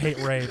saying you hate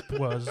rape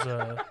was.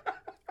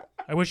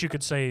 I wish you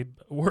could say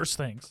worse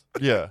things.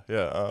 Yeah.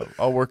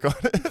 I'll work on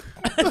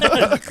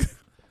it.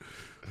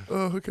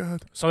 Oh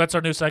God. So that's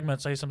our new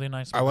segment. Say something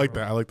nice. I about like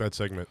everyone. that. I like that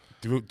segment.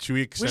 Should we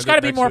We extend just got to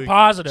it be next more week?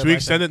 positive. Should we I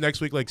extend think. it next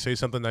week? Like say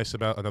something nice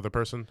about another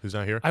person who's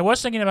not here. I was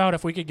thinking about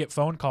if we could get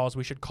phone calls,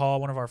 we should call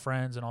one of our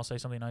friends and I'll say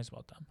something nice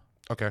about them.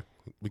 Okay,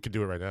 we could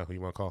do it right now. Who you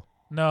want to call?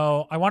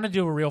 No, I want to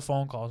do real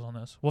phone calls on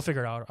this. We'll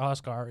figure it out. I'll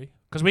ask Ari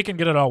because we can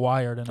get it all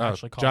wired and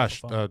actually call.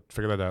 Josh, on the phone.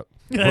 figure that out.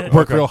 Yeah.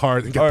 Work Okay. real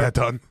hard and get All right. that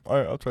done. All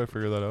right, I'll try to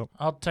figure that out.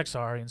 I'll text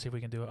Ari and see if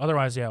we can do it.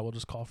 Otherwise, yeah, we'll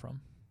just call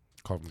from.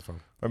 Call from the phone.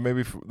 Or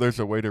maybe there's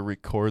a way to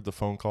record the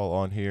phone call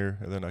on here,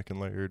 and then I can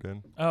layer it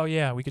in. Oh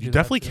yeah, we could. You do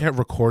definitely that too. can't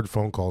record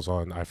phone calls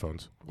on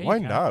iPhones. Yeah, Why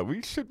you can. not?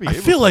 We should be. I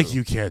able feel to. like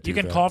you can't. You do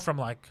can that. call from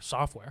like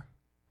software.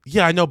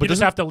 Yeah, I know, but You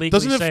just doesn't have to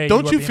legally doesn't say. it,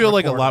 don't are you being feel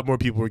like a recorded. lot more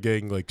people are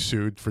getting like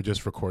sued for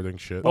just recording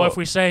shit? Well, if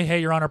we say, "Hey,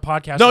 you're on our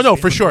podcast," no, it's no,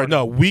 being for sure. recorded.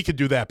 No, we could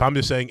do that. But I'm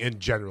just saying in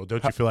general.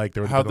 Don't you feel like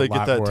there would How'd been they a get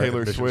lot that more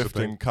Taylor admissions Swift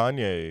of and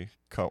Kanye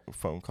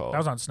phone call? That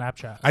was on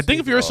Snapchat. I think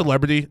if you're a Oh.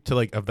 celebrity to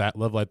like of that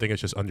level, I think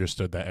it's just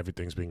understood that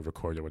everything's being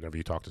recorded whenever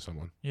you talk to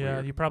someone. Yeah,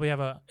 Weird. you probably have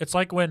a. It's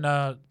like when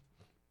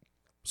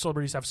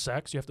celebrities have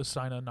sex, you have to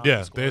sign a Yeah,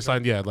 non-disclosure. they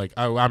assign. Yeah, like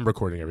I'm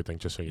recording everything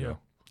just so you Yeah. know.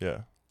 Yeah.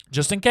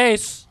 Just in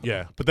case.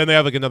 Yeah, but then they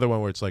have like another one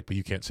where it's like, but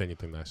you can't say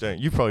anything nice. Dang,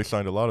 you probably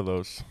signed a lot of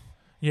those.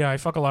 Yeah, I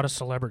fuck a lot of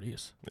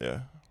celebrities.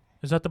 Yeah.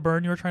 Is that the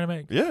burn you were trying to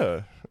make?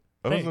 Yeah.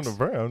 I wasn't Thanks. a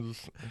brand. I was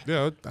just.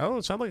 Yeah, I don't know,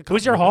 it sound like a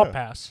Who's your compliment.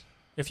 hall pass?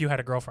 If you had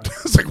a girlfriend,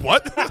 It's like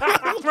what?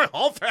 What's my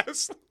hall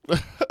pass?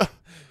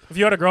 if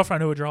you had a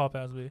girlfriend, who would your hall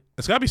pass be?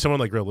 It's gotta be someone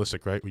like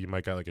realistic, right? Where you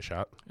might get like a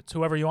shot. It's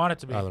whoever you want it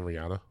to be. Other than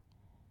Rihanna.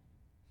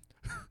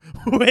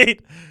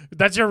 Wait,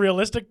 that's your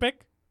realistic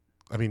pick?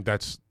 I mean,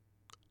 that's.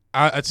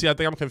 I see. I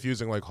think I'm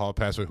confusing like hall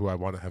pass with who I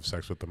want to have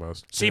sex with the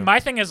most. See, Yeah. my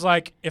thing is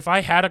like, if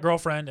I had a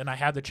girlfriend and I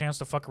had the chance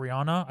to fuck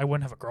Rihanna, I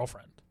wouldn't have a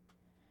girlfriend.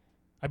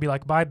 I'd be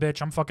like, bye,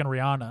 bitch. I'm fucking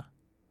Rihanna.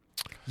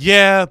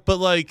 Yeah, but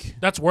like,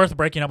 That's worth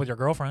breaking up with your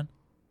girlfriend.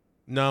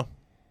 no.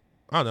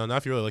 I don't know. Not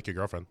if you really like your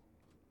girlfriend.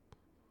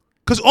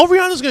 Because all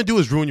Rihanna's going to do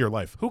is ruin your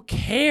life. Who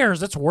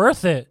cares? It's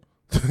worth it.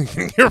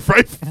 You're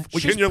right.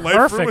 She's Getting your life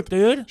perfect,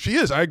 ruined. dude. She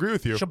is. I agree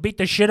with you. She'll beat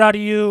the shit out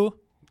of you.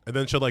 And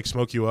then she'll like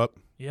smoke you up.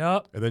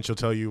 Yep. And then she'll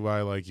tell you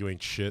why like you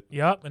ain't shit.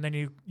 Yep. And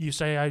then you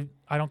say,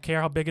 I don't care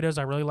how big it is.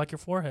 I really like your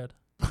forehead.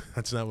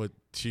 That's not what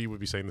she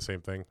would be saying. The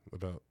same thing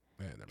about.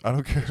 Man, I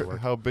don't care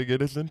how big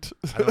it isn't.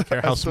 I don't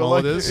care how still small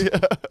it like is. Yeah.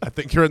 I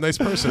think you're a nice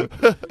person.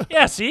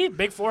 Yeah, see?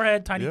 Big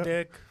forehead, tiny Yeah.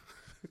 dick.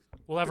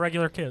 We'll have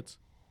regular kids.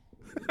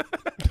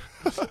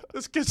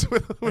 This kid's I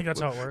think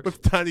that's how it works.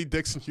 with tiny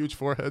dicks and huge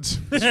foreheads.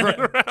 Just running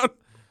around.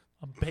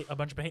 A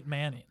bunch of Peyton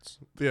Mannings.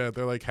 Yeah,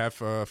 they're like half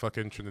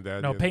fucking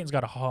Trinidadian. No, Peyton's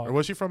got a Or hog.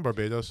 was she from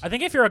Barbados? I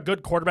think if you're a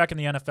good quarterback in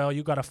the NFL,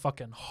 you got a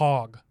fucking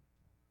hog.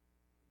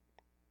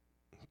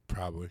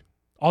 Probably.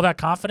 All that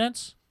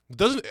confidence?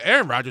 Doesn't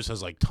Aaron Rodgers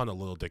has like ton of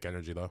little dick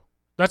energy though?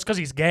 That's because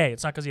he's gay.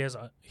 It's not because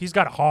he's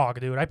got a hog,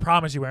 dude. I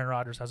promise you Aaron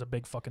Rodgers has a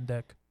big fucking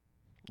dick.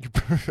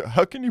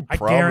 How can you I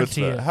promise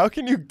guarantee that? it. How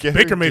can you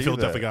guarantee Baker Mayfield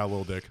that? definitely got a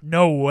little dick.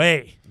 No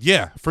way.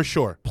 Yeah, for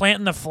sure.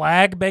 Planting the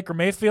flag, Baker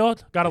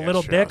Mayfield got a Yeah,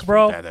 little sure, dick, that's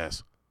bro. pretty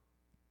Badass.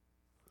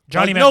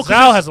 Johnny No, 'cause Manziel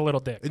it's- has a little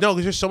dick. No,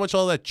 there's just so much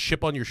all that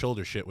chip on your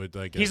shoulder shit with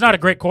like. He's not a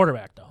great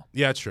quarterback though.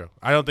 Yeah, it's true.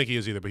 I don't think he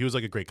is either, but he was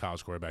like a great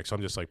college quarterback. So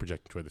I'm just like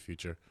projecting toward the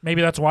future.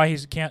 Maybe that's why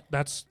he's can't.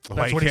 That's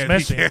Why he what he's can't- he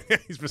missing.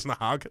 can't- He's missing a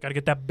hog. Got to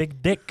get that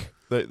big dick.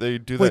 They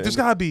do that. Wait, there's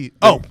in- gotta be.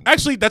 Oh,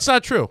 actually, that's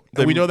not true.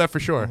 They- We know that for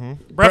sure.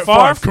 Brett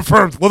Favre,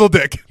 confirmed. Little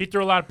dick. he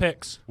threw a lot of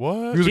picks. What?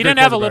 was a He great didn't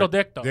have a quarterback. little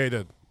dick though. Yeah, he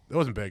did. It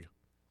wasn't big.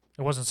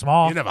 It wasn't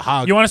small. He didn't have a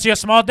hog. You want to see a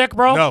small dick,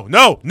 bro?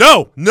 No.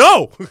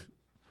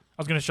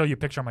 I was gonna show you a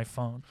picture on my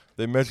phone.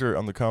 They measure it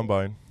on the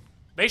combine.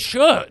 They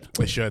should.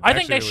 They should. I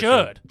think they Actually,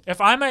 really should.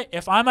 If I'm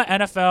a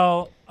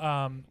NFL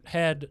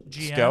head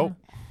GM, Scout?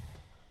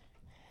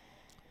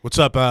 What's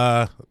up,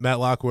 Matt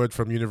Lockwood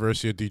from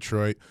University of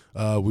Detroit?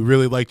 We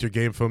really liked your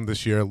game film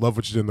this year. Love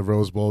what you did in the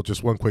Rose Bowl.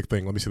 Just one quick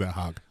thing. Let me see that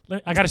hog.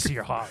 I got to see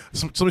your hog.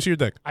 Let me see your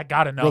dick. I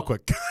gotta know. Real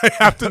quick. I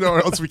have to know,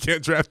 or else we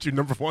can't draft you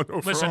number one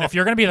overall. Listen, if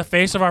you're gonna be the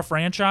face of our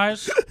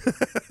franchise,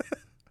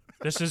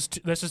 this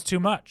is too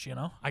much. You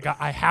know,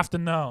 I have to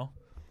know.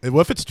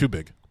 What if it's too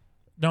big?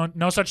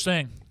 No such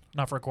thing.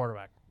 Not for a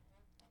quarterback.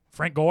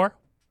 Frank Gore.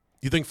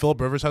 You think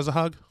Philip Rivers has a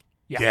hog?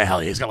 Yeah.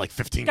 hell yeah. He's got like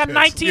 15 He got kids.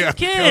 19 yeah,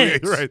 kids. hell yeah,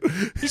 you're right.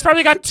 He's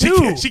probably got She 2.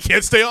 can't, she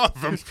can't stay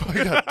off him.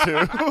 I got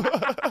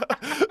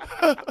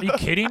two. Are you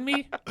kidding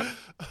me?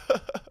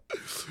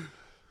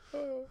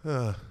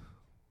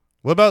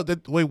 What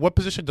about wait? What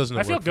position doesn't it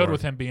I feel work good for?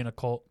 with him being a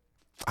Colt.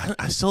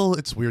 I still,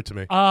 it's weird to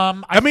me.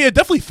 I mean, it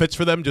definitely fits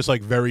for them. Just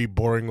like very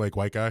boring, like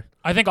white guy.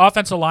 think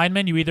offensive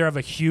linemen, you either have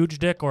a huge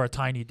dick or a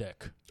tiny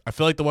dick. I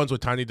feel like the ones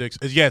with tiny dicks.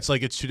 It's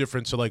like it's two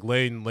different. So like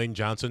Lane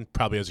Johnson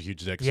probably has a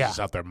huge dick. 'Cause Yeah. he's just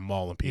out there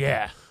mauling people.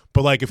 Yeah.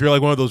 But like if you're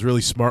like one of those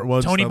really smart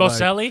ones, Tony that, like-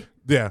 Boselli,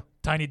 yeah,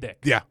 tiny dick.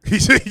 yeah. He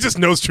just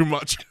knows too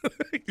much.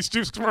 He's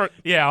too smart.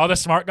 Yeah, all the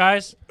smart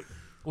guys.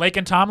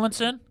 Laken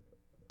Tomlinson.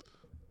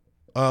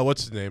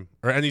 What's his name?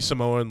 Or any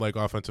Samoan like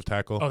offensive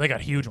tackle? Oh, they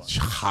got huge ones.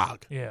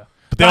 Hog. Yeah.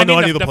 But they I don't know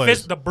mean, any of the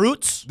plays. The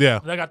brutes. Yeah.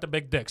 They got the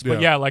big dicks. But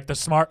Yeah. yeah, like the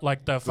smart,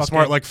 like the The fucking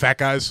smart like fat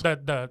guys.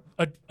 the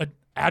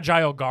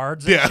agile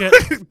guards and Yeah,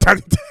 shit.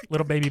 tiny dick.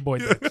 Little baby boy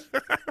dicks.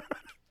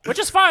 Which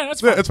is fine.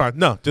 That's Yeah, fine. it's fine.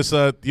 No, just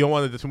you don't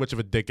want too much of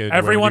a dick in.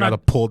 Everyone you got to on-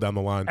 pull down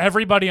the line,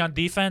 Everybody on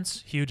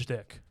defense, huge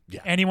dick.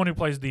 Yeah. Anyone who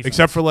plays defense.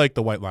 except for like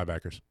the white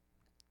linebackers.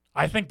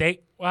 I think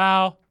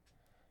well,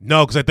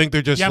 No, because I think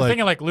they're just yeah, I'm like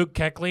thinking like Luke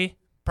Kuechly.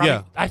 Probably,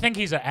 Yeah. I think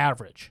he's an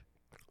average.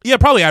 yeah,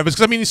 probably average.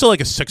 Because I mean, he's still like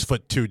a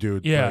 6'2"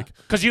 dude. Yeah, Like,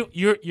 because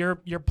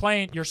you're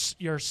playing.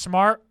 You're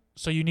smart,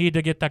 so you need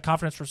to get that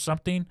confidence for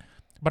something.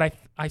 But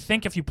I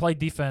think if you play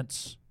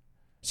defense,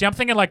 see, I'm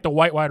thinking like the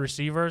white wide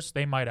receivers,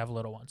 they might have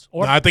little ones.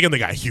 Or no, I think they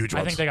got huge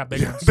ones. I think they got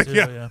big Yeah, ones they- too.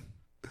 yeah. Yeah.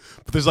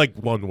 But there's like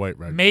one white,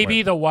 right? Maybe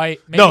white. the white.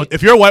 Maybe, No,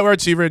 if you're a white wide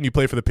receiver and you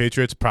play for the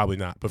Patriots, probably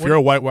not. But if What- you're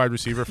a white wide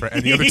receiver for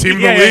any other team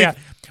in Yeah, the yeah, league, yeah.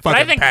 But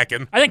fucking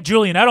packing. I think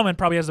Julian Edelman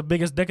probably has the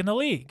biggest dick in the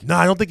league. No,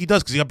 I don't think he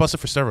does because he got busted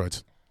for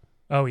steroids.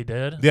 Oh, he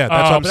did. Yeah, that's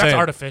what I'm but saying. That's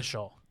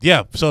artificial.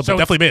 Yeah, so, So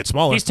definitely made it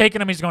smaller. He's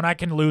taking him. He's going. I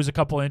can lose a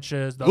couple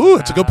inches. doesn't Ooh,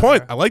 it's a good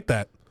point. matter." I like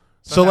that.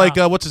 So So, now- like,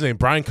 what's his name?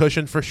 Brian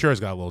Cushion for sure has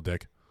got a little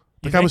dick.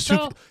 You Like I think was too.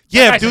 so?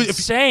 Yeah, That guy's dude.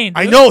 insane.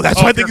 I dude. know. That's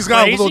Oh, why I if think you're he's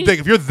got a little crazy? dick.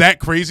 If you're that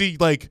crazy,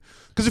 like,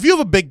 because if you have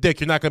a big dick,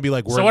 you're not gonna be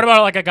like. So what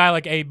about like a guy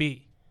like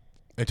AB?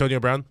 Antonio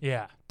Brown?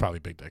 Yeah, Probably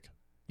big dick.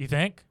 you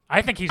think?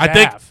 I think he's I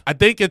think. Av. I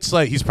think it's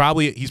like he's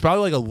probably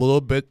like a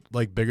little bit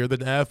like bigger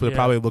than F, but it Yeah.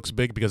 probably looks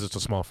big because it's a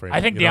small frame. I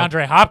think you know?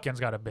 DeAndre Hopkins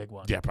got a big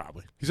one. Yeah,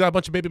 probably. He's got a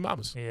bunch of baby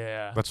mamas.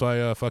 Yeah. That's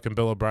why fucking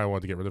Bill O'Brien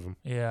wanted to get rid of him.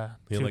 Yeah.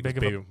 He had, Too like big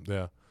his of baby.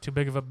 Yeah. too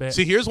big of a bit.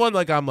 See, here's one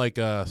like I'm like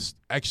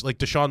actually like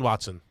Deshaun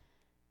Watson.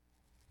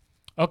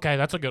 Okay,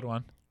 that's a good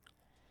one.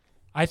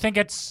 I think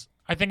it's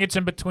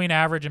in between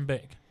average and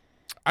big.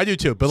 I do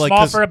too, but like, Small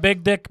 'cause- for a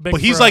big dick, big.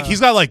 but he's for like a- he's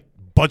got like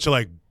bunch of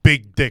like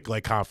big dick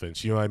like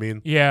confidence. You know what I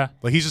mean? yeah,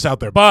 Like he's just out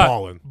there but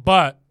balling.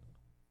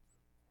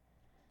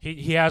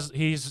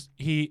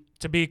 he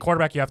to be a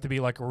quarterback, you have to be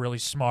like really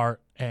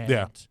smart and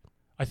Yeah.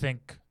 I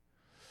think.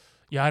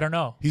 Yeah, I don't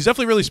know. He's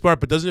definitely really smart,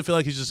 but doesn't it feel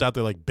like he's just out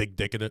there like big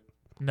dicking it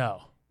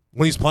No,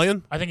 when he's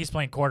playing? I think he's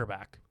playing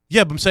quarterback.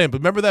 Yeah, but I'm saying, but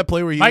remember that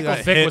play where he Michael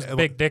got Vick hit was and,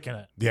 big dick in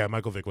it. Yeah,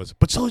 Michael Vick was.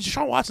 But so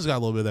Deshaun Watson's got a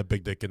little bit of that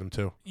big dick in him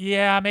too.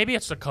 Yeah, maybe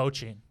it's the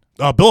coaching.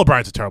 Bill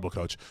O'Brien's a terrible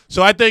coach.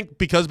 So I think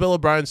because Bill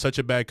O'Brien's such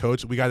a bad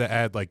coach, we got to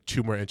add like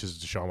 2 more inches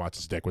to Deshaun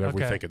Watson's dick, whatever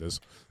we Okay. think it is,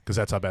 because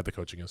that's how bad the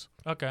coaching is.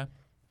 Okay.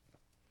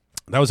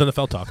 That was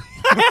NFL talk.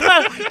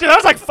 Dude, that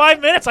was like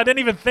 5 minutes. I didn't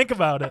even think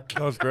about it.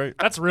 That was great.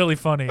 That's really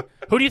funny.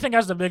 Who do you think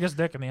has the biggest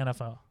dick in the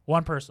NFL?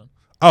 One person.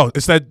 Oh,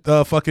 it's that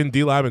fucking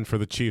D lineman for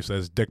the Chiefs that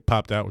his dick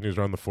popped out when he was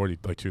around the 40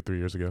 like 2-3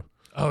 years ago.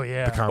 Oh,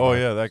 yeah. The combine. Oh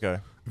yeah, that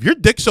guy. If your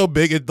dick's so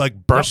big it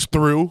like bursts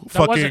through That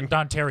fucking wasn't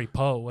Don Terry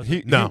Poe, was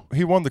it?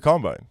 He won the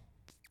combine.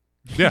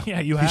 yeah. Yeah,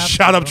 you He have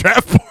shot to, up bro.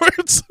 draft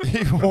boards.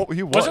 He won.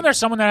 Wasn't there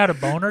someone that had a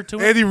boner to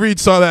it? Andy Reid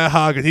saw that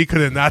hog and he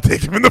could not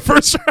take him in the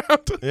first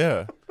round.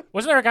 Yeah.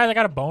 Wasn't there a guy that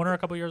got a boner a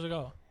couple years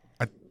ago?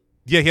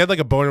 Yeah, he had like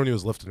a boner when he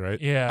was lifting, right?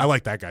 Yeah. I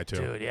like that guy too.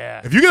 Dude,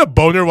 yeah. If you get a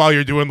boner while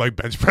you're doing like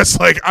bench press,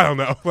 like I don't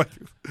know, like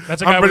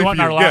That's a I'm guy ready we want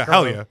for in our you. locker Yeah,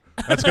 hell room.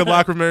 yeah. That's good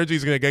locker room energy.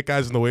 He's gonna get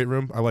guys in the weight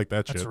room. I like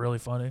that That's shit. really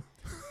funny.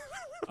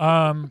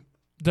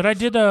 Did I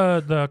do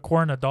the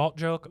corn adult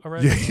joke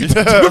already? Yeah, you did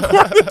do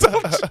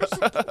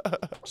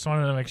Just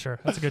wanted to make sure.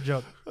 That's a good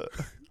joke.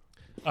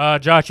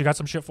 Josh, you got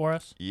some shit for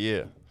us?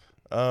 Yeah.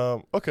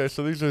 Okay,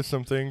 so these are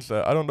some things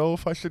that I don't know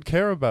if I should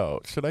care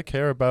about. Should I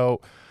care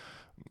about?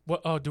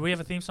 What? Oh, do we have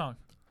a theme song?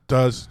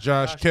 Does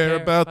Josh care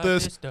about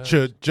this?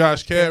 Should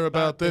Josh care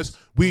about this?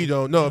 We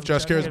don't know if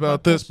Josh cares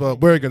about this,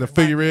 but we're gonna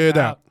figure it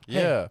out.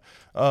 Yeah.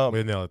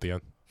 We nailed it at the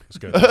end. It's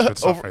good. That's good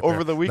stuff right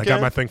Over there. the I got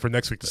weekend? my thing for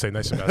next week to say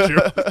nice about you.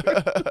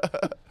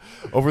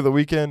 Over the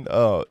weekend,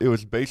 it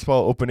was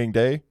baseball opening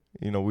day.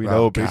 You know, we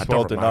know Oh, God, baseball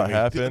don't did remind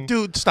not me. happen.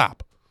 Dude,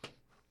 stop.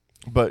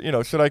 But, you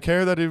know, should I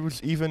care that it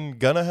was even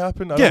gonna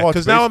happen? I Yeah, don't watch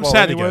because now I'm baseball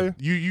sad anyway. again.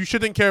 You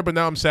shouldn't care, but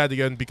now I'm sad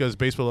again because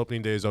baseball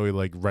opening day is always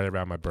like right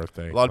around my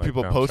birthday. A lot of Like,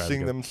 people now I'm sad posting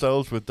again.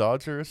 themselves with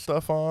Dodgers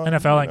stuff on.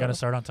 NFL ain't you gonna know.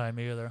 start on time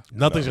either.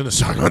 Nothing's gonna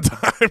start on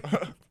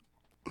time.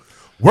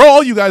 We're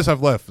all you guys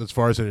have left as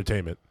far as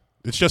entertainment.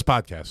 It's just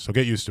podcasts, so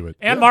get used to it.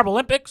 And Marble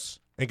Olympics.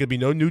 Ain't gonna be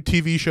no new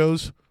TV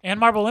shows, And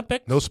Marble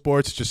Olympics. no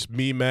sports. Just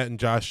me, Matt, and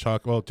Josh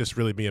talk. Well, just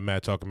really me and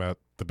Matt talking about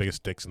the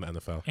biggest dicks in the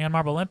NFL And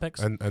Marble Olympics.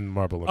 and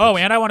Marble Olympics. Oh,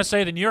 and I want to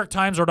say the New York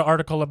Times wrote an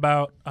article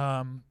about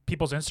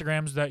people's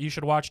Instagrams that you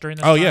should watch during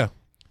this oh time.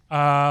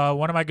 yeah,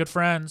 One of my good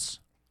friends,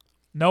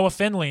 Noah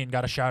Finley,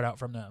 got a shout out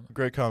from them.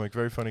 Great comic,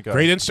 very funny guy.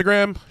 great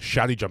Instagram,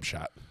 shoddy jump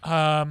shot.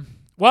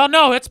 Well,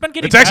 no, it's been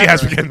getting It actually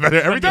has better. been getting better.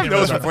 Every been time getting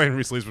Noah's been better. playing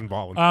recently, he's been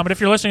balling. But if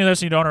you're listening to this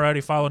and you don't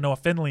already, follow Noah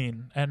Finley,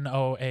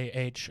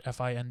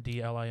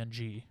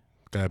 NoahFindling.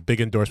 Got a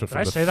big endorsement Did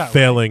from I the say that right?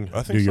 failing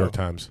I think New so. York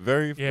Times.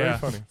 Very, very Yeah,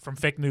 funny. from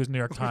fake news New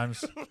York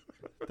Times.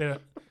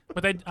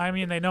 But they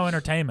know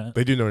entertainment.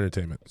 They do know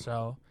entertainment.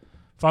 So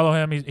follow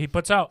him. He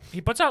puts out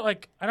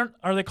like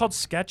are they called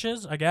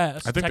sketches? I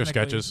guess. I think they're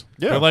technically. sketches.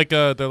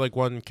 Yeah. They're like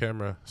one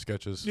camera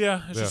sketches.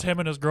 Yeah, it's just him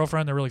and his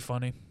girlfriend. They're really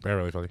funny. They're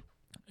really funny.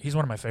 He's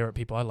one of my favorite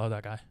people. I love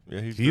that guy.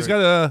 Yeah, He's great.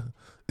 got a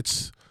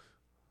it's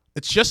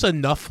just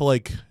enough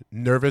like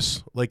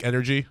nervous like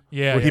energy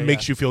Yeah, where he yeah,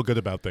 makes yeah. you feel good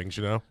about things,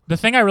 you know? The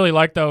thing I really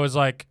like though is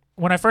like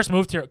when I first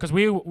moved here, because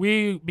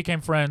we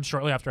became friends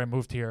shortly after I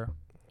moved here,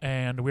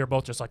 and we were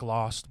both just like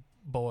lost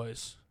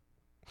boys.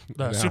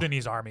 The Yeah.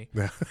 Sudanese army.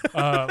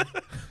 Yeah.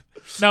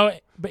 No,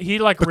 but he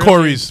like The really,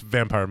 Corey's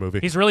vampire movie.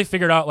 He's really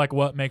figured out like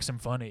what makes him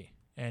funny,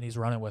 and he's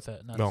running with it.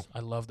 And that's, No. I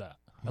love that.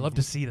 I love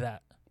to see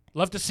that.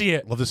 Love to see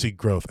it. Love to see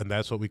growth, and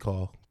that's what we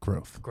call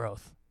growth.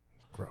 Growth.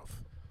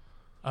 Growth.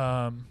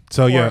 Um,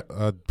 So Or-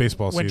 yeah,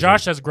 baseball when season.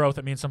 Josh says growth,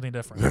 it means something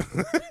different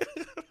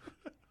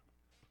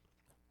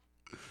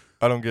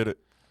I don't get it.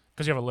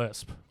 because you have a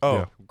lisp. Oh,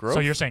 Yeah. growth. So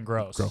you're saying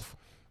gross.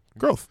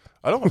 Growth.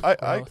 I don't. I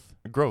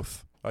Growth.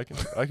 growth. I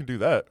can do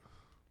that.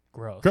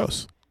 Growth.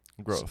 Gross.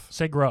 Growth.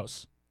 Say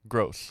gross.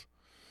 Gross.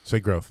 Say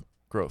growth.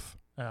 Growth.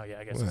 Oh yeah,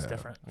 I guess it's Yeah.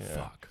 different. Yeah.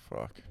 Fuck.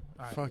 Fuck.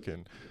 All right.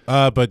 Fucking.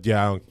 But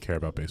yeah, I don't care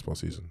about baseball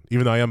season.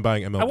 Even though I am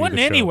buying MLB. I wouldn't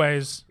The Show.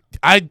 anyways.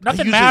 I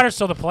Nothing usually- matters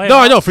till the playoffs. No,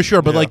 I know for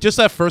sure, but Yeah. like just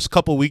that first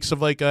couple weeks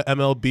of like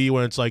MLB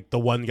when it's like the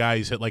one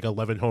guy's hit like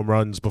 11 home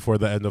runs before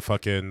the end of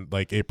fucking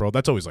like April.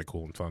 That's always like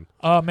cool and fun.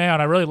 Oh man,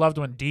 I really loved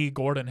when D.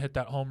 Gordon hit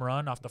that home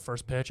run off the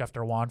first pitch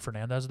after Juan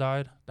Fernandez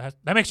died. That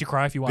makes you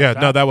cry if you watch Yeah,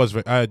 that. no, that was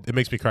it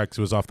makes me cry because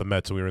it was off the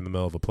Mets and we were in the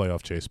middle of a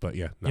playoff chase. But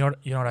yeah, no.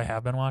 You know what I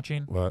have been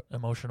watching? What?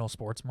 Emotional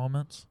sports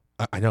moments.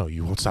 I know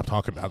you won't stop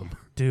talking about them.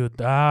 Dude,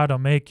 that'll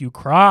make you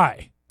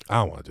cry. I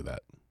don't want to do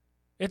that.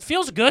 It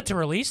feels good to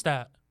release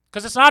that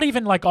because it's not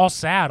even like all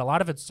sad. A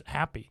lot of it's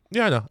happy.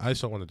 Yeah, I know. I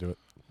just don't want to do it.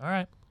 All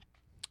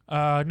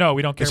right. No,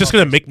 we don't care. It's just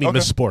about gonna make me Okay.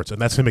 miss sports,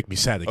 and that's gonna make me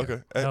sad again.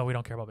 Okay. baseball. No, we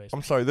don't care about baseball.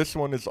 I'm sorry. This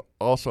one is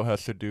also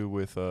has to do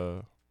with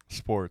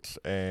sports,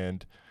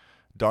 and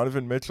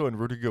Donovan Mitchell and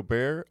Rudy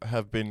Gobert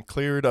have been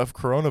cleared of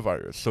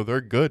coronavirus, so they're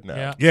good now.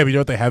 Yeah. Yeah, but you know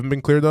what they haven't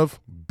been cleared of?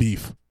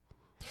 Beef.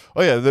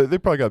 Oh yeah, they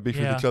probably got beef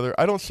Yeah. with each other.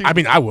 I don't see. I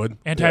mean, I would.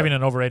 And Yeah. having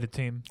an overrated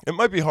team. it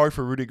might be hard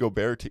for Rudy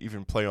Gobert to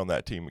even play on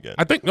that team again.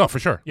 I think no, for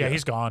sure. Yeah,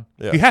 he's gone.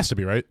 Yeah. He has to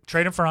be right.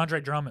 Trade him for Andre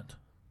Drummond.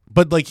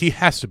 But like he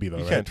has to be though,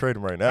 You right? can't trade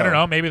him right now. I don't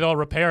know. Maybe they'll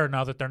repair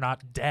now that they're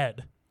not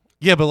dead.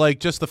 Yeah, but like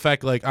just the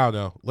fact, like I don't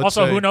know. Let's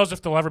Also, say, who knows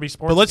if they'll ever be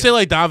sports? But let's say again.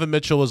 like Donovan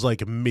Mitchell was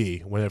like me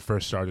when it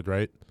first started,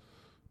 right?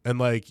 And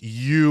like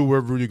you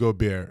were Rudy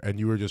Gobert, and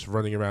you were just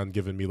running around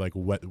giving me like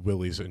wet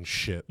willies and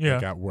shit. Yeah.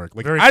 Like at work.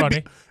 Like Very I'd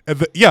funny.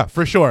 Yeah,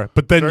 for sure.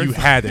 But then Very you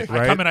had it, I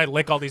right? come and I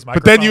lick all these But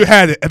microphones. then you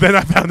had it, and then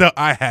I found out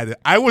I had it.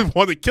 I would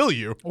want to kill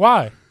you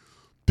Why?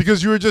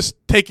 because you were just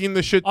taking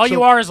the shit. All so-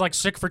 you are is like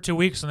sick for 2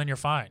 weeks and then you're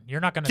fine. You're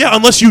not gonna. Yeah, die.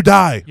 unless you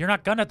die. You're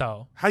not gonna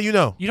though. How you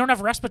know? You don't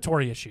have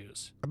respiratory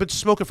issues. I've been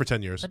smoking for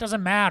 10 years. That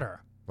doesn't matter.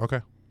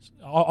 Okay.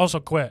 Also,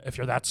 quit if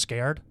you're that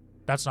scared.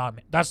 That's not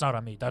me. That's not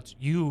on me. That's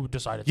you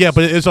decided. Yeah, to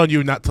but it is on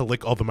you not to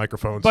lick all the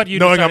microphones. But you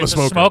knowing decided I'm a to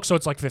smoker. smoke, so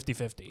it's like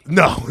 50-50.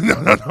 No.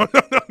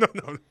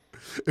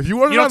 If you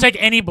want You to, don't take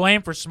any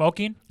blame for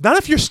smoking. not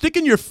if you're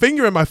sticking your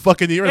finger in my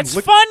fucking ear and It's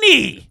lick.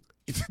 funny.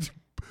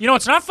 You know,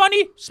 it's not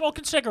funny.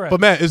 Smoking cigarettes. But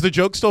Matt, is the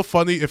joke still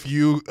funny if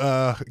you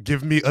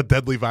give me a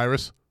deadly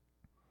virus?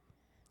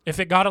 If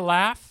it got a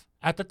laugh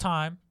at the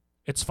time,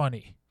 it's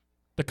funny.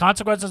 The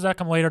consequences that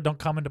come later don't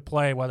come into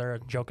play whether a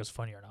joke is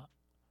funny or not.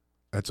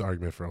 That's an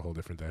argument for a whole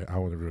different day. I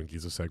want to ruin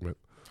Giza's segment.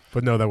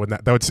 But no, that would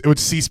not. It would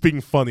cease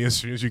being funny as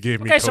soon as you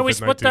gave me. Okay, so we COVID-19.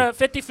 split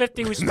the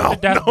 50-50. We split No, the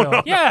death no, bill.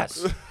 no.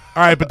 Yes. All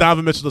right, but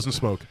Donovan Mitchell doesn't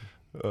smoke.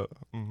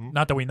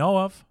 Not that we know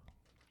of.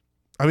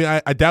 I mean,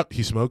 I doubt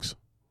he smokes.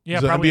 Yeah,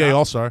 He's an probably NBA not.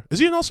 All-Star. Is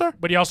he an All-Star?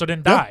 But he also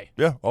didn't die.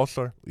 Yeah,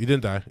 All-Star. He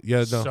didn't die.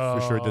 Yeah, no,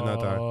 for sure did not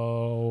die.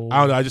 So- I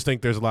don't know. I just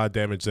think there's a lot of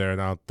damage there,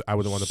 and I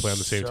wouldn't want to play on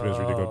the same team as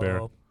Rudy Gobert.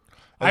 So-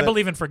 And I then-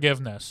 believe in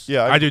forgiveness.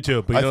 Yeah, I do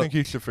too. But I you know, think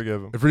he should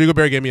forgive him. if Rudy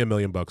Gobert gave me $1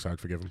 million, I'd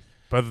forgive him.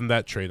 But other than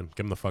that, trade him.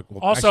 Give him the fuck.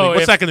 Well, Also, actually,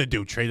 what's if- that going to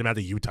do? Trade him out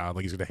of Utah?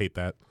 Like he's going to hate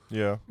that.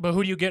 Yeah. But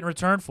who do you get in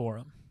return for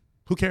him?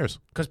 Who cares?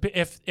 Because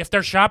if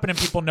they're shopping and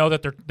people know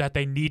that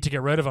they need to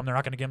get rid of him, they're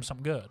not going to give him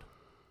something good.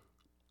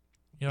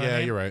 You know what I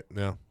mean? You're right.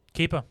 Yeah.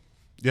 Keep him.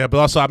 Yeah, but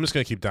also I'm just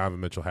gonna keep Donovan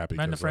Mitchell happy.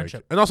 Mend the 'cause, like-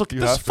 friendship. and also get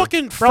You this have to.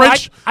 fucking Bro, I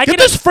French, get get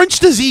this French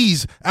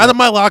disease out of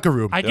my locker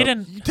room. I get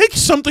in. Take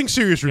something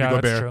serious, Rudy Yeah,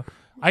 Gobert. that's true.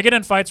 I get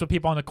in fights with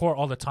people on the court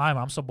all the time.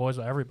 I'm still boys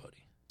with everybody.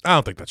 I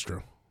don't think that's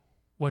true.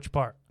 Which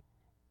part?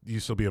 You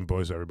still being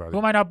boys with everybody. Who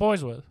am I not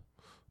boys with?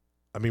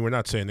 I mean, we're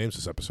not saying names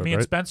this episode, Me and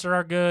right? Spencer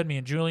are good. Me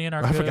and Julian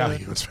are I good. forgot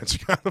you and Spencer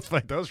got in a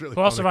fight. That was really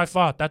Who else have funny. I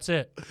fought? That's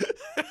it.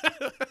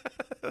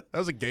 That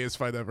was the gayest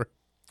fight ever.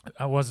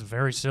 I was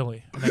very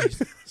silly. And then he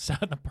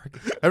sat in the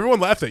parking. Everyone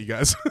laughed at you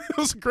guys. It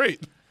was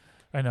great.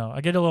 I know.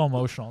 I get a little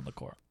emotional on the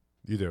court.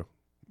 You do.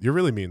 You're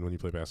really mean when you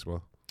play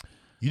basketball.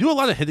 You do a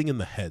lot of hitting in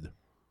the head.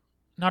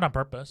 Not on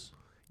purpose.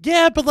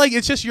 Yeah, but like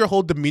it's just your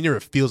whole demeanor.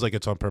 It feels like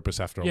it's on purpose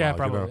after a Yeah, while.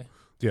 probably.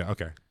 You know? Yeah.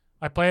 Okay.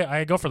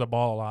 I go for the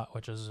ball a lot,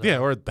 which is Yeah,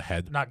 or the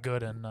head. not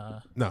good in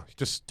No,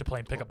 just to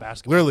playing pickup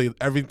basketball. literally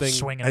everything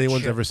Swinging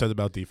anyone's shit. ever said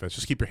about defense.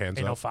 Just keep your hands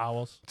Ain't no up.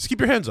 fouls. Just keep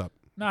your hands up.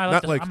 No, I like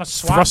Not to, like I'm a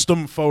SWAT. thrust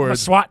them I'm forward. a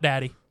SWAT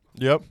daddy.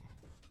 Yep.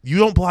 You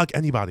don't block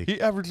anybody. He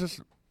averages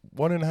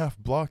 1.5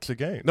 blocks a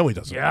game. No, he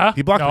doesn't. Yeah.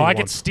 He blocked no, me I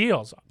get once.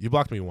 steals. You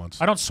blocked me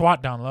once. I don't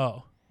SWAT down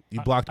low. You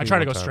blocked I me try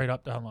to one go time. straight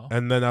up down low.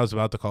 And then I was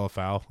about to call a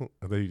foul,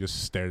 and then you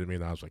just stared at me,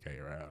 and I was like, "Hey,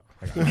 you're out."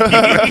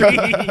 I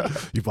got you.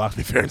 You blocked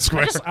me fair and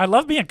square. I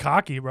love being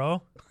cocky,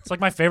 bro. It's like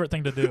my favorite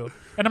thing to do.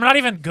 And I'm not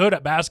even good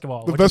at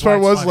basketball. The which best is why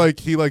part it's was funny. like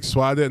he like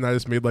swatted it, and I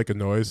just made like a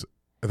noise,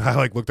 and I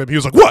like looked at him. He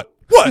was like, "What?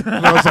 What?"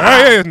 And I was like,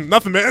 "Hey,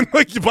 nothing, man.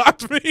 Like you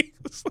blocked me."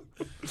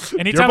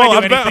 anytime ball I out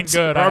do of anything bounds.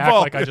 good, I Our act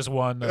ball. like I just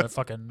won the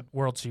fucking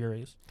World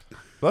Series.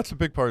 That's a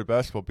big part of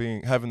basketball,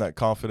 having that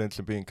confidence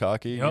and being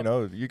cocky. Yep. You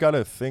know, you got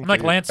to think I'm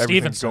like that Lance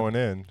everything's Stevenson. going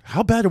in.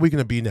 How bad are we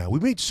gonna be now? We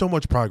made so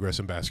much progress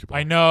in basketball.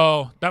 I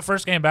know that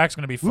first game back's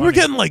gonna be We funny. were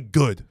getting like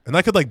good, and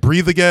I could like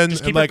breathe again,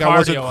 Just and keep your like I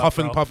wasn't cardio up,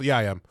 huffing bro. puffing. Yeah,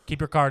 I am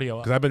Keep your cardio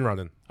because up. I've been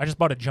running. I just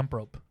bought a jump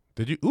rope.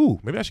 Did you? Ooh,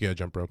 maybe I should get a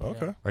jump rope.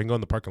 Okay. I can go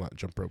in the parking lot and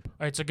jump rope,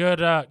 It's a good.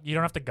 You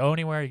don't have to go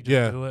anywhere. You can just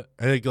Yeah. do it.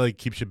 and it like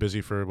keeps you busy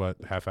for what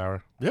half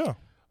hour. Yeah.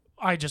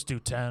 I just do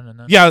 10 and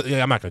then Yeah,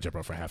 I'm not gonna jump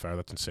rope for a half hour.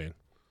 That's insane.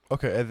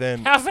 Okay, and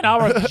then half an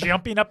hour of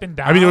jumping up and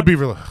down. I mean, it would be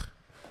really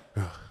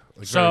like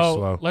very so.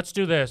 slow. Let's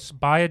do this.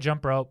 Buy a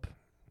jump rope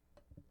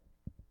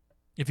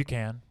if you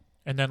can,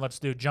 and then let's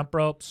do jump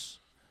ropes.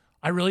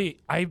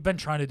 I've been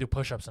trying to do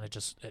push-ups and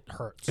it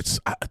hurts.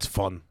 It's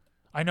fun.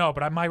 I know,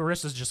 but my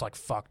wrist is just like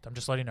fucked. I'm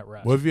just letting it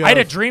rest. What if you I had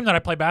a have- dream that I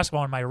played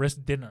basketball and my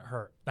wrist didn't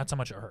hurt. That's how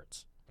much it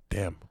hurts.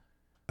 Damn,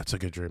 that's a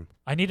good dream.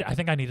 I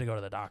think I need to go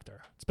to the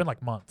doctor. It's been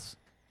like months.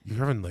 You're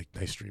having like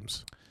nice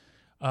dreams.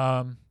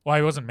 Well,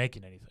 I wasn't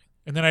making anything,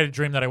 and then I had a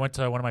dream that I went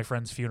to one of my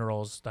friends'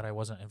 funerals that I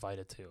wasn't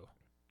invited to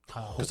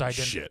because Holy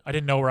shit. I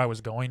didn't know where I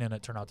was going, and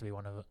it turned out to be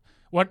one of the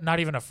what? Not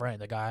even a friend.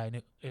 The guy I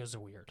knew. It was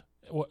weird.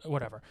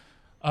 Whatever.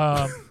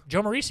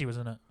 Joe Morisi was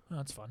in it. Oh,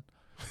 that's fun.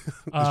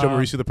 Is Joe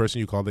Morisi the person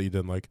you called that you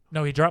didn't like?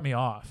 No, he dropped me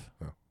off.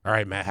 Oh. All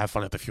right, Matt. Have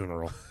fun at the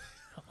funeral.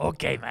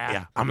 Okay, man.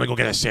 Yeah, I'm gonna go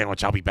get a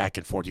sandwich. I'll be back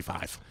in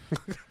 45.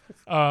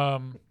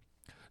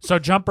 So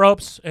jump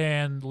ropes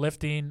and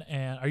lifting,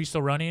 and are you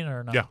still running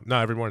or not? Yeah, no,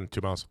 every morning 2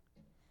 miles.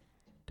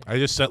 I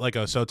just set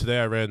so today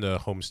I ran the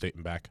home state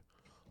and back,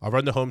 I'll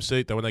run to home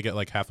state. Then when I get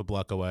like half a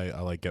block away,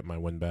 I'll like get my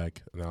wind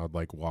back, and I'll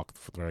like walk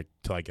like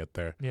till I get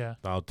there. Yeah.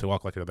 I'll to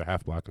walk like another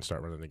half block and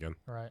start running again.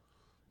 All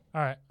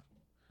right.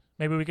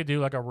 Maybe we could do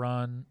like a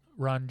run,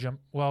 jump.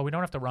 Well, we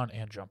don't have to run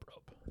and jump rope.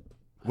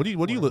 What do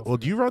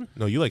you run?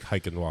 No, you like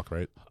hike and walk,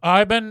 right?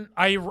 I've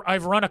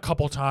run a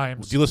couple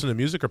times. Do you listen to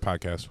music or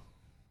podcasts?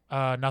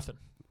 Nothing.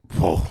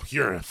 Whoa,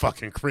 you're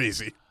fucking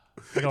crazy.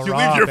 I go You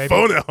raw, leave your baby.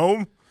 phone at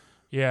home?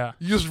 Yeah.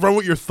 You just run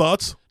with your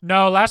thoughts?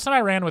 No, last time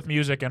I ran with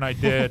music and I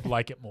did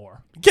like it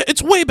more. Yeah,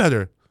 it's way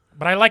better.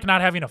 But I like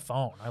not having a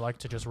phone. I like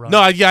to just run. No,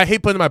 I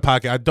hate putting it in my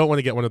pocket. I don't want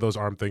to get one of those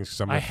arm things.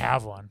 'Cause I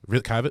have one.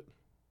 Really, can I have it?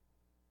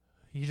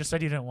 You just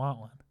said you didn't want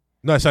one.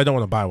 No, I said I don't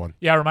want to buy one.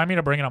 Yeah, remind me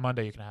to bring it on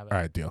Monday. You can have it. All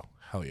right, deal.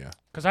 Hell yeah.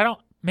 Because I don't.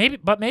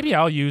 Maybe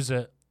I'll use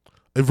it.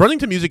 If running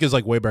to music is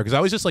like way better because I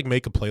always just like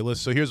make a playlist.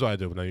 So here's what I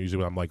do when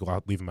I'm like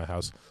leaving my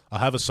house. I'll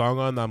have a song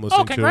on that I'm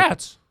listening to. Oh,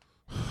 congrats.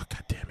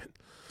 God damn it.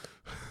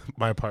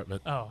 My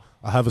apartment. Oh,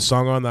 I'll have a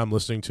song on that I'm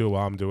listening to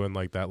while I'm doing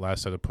like that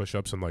last set of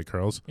push-ups and like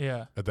curls.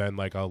 yeah. And then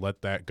like I'll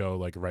let that go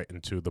like right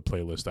into the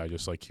playlist I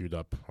just like queued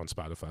up on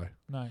Spotify.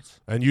 Nice.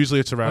 And usually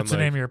it's around What's the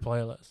like name of your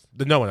playlist?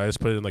 no one. I just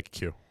put it in like a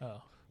queue.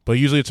 Oh. But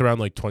usually it's around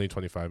like 20,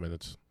 25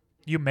 minutes.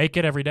 You make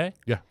it every day?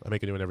 Yeah, I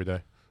make a new one every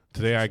day.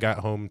 Today I got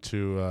home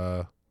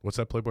to what's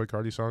that Playboi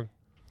Carti song?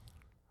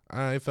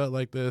 I felt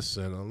like this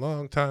in a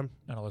long time.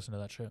 I don't listen to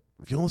that shit.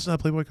 If you don't listen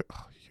to that Playboi Carti,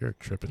 oh, you're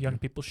tripping. Young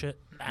dude. people shit.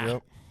 Nah.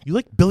 Yep. You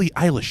like Billie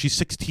Eilish? She's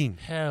 16.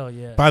 Hell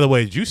yeah. By the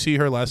way, did you see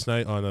her last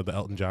night on the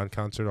Elton John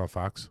concert on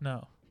Fox?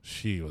 No.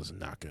 She was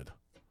not good.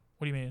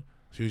 What do you mean?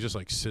 She was just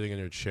like sitting in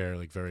her chair,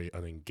 like very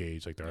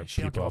unengaged. Like there are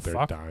She don't people out give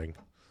there a fuck. dying.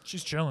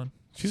 She's chilling.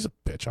 She's a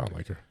bitch. I don't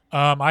like her.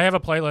 I have a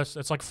playlist.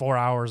 It's like 4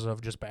 hours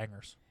of just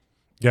bangers.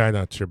 Yeah, I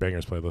know. It's your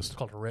bangers playlist. It's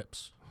called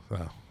Rips.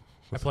 Oh,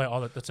 I play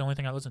all that. That's the only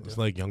thing I listen it's to.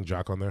 like Young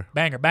Jock on there.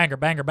 Banger, banger,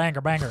 banger,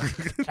 banger, banger.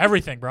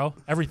 Everything, bro.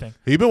 Everything.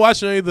 Have you been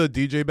watching any of the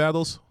DJ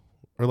battles?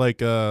 Or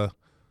like, no,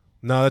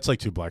 that's like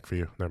too black for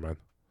you. Never mind.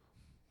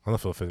 I don't know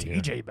if it'll fit in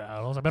here. DJ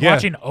battles. I've been Yeah.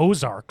 watching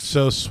Ozarks.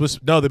 So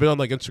they've been on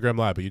like Instagram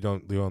Live, but you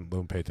don't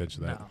pay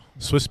attention to that. No.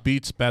 Swiss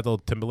Beats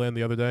battled Timbaland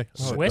the other day.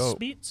 Oh, Swiss dope.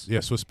 Beats? Yeah,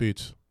 Swiss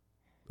Beats.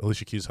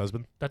 Alicia Keys'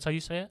 husband. That's how you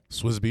say it?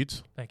 Swiss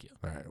Beats. Thank you.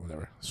 All right,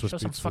 whatever. Swiss Show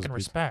Beats. some Swiss fucking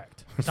Beats.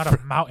 respect. It's not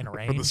a mountain For the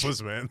range.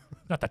 Swiss man.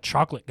 Not the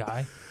chocolate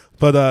guy.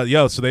 But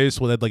so they just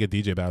had like a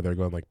DJ battle. They're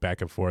going like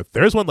back and forth.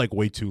 There's one like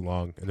way too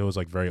long, and it was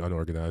like very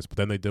unorganized. But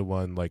then they did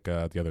one like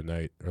the other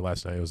night or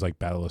last night. It was like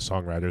Battle of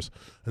Songwriters,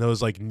 and it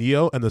was like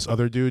Neo and this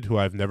other dude who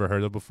I've never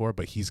heard of before,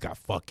 but he's got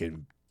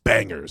fucking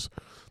bangers.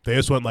 They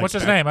just went like What's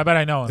his name? I bet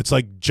I know him. It's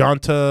like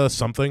Jonta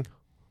something.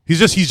 He's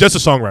just a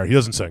songwriter. He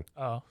doesn't sing.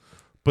 Oh.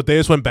 But they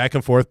just went back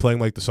and forth playing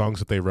like the songs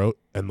that they wrote,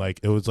 and like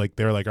it was like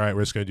they were like, all right,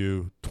 we're just gonna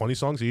do 20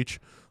 songs each,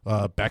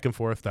 back and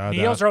forth.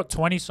 Neo's wrote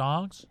 20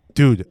 songs?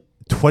 Dude,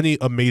 20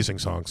 amazing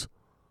songs.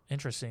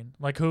 Interesting.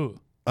 Like who?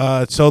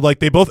 So like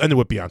they both ended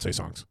with Beyonce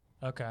songs.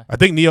 Okay. I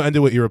think Neo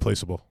ended with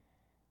Irreplaceable.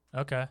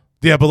 Okay.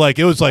 Yeah, but like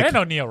it was I like, didn't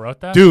know Neo wrote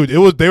that. dude, it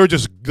was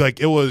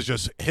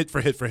just hit for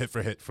hit for hit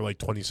for hit for like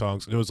 20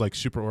 songs, and it was like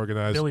super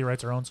organized. Billy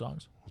writes her own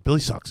songs. Billy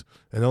sucks,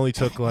 and it only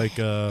took like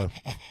it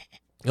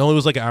only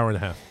was like an hour and a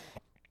half,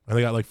 and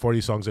they got like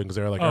 40 songs in because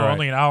they were like, all right.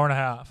 Only an hour and a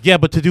half. Yeah,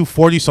 but to do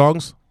 40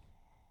 songs,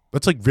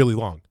 that's like really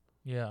long.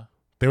 Yeah.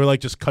 They were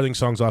like just cutting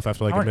songs off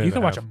after like a minute. You can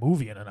and a watch half. a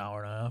movie in an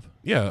hour and a half.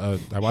 Yeah,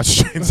 I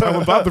watched Jay and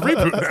Silent Bob the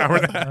reboot in an hour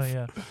and a half. Oh,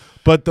 yeah.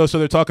 But so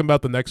they're talking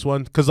about the next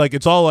one because like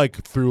it's all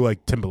like through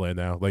like Timbaland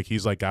now. Like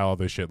he's like got all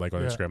this shit like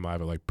on Yeah. Instagram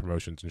Live and like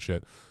promotions and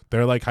shit.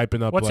 They're like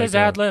hyping up. What's like, his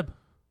ad lib?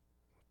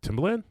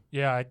 Timbaland?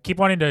 Yeah, I keep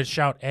wanting to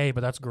shout A,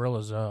 but that's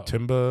Gorilla Zoe.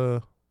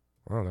 Timba?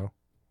 I don't know.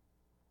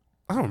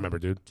 I don't remember,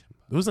 dude.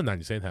 It was the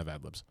 90s. They didn't have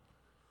ad libs.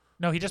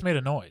 No, he just made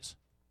a noise.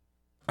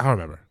 I don't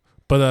remember.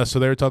 But so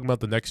they were talking about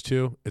the next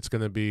two. It's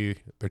gonna be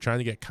they're trying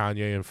to get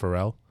Kanye and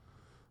Pharrell.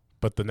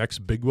 But the next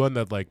big one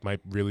that like might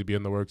really be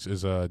in the works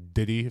is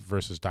Diddy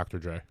versus Dr.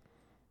 Dre.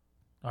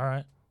 All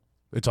right.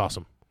 It's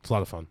awesome. It's a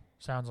lot of fun.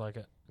 Sounds like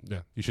it.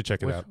 Yeah, you should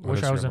check it out. on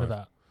Wish I was Instagram into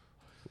Live.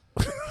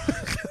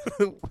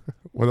 that.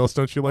 What else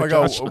don't you like, I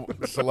got Josh?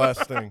 it's the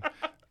last thing.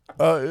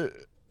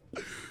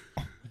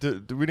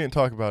 We didn't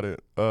talk about it.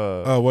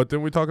 What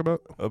didn't we talk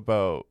about?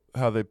 About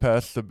how they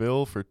passed the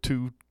bill for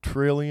 $2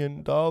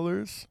 trillion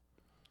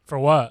For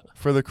what?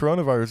 for the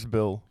coronavirus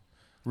bill.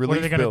 What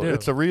are they gonna bill. do?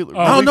 It's a real. Oh,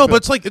 I don't know, but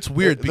it's like it's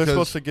weird they're because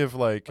supposed to give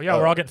like. Oh, yeah,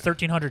 we're all getting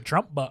 1,300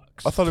 Trump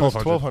bucks. I thought it was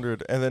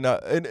 1,200. 1,200, and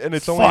then and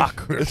it's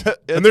Fuck. only. It's And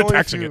they're only if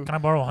taxing you- it. Can I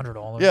borrow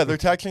 $100? Yeah, they're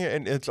taxing it,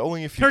 and it's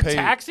only if you They're pay.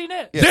 taxing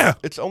it? Yeah.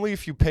 It's only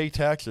if you pay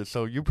taxes,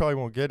 so you probably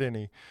won't get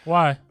any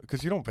Why?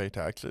 because you don't pay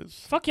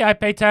taxes. Fuck yeah, I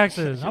pay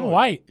taxes. You I'm don't-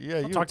 white. Yeah,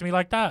 Don't you talk to me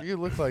like that. You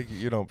look like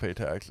you don't pay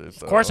taxes.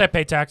 Of course I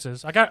pay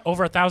taxes. I got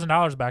over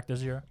 $1,000 back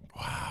this year.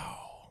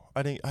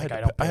 I didn't. I Like, I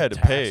had, don't I pay had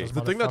to pay. taxes.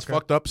 the thing that's motherfucker.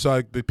 fucked up. So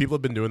like, the people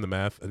have been doing the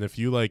math, and if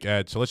you like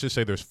add, so let's just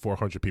say there's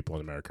 400 people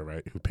in America,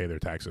 right, who pay their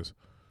taxes.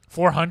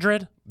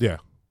 400? Yeah,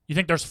 You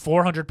think there's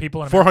 400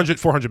 people in America?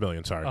 400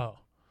 million. Sorry. Oh.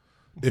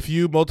 If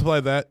you multiply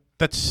that,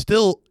 that's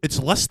still it's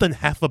less than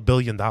 $500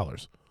 million.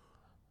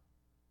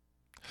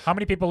 How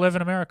many people live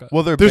in America?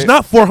 Well, There's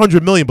not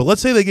 400 million, but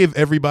let's say they gave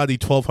everybody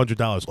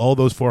 $1,200. All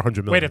those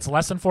 400 million. Wait, it's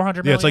less than 400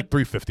 yeah, million? it's like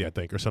 350, I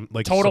think, or something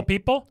like total some-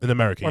 people? in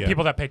America. Or Yeah.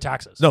 people that pay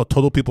taxes? No,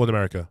 total people in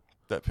America.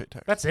 that pay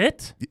tax. That's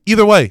it?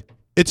 Either way,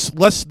 it's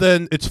less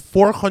than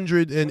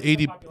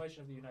 480.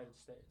 population of the United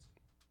States?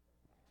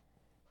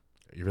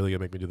 You're really gonna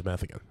make me do the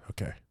math again?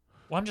 Okay.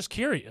 Well, I'm just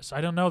curious.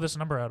 I don't know this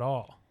number at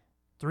all.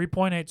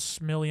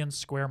 3.8 million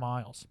square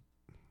miles.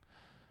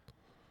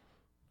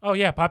 Oh,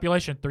 yeah,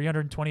 population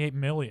 328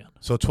 million.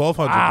 So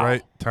 1,200 Wow.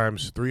 right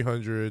times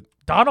 300.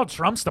 Donald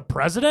Trump's the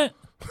president?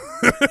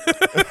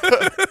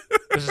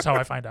 This is how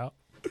I find out.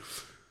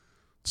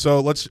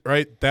 So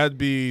that'd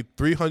be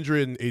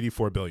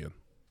 384 billion.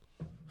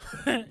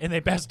 And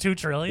they passed $2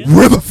 trillion?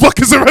 Where the fuck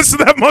is the rest of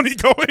that money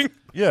going?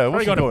 Yeah, Probably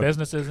what's go it to going?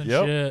 businesses and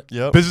Yep. shit.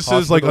 Yep.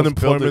 Businesses like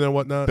Hospitals, unemployment and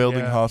whatnot. building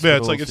Yeah.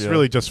 hospitals. Yeah, it's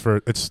really just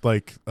for it's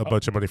like a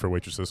bunch of money for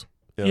waitresses.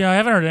 Yeah. Yeah, I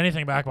haven't heard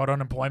anything back about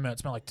unemployment.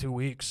 It's been like 2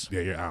 weeks.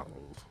 Yeah, yeah.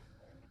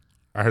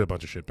 I heard a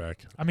bunch of shit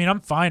back. I mean,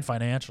 I'm fine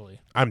financially.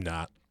 I'm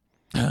not.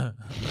 Yeah,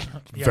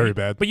 Very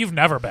bad. But you've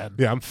never been.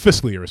 Yeah, I'm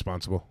fiscally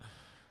irresponsible.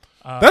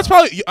 Uh, That's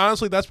probably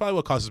honestly that's probably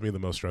what causes me the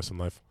most stress in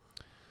life.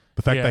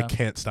 The fact that I Yeah.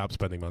 can't stop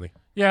spending money.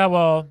 Yeah,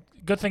 well,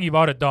 good thing you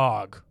bought a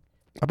dog.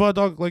 I bought a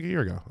dog like a year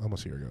ago,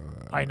 almost a year ago.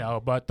 I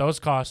know, but those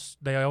costs,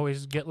 they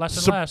always get less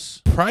and Sup-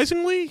 less.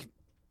 Surprisingly,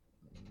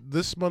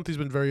 this month he's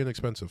been very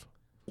inexpensive.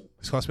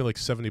 It's cost me like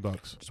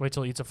 $70. Just wait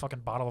till he eats a fucking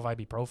bottle of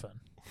ibuprofen.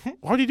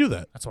 Why do you do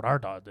that? That's what our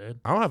dog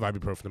did. I don't have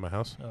ibuprofen in my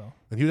house, So.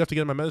 and he would have to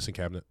get in my medicine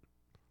cabinet.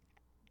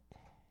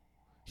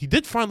 He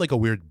did find like a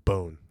weird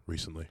bone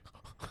recently.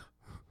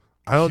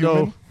 I don't know,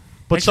 Human?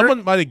 but Make sure-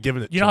 someone might have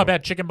given it. You to know how him.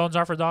 bad chicken bones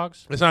are for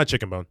dogs? It's not a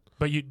chicken bone.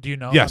 But do you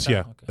know? Yes, about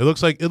yeah. that? Okay. It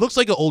looks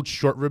like an old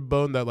short rib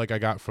bone that like I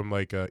got from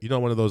like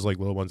one of those like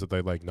little ones that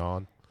they like gnaw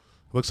on.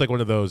 It looks like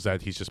one of those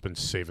that he's just been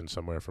saving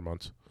somewhere for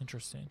months.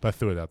 Interesting. But I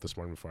threw it out this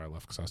morning before I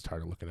left because I was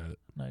tired of looking at it.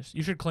 Nice.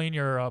 You should clean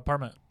your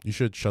apartment. You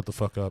should shut the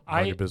fuck up.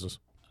 Mind your business.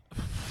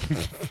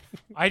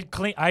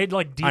 I'd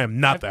like deep. I am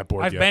not I've- that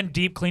bored I've yet. been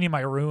deep cleaning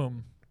my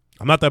room.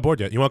 I'm not that bored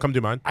yet. You want to come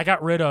do mine? I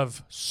got rid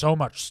of so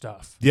much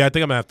stuff. Yeah, I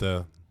think I'm gonna have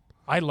to.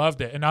 I loved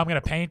it, and now I'm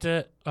gonna paint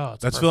it. Oh,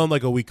 it's That's perfect. feeling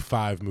like a week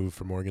 5 move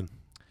for Morgan.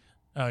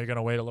 Oh, you're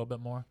gonna wait a little bit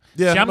more.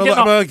 Yeah, See, I'm, I'm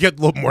getting gonna get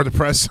a little more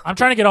depressed. I'm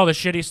trying to get all the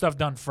shitty stuff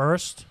done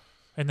first,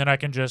 and then I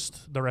can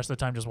just the rest of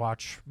the time just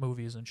watch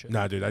movies and shit.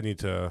 Nah, dude, I need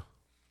to.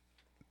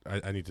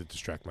 I need to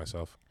distract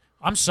myself.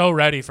 I'm so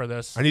ready for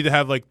this. I need to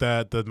have like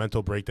the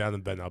mental breakdown,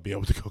 and then I'll be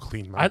able to go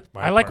clean my.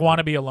 I like want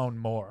to be alone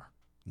more.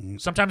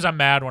 Sometimes I'm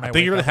mad when I I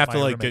think you're wake gonna up have and to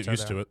my like get roommates are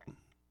used there. to it.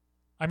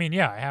 I mean,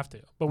 yeah, I have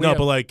to. But we No, have-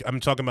 but like I'm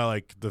talking about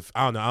like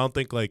I don't know. I don't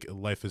think like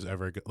life is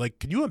ever good. Like,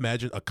 can you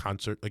imagine a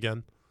concert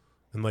again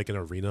in like an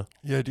arena?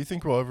 Yeah, do you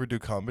think we'll ever do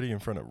comedy in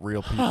front of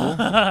real people?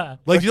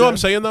 Like, you know what I'm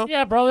saying though?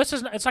 yeah, bro, it's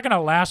not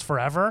gonna last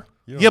forever.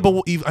 You don't Yeah,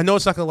 know. but I know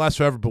it's not gonna last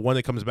forever. But when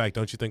it comes back,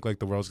 don't you think like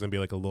the world's gonna be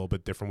like a little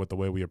bit different with the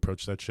way we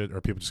approach that shit?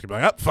 Or people just gonna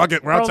be like, "Ah, fuck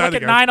it, we're Bro, outside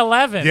look at again."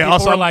 9/11. Yeah, People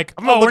also, were I'm- like,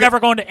 I'm gonna "Oh, we're look never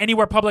going to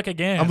anywhere public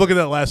again." I'm looking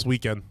at last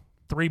weekend.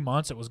 3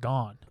 months, it was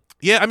gone.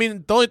 Yeah, I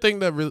mean the only thing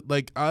that really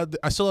like I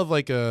still have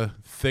like a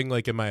thing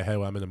like in my head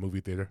when I'm in a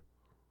movie theater.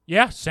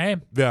 Yeah,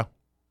 same. Yeah,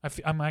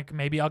 I'm like,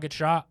 maybe I'll get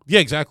shot.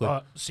 yeah, exactly.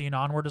 Seeing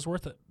Onward is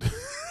worth it.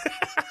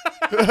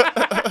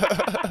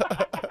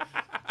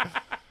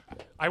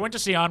 I went to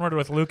see Onward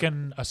with Luke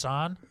and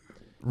Asan.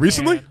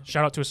 Recently, And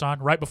shout out to Asan.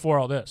 Right before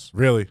all this,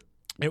 really?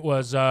 it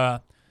was.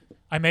 I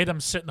made them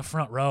sit in the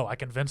front row. I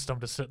convinced them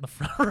to sit in the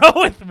front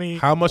row with me.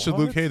 How much did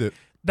Luke hate it?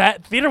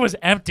 That theater was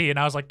empty, and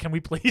I was like, "Can we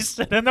please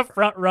sit in the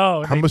front row?"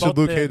 And How they much did both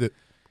Luke hate it?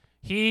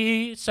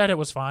 He said it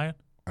was fine.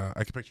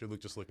 I can picture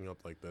Luke just looking up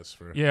like this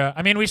for. Yeah,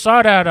 I mean, we saw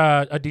it at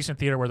a decent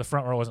theater where the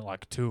front row wasn't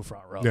like too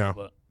front row. Yeah.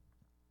 But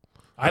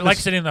I I like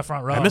miss- sitting in the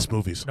front row. I miss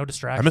movies. No I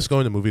distraction. miss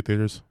going to movie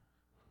theaters.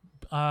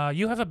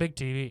 You have a big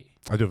TV.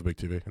 I do have a big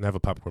TV and I have a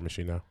popcorn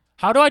machine now.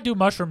 How do I do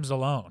mushrooms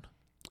alone?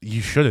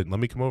 You shouldn't. Let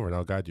me come over and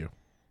I'll guide you.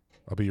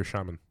 I'll be your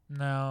shaman.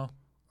 No.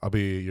 I'll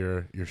be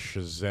your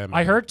Shazam.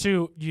 I heard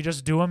you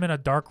just do them in a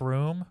dark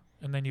room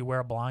and then you wear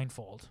a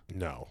blindfold.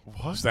 No.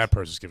 What? That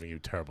person's giving you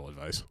terrible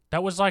advice.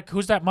 That was like,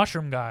 who's that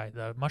mushroom guy?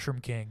 The Mushroom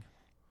King.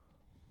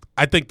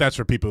 I think that's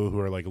for people who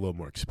are like a little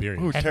more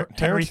experienced. Ooh, Henry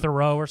Terrence,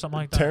 Thoreau or something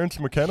like that. Terrence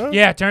McKenna?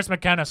 Yeah, Terrence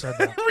McKenna said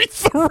that. Henry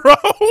Thoreau.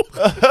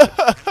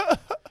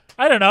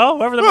 I don't know.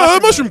 Whoever the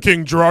Mushroom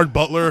King, Gerard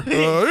Butler.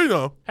 You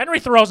know.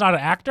 Henry Thoreau's not an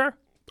actor.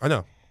 I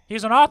know.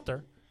 He's an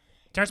author.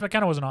 Terrence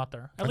McKenna was an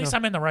author. At I least know.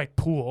 I'm in the right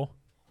pool.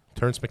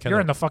 Terrence McKenna.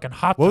 You're in the fucking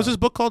hot What was tub. his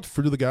book called?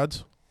 Fruit of the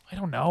Gods? I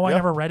don't know. I Yeah.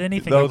 never read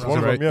anything. That was about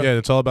one it. of them, yeah. Yeah,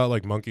 it's all about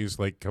like monkeys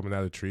like coming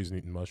out of trees and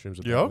eating mushrooms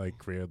and Yep. like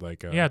create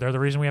like Yeah, they're the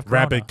reason we have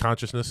corona. rapid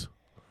consciousness.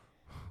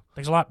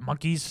 Thanks a lot,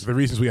 monkeys. The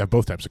reasons we have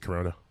both types of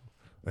corona.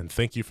 And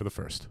thank you for the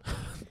first.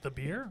 The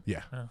beer?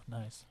 Yeah. Oh,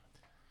 nice.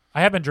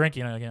 I have been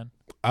drinking it again.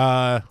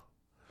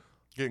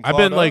 Getting I've clawed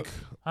been up? like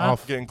Huh?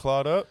 off. Getting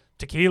clawed up?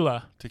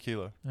 Tequila.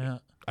 Tequila. Yeah.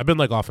 I've been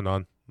like off and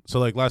on. So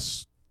like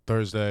last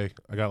Thursday,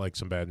 I got like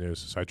some bad news,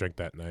 so I drank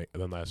that night.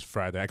 And then last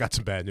Friday, I got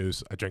some bad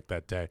news. I drank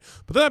that day.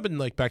 But then I've been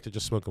like back to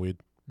just smoking weed.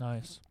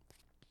 Nice.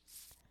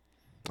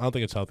 I don't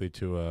think it's healthy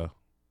to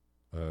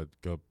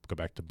go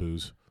back to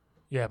booze.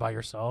 Yeah, by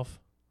yourself.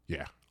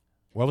 Yeah.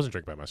 Well, I wasn't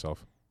drinking by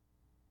myself.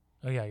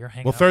 Oh yeah, you're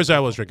hanging. Well, out Thursday I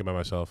with was people. drinking by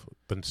myself.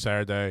 Then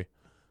Saturday,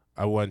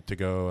 I went to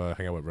go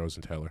hang out with Rose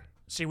and Taylor.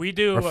 See, we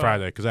do. Or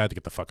Friday, because I had to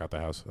get the fuck out the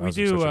house. I We was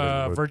in such do a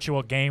busy mood.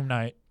 virtual game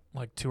night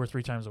like 2 or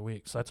 3 times a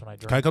week. So that's when I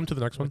drink Can I come to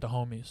the next one? with the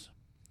homies.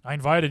 I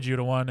invited you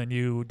to one and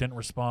you didn't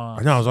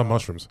respond. I know, I was on so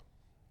mushrooms.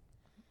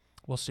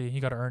 We'll see.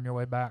 You got to earn your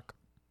way back.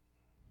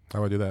 How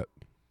do I do that?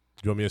 Do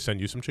you want me to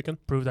send you some chicken?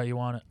 Prove that you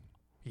want it.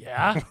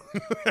 Yeah.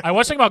 I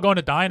was thinking about going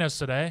to Dinah's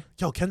today.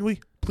 Yo, can we?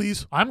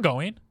 Please? I'm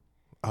going.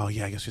 Oh,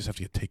 yeah, I guess you just have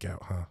to get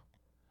takeout, huh?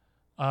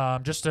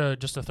 Just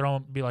to throw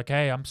him, be like,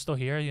 hey, I'm still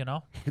here. You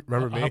know.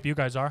 Remember I me? hope you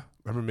guys are.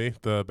 Remember me,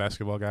 the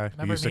basketball guy?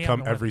 Remember we used to me? come I'm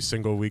the one- every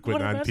single week with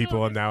What a 9 people,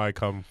 basketball and now I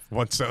come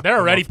once a They're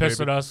already month, pissed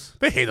maybe. at us.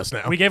 They hate us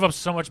now. We gave up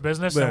so much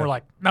business, and Yeah. we're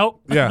like,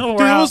 nope. yeah. we're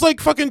Dude, it out. was like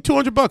fucking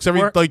 $200 every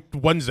We're- like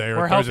Wednesday or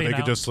we're Thursday. healthy They now.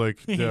 could just like,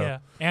 yeah. yeah,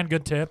 and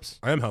good tips.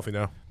 I am healthy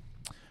now.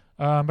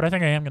 But I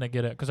think I am gonna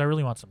get it because I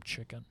really want some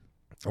chicken.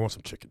 I want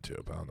some chicken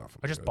too, but I don't know if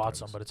I'm I just gonna bought do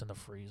some, this. but it's in the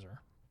freezer.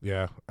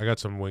 Yeah, I got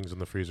some wings in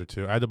the freezer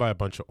too. I had to buy a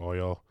bunch of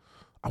oil.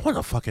 I want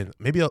to fucking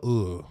maybe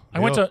I'll. I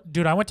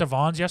went to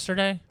Vaughn's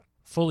yesterday,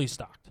 fully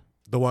stocked.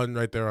 the one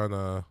right there on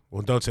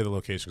Well, don't say the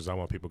location because I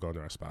want people going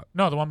to our spot.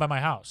 No, the one by my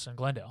house in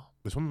Glendale,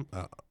 This one.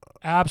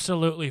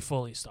 absolutely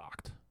fully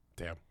stocked.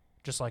 Damn.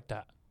 Just like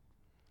that.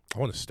 I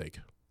want a steak.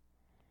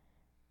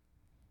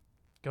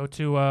 Go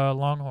to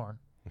Longhorn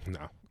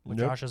No, with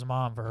Yep. Josh's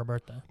mom for her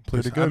birthday.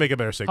 please. Pretty I good. make a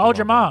better steak. How than old's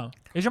your Longhorn. mom?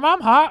 Is your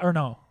mom hot or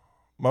no?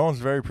 My mom's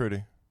very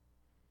pretty.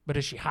 But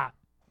is she hot?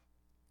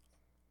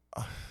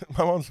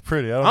 My mom's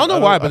pretty. I don't know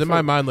why, but I in my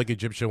feel- mind, like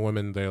Egyptian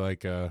women, they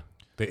like they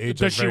age.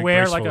 Does she very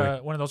wear gracefully.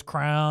 like one of those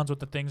crowns with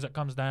the things that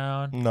comes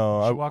down?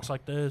 No, She walks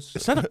like this.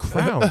 It's not a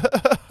crown.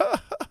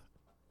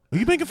 Are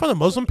you making fun of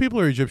Muslim people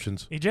or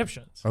Egyptians?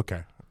 Egyptians.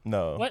 Okay.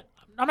 no. What?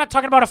 I'm not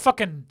talking about a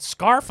fucking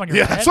scarf on your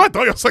Yeah, head. that's what I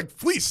thought. I was like,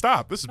 please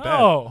stop. This is bad. No.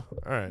 All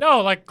right.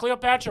 No, like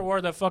Cleopatra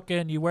wore the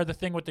fucking. You wear the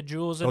thing with the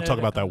jewels in Don't it. talk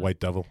about It that comes- white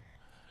devil.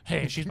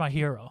 Hey, she's my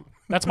hero.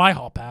 That's my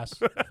hall pass.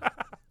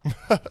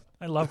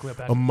 I love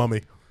Cleopatra. A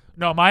mummy.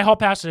 No, my hall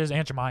pass is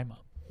Aunt Jemima.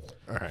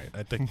 All right.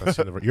 I think that's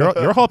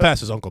your hall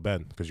pass is Uncle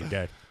Ben because you're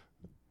gay.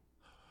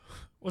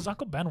 Was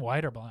Uncle Ben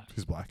white or black?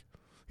 He's black.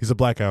 He's a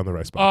black guy on the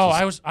rice Oh,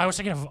 boxes. I was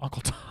thinking of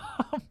Uncle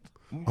Tom.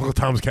 Uncle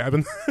Tom's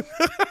Cabin.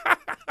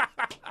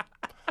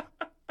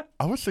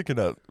 I was thinking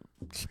that.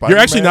 You're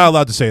actually Spider-Man- not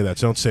allowed to say that,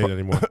 so don't say it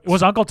anymore.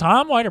 Was Uncle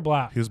Tom white or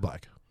black? He was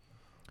black.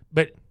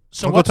 But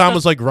so Uncle what's Tom the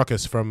was like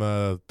Ruckus from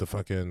the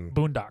fucking.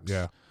 Boondocks.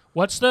 Yeah.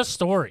 What's the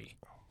story?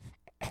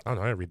 I don't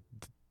know.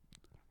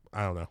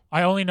 I don't know.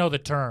 I only know the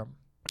term,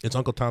 It's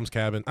Uncle Tom's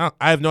Cabin. I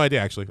have no idea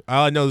actually.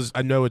 All I know is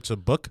I know it's a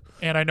book.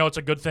 and I know it's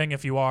a good thing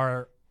if you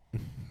are.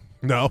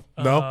 No.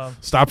 Um,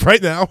 Stop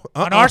right now.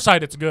 On our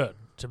side, it's good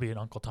to be an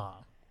Uncle Tom.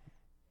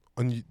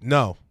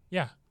 No.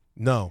 Yeah,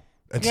 No.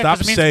 And Yeah, stop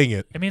 'cause it means- saying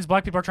it. it means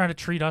black people are trying to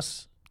treat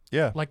us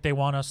Yeah. like they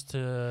want us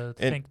to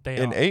think they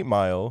In are. 8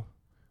 Mile,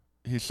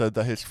 he said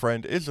that his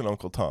friend is an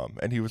Uncle Tom,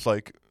 and he was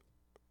like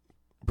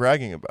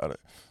bragging about it.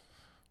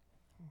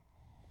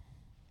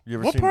 You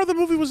ever What seen? part of the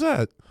movie was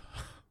that?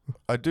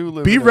 I do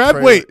live. B in a Rad.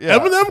 trailer- Wait, yeah.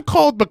 Eminem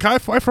called Mackay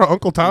Pfeiffer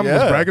Uncle Tom and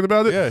was Yeah. bragging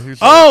about it. Yeah. He was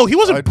Oh, he I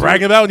wasn't do-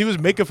 bragging about it. He was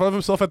making fun of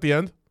himself at the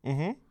end.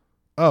 Mm-hmm.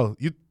 Oh,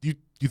 you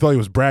thought he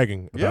was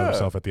bragging about Yeah.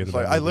 himself at the end It's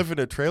of like, that I movie. live in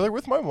a trailer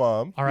with my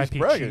mom. He's R.I.P.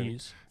 bragging.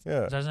 Cheese.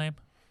 Yeah. Is that his name?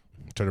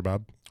 Cheddar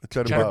Bob.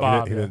 Cheddar Cheddar Bob.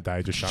 Bob. He didn't die.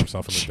 He just shot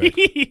himself in the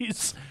dick.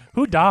 Jeez.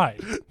 Who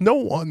died? No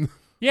one.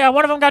 Yeah,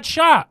 one of them got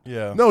shot.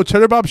 Yeah. No,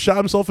 Cheddar Bob shot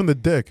himself in the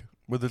dick.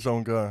 With his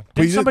own gun.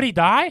 But he Did didn't- somebody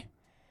die?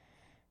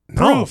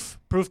 No.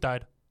 Proof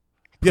died.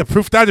 Yeah,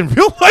 Proof died in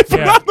real life. but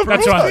Yeah, not in the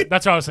that's movie.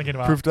 what I was thinking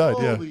about. Proof died.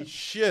 Holy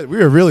shit, we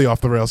were really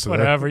off the rails today.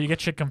 Whatever. You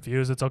get shit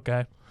confused. It's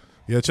okay.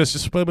 Yeah, it's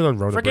just blame it on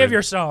Rona. Forgive brain.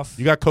 yourself.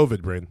 You got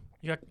COVID brain.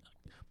 You got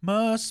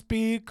must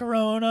be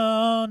Corona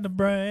on the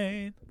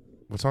brain.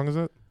 What song is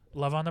that?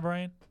 Love on the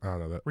brain. I don't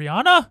know that.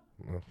 Rihanna.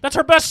 No. That's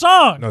her best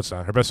song. No, it's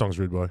not. Her best song's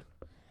Rude Boy.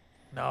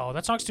 No,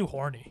 that song's too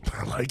horny.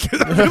 I like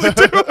it. I really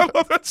do. I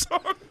love that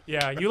song.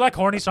 Yeah, you like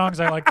horny songs.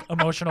 I like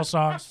emotional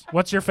songs.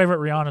 What's your favorite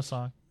Rihanna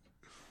song?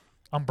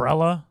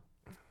 Umbrella.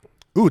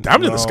 Ooh,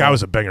 Diamond in the Sky No.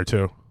 was a banger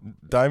too.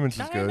 Diamonds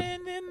is good.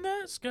 Diamond in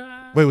the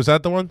sky. Wait, was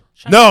that the one?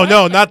 Shine No, bright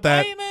no, like not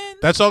that. diamond.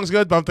 That song's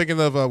good, but I'm thinking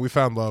of We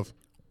Found Love.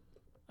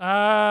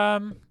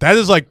 Um, That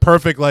is like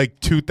perfect, like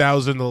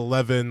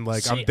 2011.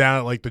 Like See, I'm down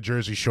at like the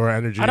Jersey Shore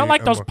energy. I don't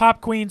like I'm those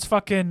Pop Queens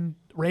fucking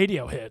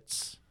radio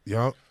hits.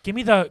 Yeah. Give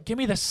me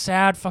the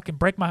sad fucking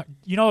break my.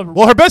 You know.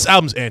 Well, her best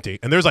album's Anti,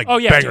 and there's like Oh,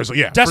 yeah, bangers. dude.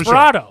 Yeah, for sure.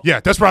 Desperado.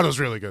 Yeah, Desperado's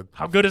really good.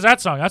 How good is that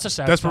song? That's a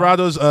sad song.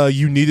 Desperado's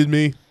You Needed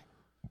Me.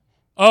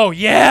 Oh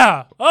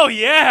yeah. Oh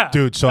yeah.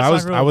 Dude, so That I song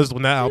was really- I was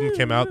when that album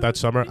came out that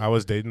summer, I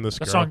was dating this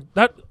That girl. song.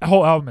 That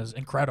whole album is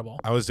incredible.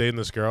 I was dating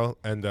this girl,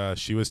 and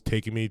she was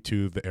taking me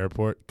to the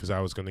airport because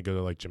I was going to go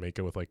to like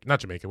Jamaica with like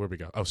not Jamaica, where'd we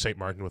go? Oh, St.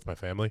 Martin with my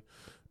family,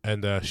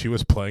 and she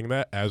was playing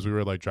that as we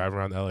were like driving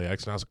around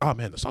LAX, and I was like, oh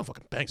man, the song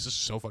fucking bangs. This is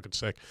so fucking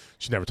sick.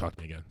 She never talked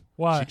to me again.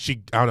 Why?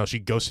 She I don't know. She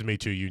ghosted me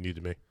too. You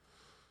Needed Me.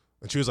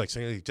 And she was like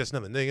singing, just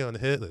another nigga on the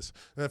hit list.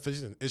 And then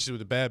she's an issue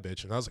with a bad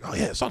bitch. And I was like, oh,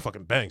 yeah, the song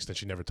fucking bangs. Then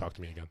she never talked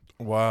to me again.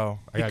 Wow.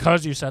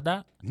 Because you said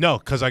that? No,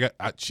 because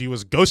she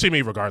was ghosting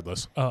me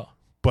regardless. Oh.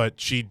 But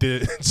she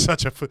did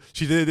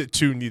she did it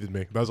too, needed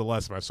me. That was the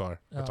last time I saw her.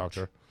 I talked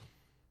to her.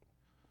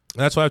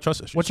 And that's why I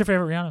trust issues. What's your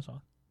favorite Rihanna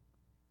song?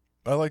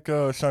 I like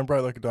Shine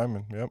Bright Like a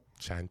Diamond. Yep.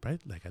 Shine bright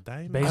like a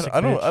diamond. Basic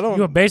I don't- bitch. I don't-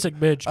 You a basic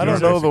bitch. I don't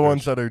You're know a the basic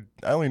ones bitch. that are.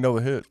 I only know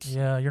the hits.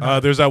 Yeah, you're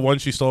not. There's that one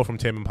she stole from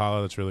Tame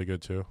Impala that's really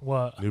good too.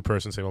 What? New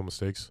person, same old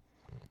mistakes.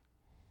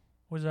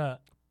 What's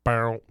that?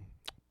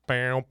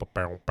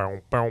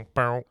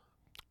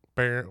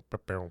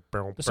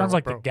 This sounds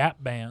like the Gap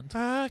Band.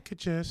 I could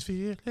just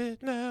feel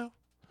it now.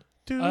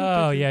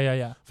 Oh,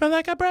 yeah. Feel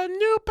like a brand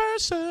new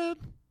person.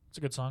 It's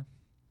a good song.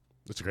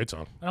 It's a great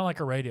song. I don't like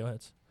her radio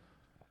hits.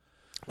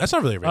 That's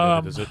not really a radio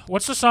hit, is it?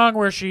 What's the song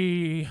where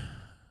she,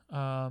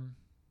 round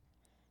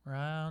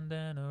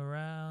and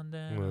around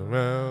and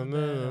Around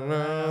and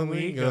around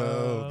we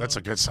go. That's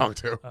a good song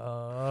too.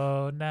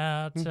 Oh,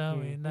 now tell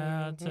me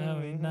now, tell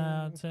me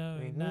now, tell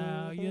me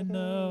now, you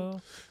know.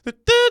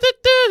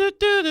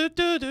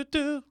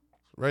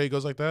 Right, it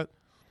goes like that.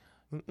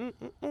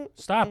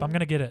 Stop, I'm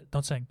gonna get it.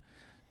 Don't sing.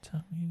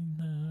 Tell me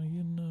now,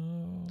 you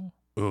know.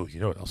 Ooh, you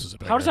know what else is a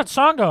banger? How does that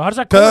song go? How does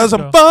that Cause chorus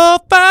I'm go?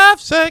 4-5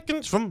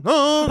 seconds from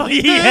home. Oh,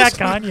 yeah,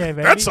 Kanye,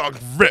 baby. That song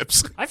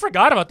rips. I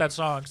forgot about that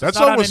song. That It's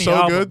not song on was any so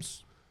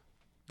albums.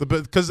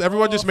 Because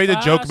everyone just made a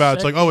joke about it.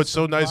 It's like, oh, it's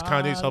so nice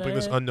Seconds Kanye's helping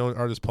this from unknown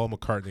artist Paul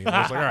McCartney. And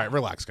I was like, all right,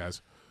 relax,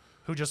 guys.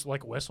 Who just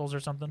like whistles or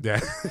something? Yeah.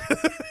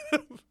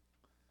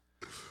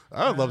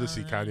 I would love to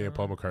see Kanye and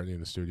Paul McCartney in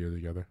the studio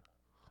together.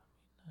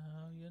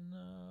 Now you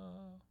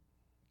know.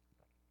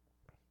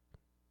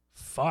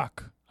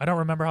 Fuck. I don't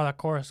remember how that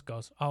chorus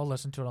goes. I'll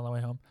listen to it on the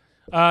way home.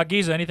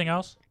 Giza, anything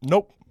else?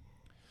 Nope.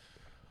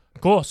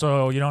 Cool.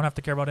 So you don't have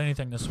to care about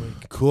anything this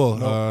week. Cool.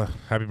 No.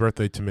 Happy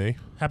birthday to me.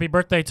 Happy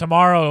birthday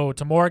tomorrow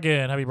to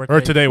Morgan. Happy birthday. Or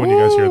today when you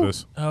guys hear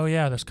this. Oh,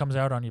 yeah. This comes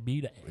out on your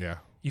B-Day. Yeah.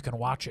 You can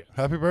watch it.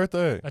 Happy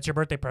birthday. That's your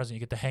birthday present. You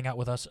get to hang out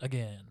with us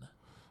again.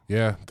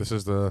 Yeah, this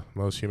is the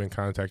most human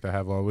contact I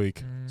have all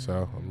week.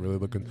 So I'm really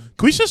looking. Can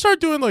we just start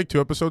doing like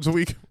 2 episodes a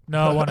week?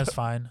 No, one is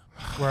fine.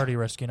 We're already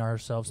risking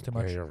ourselves too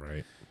Yeah, much. you're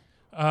right.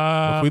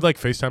 Can we like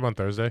FaceTime on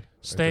Thursday?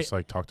 Stay- And just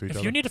like talk to each If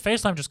other? you need to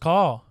FaceTime, just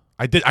call.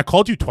 I did. I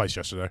called you twice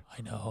yesterday.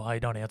 I know. I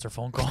don't answer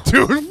phone calls.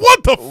 Dude,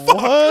 what the fuck?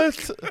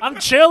 What? I'm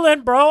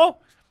chilling, bro.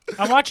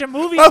 I'm watching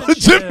movies I and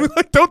legitimately shit.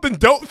 like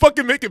don't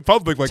fucking make it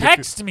public. Like if you-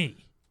 Text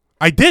me.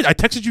 I did. I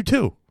texted you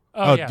too.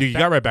 Oh, yeah. you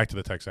got right back to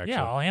the text actually.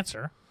 Yeah, I'll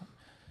answer.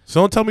 So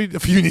don't tell me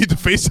if you need to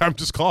FaceTime,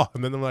 just call.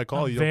 And then when I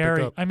call, I'm you don't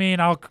pick up. I mean,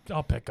 I'll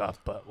pick up,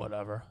 but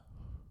whatever.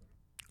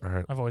 All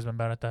right. I've always been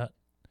bad at that.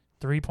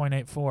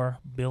 $3.84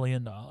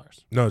 billion.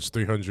 No, it's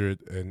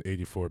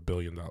 $384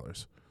 billion.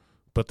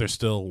 But there's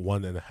still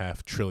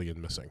 $1.5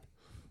 trillion missing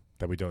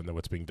that we don't know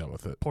what's being done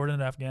with it. Poured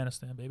into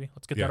Afghanistan, baby.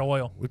 Let's get Yeah. that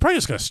oil. We're probably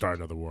just gonna start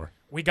another war.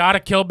 We gotta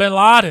kill Bin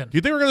Laden. Do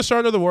you think we're gonna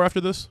start another war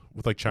after this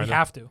with like China? We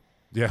have to.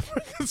 Yeah,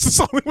 it's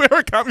the only way our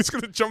economy's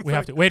gonna jump. We back.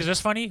 have to. Wait, is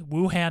this funny?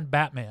 Wuhan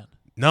Batman.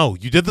 No,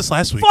 you did this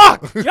last week.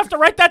 Fuck! You have to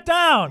write that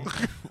down.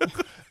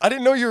 I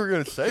didn't know you were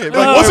gonna say it. It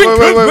Like, wasn't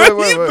good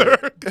wait,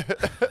 then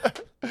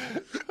wait.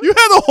 You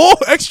had a whole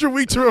extra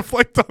week to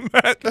reflect on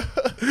that.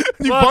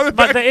 You brought Well, it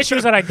but back. the issue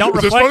is that I don't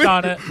Was this reflect funny?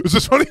 on it. Was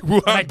this funny?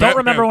 And I don't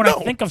remember when no.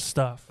 I think of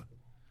stuff.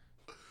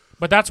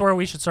 But that's where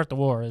we should start the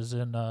war, is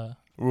in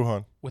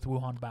Wuhan. with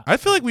Wuhan Batman. I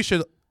feel like we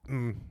should.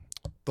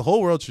 The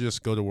whole world should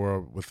just go to war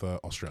with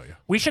Australia.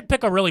 We should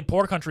pick a really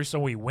poor country so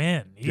we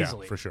win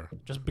easily. Yeah, for sure.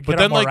 Just get But our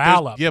then, like,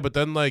 morale there's- up. yeah, but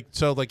then, like,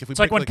 so, like, if we It's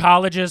like pick, when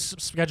colleges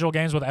schedule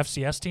games with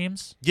FCS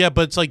teams. yeah,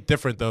 but it's like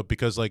different though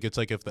because, like, it's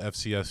like if the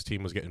FCS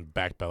team was getting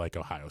backed by like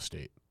Ohio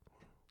State.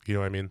 You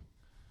know what I mean?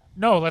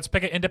 No, let's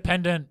pick an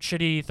independent,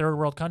 shitty third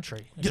world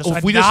country. And Yeah, just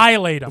if we just-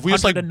 annihilate them. If we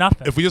just like to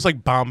nothing. if we just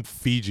like bomb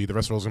Fiji, the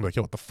rest of the world's gonna be like,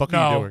 yo, what the fuck are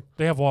you no, doing?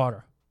 they have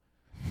water.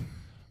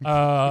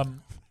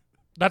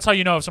 That's how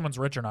you know if someone's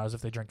rich or not, is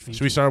if they drink Fiji.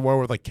 Should we start a war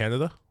with like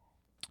Canada?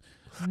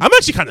 I'm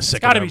actually kind of It's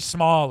sick got of to them. be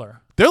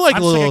smaller. They're like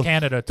I'm a sick little. of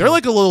Canada. They're too.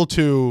 like a little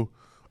too.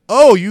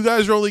 Oh, you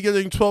guys are only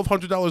getting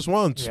 $1,200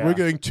 once. Yeah. We're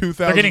getting $2,000.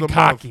 They're getting a month.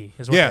 cocky.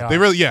 Is what Yeah, they are.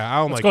 really. Yeah, I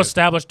don't Let's like go it.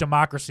 establish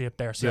democracy up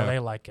there. See Yeah. how they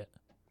like it.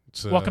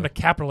 It's, Welcome to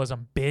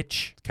capitalism,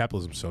 bitch.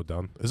 capitalism's so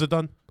done. Is it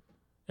done?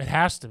 It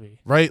has to be.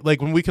 Right?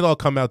 Like when we could all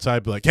come outside,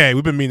 and be like, hey,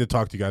 we've been meaning to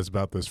talk to you guys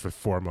about this for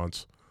 4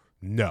 months.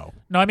 No.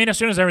 No, I mean, as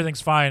soon as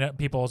everything's fine,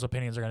 people's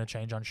opinions are going to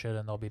change on shit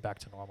and they'll be back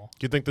to normal.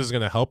 Do you think this is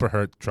gonna help or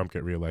hurt Trump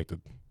get reelected?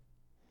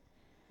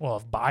 Well,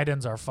 if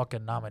Biden's our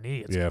fucking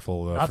nominee, it's, Yeah,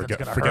 full nothing's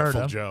gonna hurt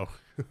forgetful him. Joe.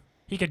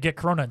 he could get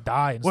corona and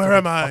die instead Where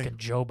of am I? fucking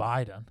Joe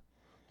Biden.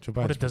 Joe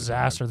What a Biden's pretty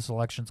disaster this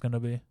election's going to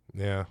be.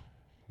 bad. Yeah,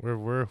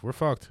 we're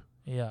fucked.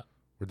 Yeah.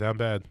 We're down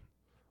bad.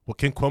 Well,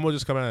 can Cuomo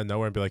just come out of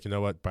nowhere and be like, you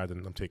know what,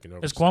 Biden, I'm taking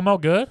over? Is Cuomo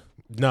good?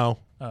 No,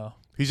 Oh.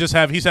 he's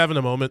having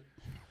a moment.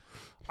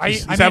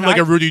 He's I having mean, like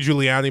a Rudy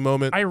Giuliani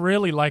moment. I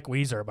really like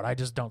Weezer, but I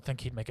just don't think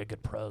he'd make a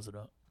good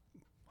president.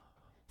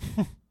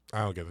 I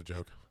don't get the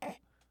joke.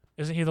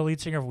 Isn't he the lead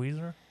singer of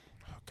Weezer?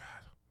 Oh God,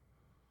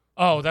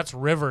 Oh, that's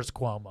Rivers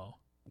Cuomo.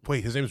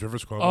 Wait, his name's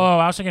Rivers Cuomo. Oh,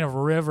 I was thinking of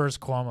Rivers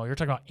Cuomo. You're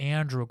talking about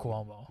Andrew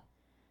Cuomo.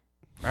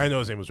 I know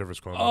his name was Rivers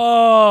Cuomo.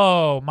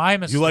 Oh, my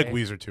mistake. You like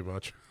Weezer too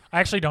much. I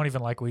actually don't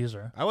even like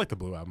Weezer. I like the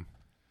Blue album.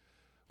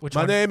 Which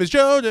My one? name is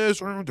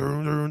Jonas.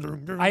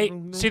 I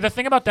see. The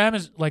thing about them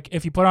is, like,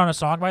 if you put on a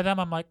song by them,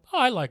 I'm like, oh,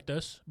 I like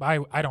this,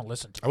 but I don't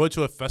listen to it. I went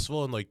to a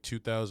festival in like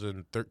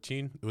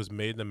 2013. It was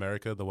Made in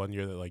America, the one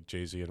year that like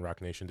Jay-Z and Rock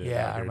Nation did.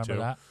 Yeah, out I here remember too.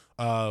 that.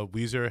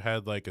 Weezer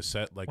had like a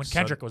set like When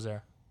Kendrick was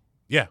there.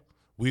 Yeah,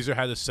 Weezer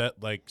had a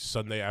set like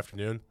Sunday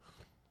afternoon.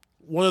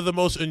 One of the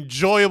most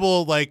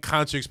enjoyable like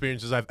concert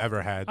experiences I've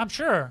ever had. I'm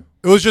sure.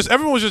 It was just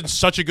everyone was just in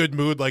such a good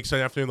mood like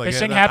Sunday afternoon. Like They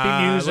sing the happy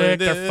music,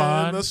 island they're in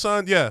fun. The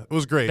sun, yeah, it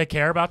was great. They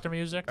care about their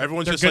music.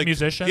 Everyone's They're just good like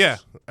musicians. Yeah,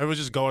 everyone's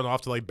just going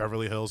off to like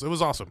Beverly Hills. It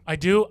was awesome.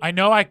 I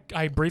know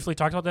I briefly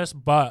talked about this,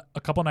 but a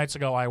couple nights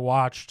ago I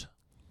watched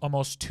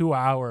almost 2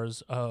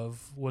 hours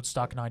of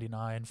Woodstock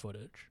 99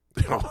 footage.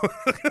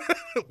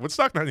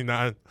 Woodstock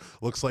 99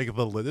 looks like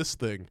the littest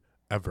thing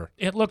ever.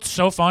 It looked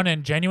so fun,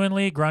 and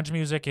genuinely, grunge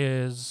music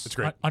is It's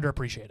great.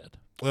 Underappreciated.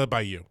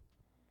 By you.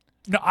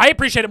 No, I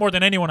appreciate it more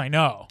than anyone I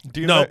know.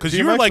 No, because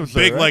you were DMX like was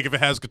there, big, right? like if it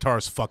has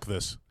guitars, fuck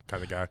this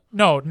kind of guy.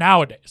 No,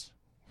 nowadays.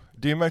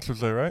 DMX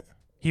was there, right?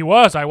 He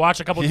was. I watched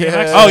a couple Yeah.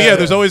 DMX. Oh yeah,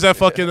 there's always that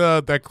fucking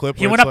that clip.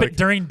 He where went it's up like,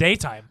 during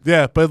daytime.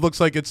 Yeah, but it looks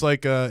like it's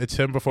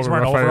him before He's the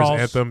wearing Rough Riders overalls.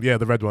 anthem. Yeah,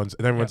 the red ones,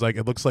 and everyone's Yeah. like,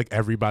 it looks like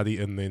everybody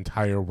in the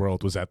entire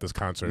world was at this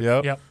concert.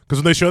 Yep. Yep. Because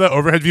when they show that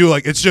overhead view,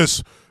 like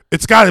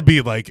it's got to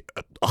be like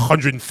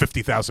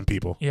 150,000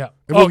 people. Yeah.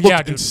 It would look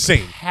yeah, dude.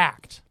 insane.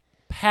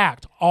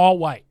 Packed, all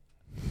white.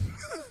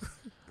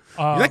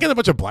 You're not getting a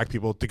bunch of black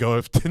people to go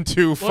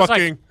into Well, it's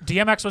fucking. like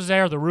DMX was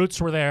there. The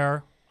Roots were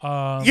there.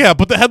 Yeah,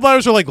 but the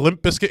headliners are like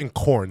Limp Bizkit and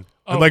Korn,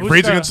 Oh, and like who's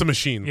Rage the- Against the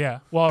Machine. Yeah.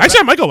 Well, Actually,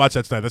 I might go watch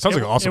that tonight. That sounds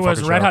like an awesome It was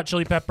fucking Red show. Hot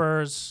Chili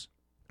Peppers,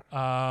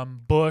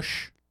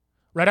 Bush.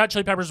 Red Hot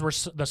Chili Peppers were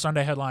the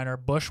Sunday headliner.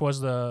 Bush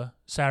was the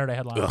Saturday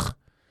headliner. Ugh.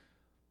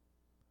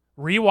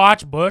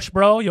 Rewatch Bush,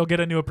 bro. You'll get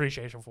a new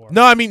appreciation for it.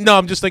 No, I mean, no,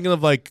 I'm just thinking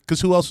of like,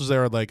 because who else was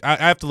there? Like, I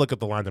have to look at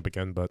the lineup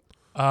again, but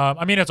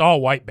I mean, it's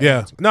all white yeah.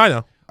 bands. No, I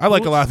know. I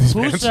like a lot of these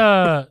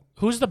bands.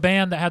 Who's the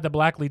band that had the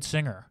black lead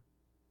singer?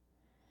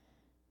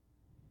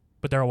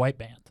 But they're a white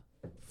band.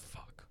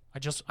 Fuck.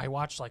 I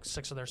watched like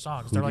 6 of their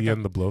songs. They're like Hootie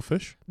and the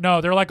Blowfish?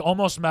 no, they're like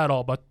almost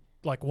metal, but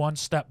like one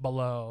step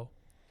below.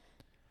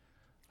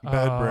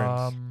 Bad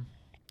Brains.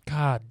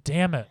 God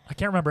damn it! I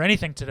can't remember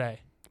anything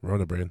today.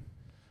 Rona Brain.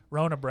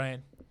 Rona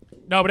brain.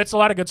 No, but it's a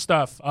lot of good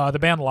stuff. The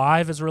band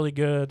Live is really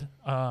good.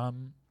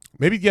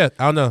 Maybe, yeah,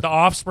 I don't know. The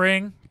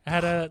Offspring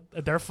had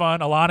they're fun.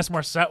 Alanis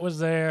Morissette was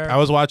there. I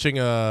was watching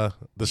The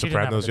She didn't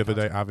have a Sopranos the good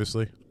other day,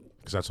 obviously,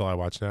 because that's all I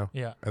watch now.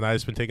 Yeah. And I've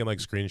just been taking like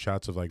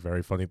screenshots of like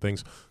very funny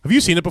things. Have you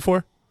seen it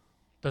before?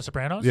 The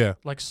Sopranos? Yeah.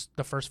 Like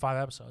the first 5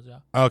 episodes, yeah.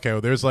 Okay,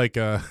 well, there's like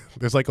a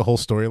whole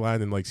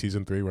storyline in like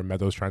season 3 where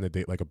Meadows trying to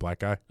date like a black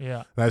guy. Yeah.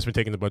 And I've just been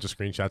taking a bunch of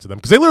screenshots of them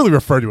because they literally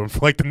refer to him for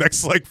like the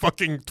next like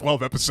fucking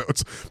 12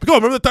 episodes. But go,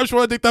 remember the time she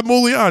wanted to date that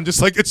Mulian? Just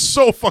like it's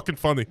so fucking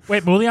funny.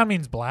 Wait, Mulian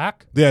means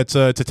black? Yeah, it's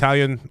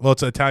Italian. Well,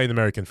 it's Italian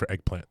American for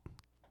eggplant.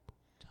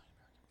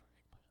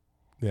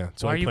 Yeah.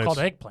 So Why are you called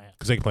eggplant?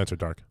 Because eggplants are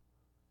dark.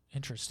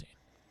 Interesting.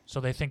 So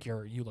they think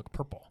you look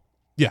purple.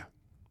 Yeah.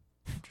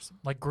 Interesting.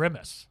 Like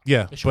Grimace.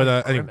 Yeah, They show but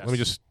you anyway,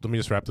 Grimace. let me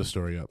just wrap this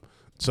story up.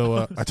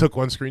 So I took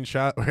one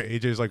screenshot where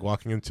AJ's like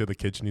walking into the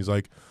kitchen. He's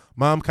like,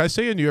 "Mom, can I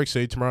stay in New York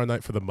City tomorrow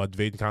night for the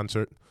Mudvayne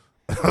concert?"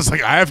 I was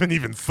like, "I haven't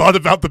even thought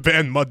about the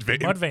band Mudvayne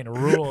Mudvayne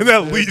rules. in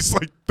at dude. least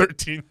like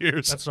 13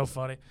 years." That's so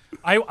funny.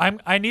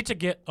 I need to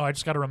get. Oh, I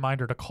just got a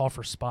reminder to call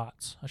for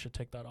spots. I should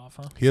take that off,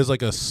 huh? He has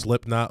like a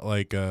Slipknot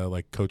like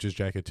coach's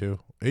jacket too.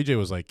 AJ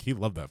was like, he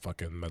loved that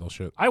fucking metal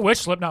shit. I wish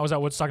Slipknot was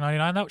at Woodstock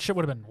 99. That shit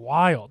would have been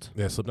wild.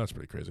 Yeah, Slipknot's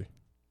pretty crazy.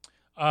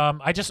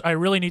 I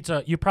really need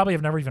to. You probably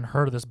have never even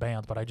heard of this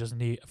band, but I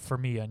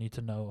need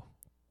to know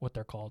what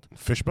they're called.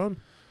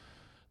 Fishbone?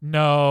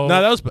 No.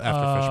 No, that was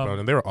after Fishbone,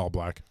 and they were all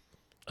black.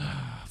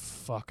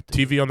 Fuck.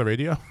 Dude. TV on the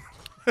radio?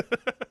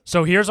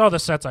 So here's all the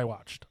sets I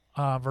watched.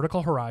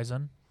 Vertical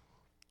Horizon.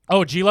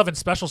 Oh, G Love and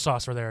Special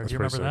Sauce were there. That's Do you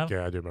pretty remember them? sick.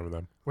 Yeah, I do remember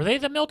them. Were they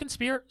the Milk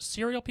and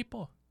Cereal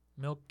people?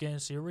 Milk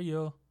and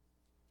Cereal.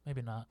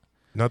 Maybe not.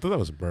 No, I thought that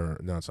was Burr.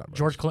 No, it's not Burr.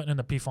 George Clinton and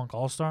the P-Funk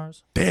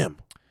All-Stars. Damn.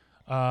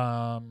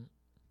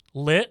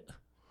 Lit.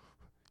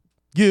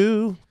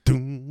 You,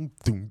 doom,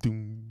 doom,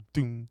 doom,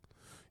 doom.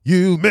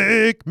 You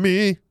make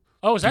me.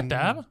 Oh, is that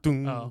them?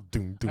 Doom, Oh.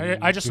 doom, doom,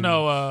 I just doom.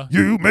 know.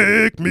 You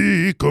make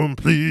me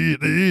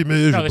completely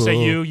miserable. No, they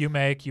say you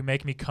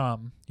make me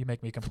come. You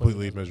make me completely.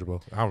 Completely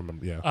miserable. I don't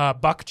remember. Yeah.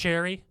 Buck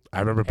Cherry. I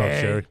remember Buck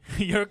Hey, Cherry.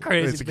 You're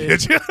crazy, It's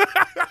a bitch.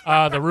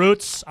 kid. The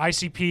Roots,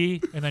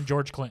 ICP, and then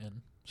George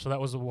Clinton. So that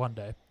was the one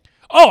day.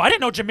 Oh, I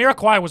didn't know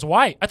Jamiroquai was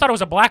white. I thought it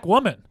was a black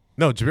woman.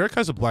 No,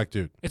 Jamiroquai's a black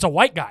dude. It's a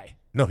white guy.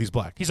 No, he's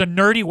black. He's a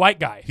nerdy white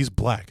guy. He's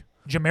black.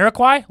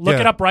 Jamiroquai? Look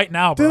Yeah. it up right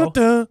now, bro. He's like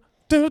a-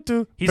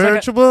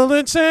 Virtual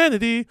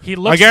insanity. He I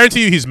looks.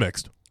 guarantee you, he's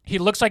mixed. He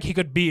looks like he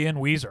could be in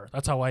Weezer.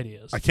 That's how white he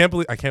is. I can't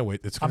wait.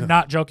 It's I'm gonna,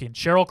 not joking.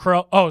 Sheryl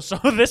Crow. Oh, so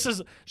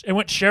it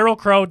went Sheryl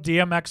Crow,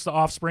 DMX, The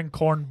Offspring,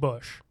 Korn,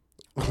 Bush.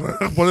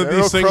 One of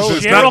these Sheryl things Crow is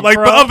is not Sheryl like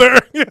Crow. the other.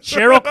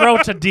 Sheryl Crow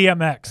to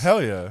DMX.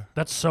 Hell yeah.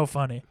 That's so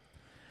funny.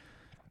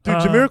 Dude,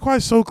 Jamiroquai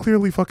is so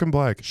clearly fucking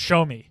black.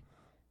 Show me.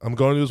 I'm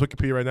going to his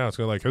Wikipedia right now. It's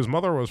going to like, his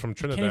mother was from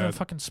Can't even Trinidad.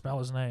 fucking spell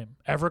his name.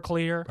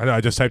 Everclear. I know,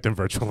 I just typed in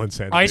virtual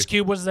insanity. Ice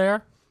Cube was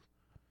there.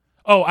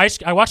 Oh,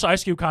 I watched the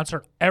Ice Cube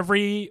concert.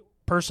 Every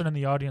person in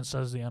the audience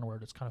says the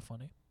N-word. It's kind of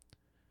funny.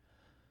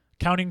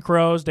 Counting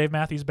Crows, Dave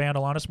Matthews Band,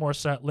 Alanis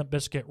Morissette, Limp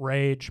Bizkit,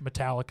 Rage,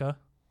 Metallica.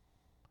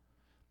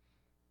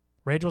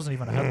 Rage wasn't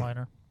even a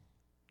headliner.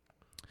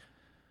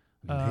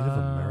 Native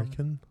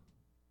American?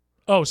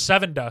 Oh,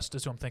 Seven Dust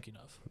is who I'm thinking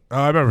of.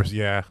 Oh, I remember.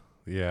 Yeah.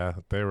 Yeah.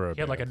 They were.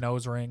 He had like a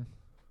nose ring.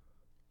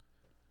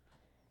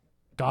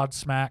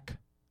 Godsmack.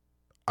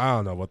 I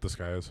don't know what this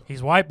guy is.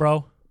 He's white,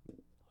 bro.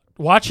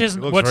 Watch his He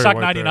looks Woodstock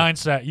very white 99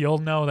 set. You'll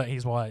know that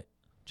he's white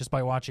just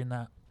by watching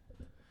that.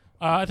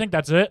 I think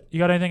that's it. You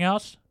got anything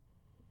else?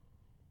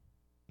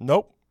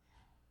 Nope.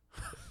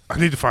 I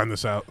need to find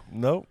this out.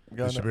 Nope.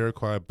 Is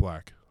Jamiroquai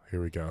black?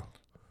 Here we go.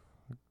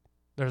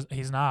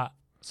 He's not.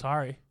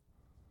 Sorry.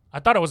 I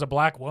thought it was a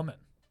black woman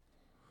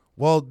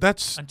Well,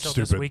 that's until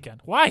stupid. this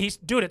weekend. Why?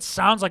 Dude, it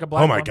sounds like a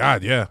black Oh my woman.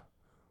 God, yeah.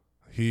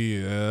 He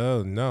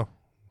no.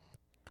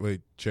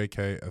 Wait,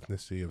 JK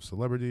ethnicity of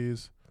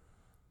celebrities.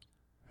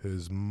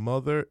 His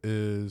mother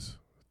is.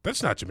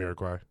 That's not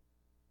Jamiroquai.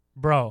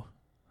 Bro.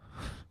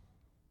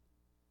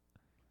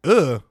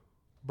 Ugh.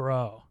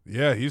 Bro.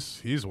 Yeah,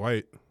 he's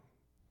white.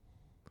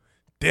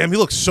 Damn, he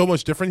looks so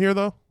much different here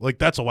though. Like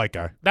that's a white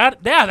guy. That's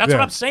Yeah, what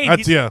I'm saying.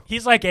 that's-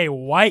 He's like a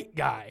white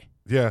guy.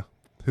 Yeah.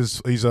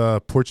 He's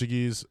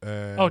Portuguese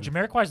and Oh,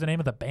 Jamiroquai is the name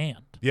of the band.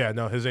 yeah,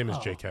 no, his name is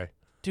Oh. JK.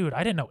 Dude,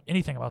 I didn't know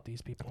anything about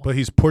these people. But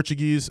he's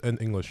Portuguese and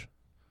English.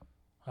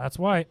 That's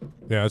white.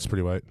 Yeah, that's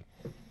pretty white.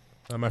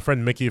 My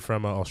friend Mickey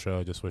from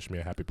Australia just wished me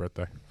a happy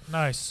birthday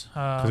Nice.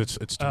 because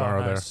it's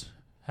tomorrow nice.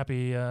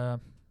 Happy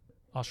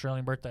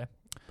Australian birthday. there.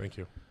 Thank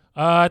you.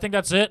 I think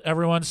that's it.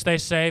 Everyone stay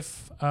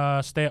safe.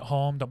 Stay at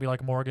home. Don't be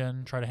like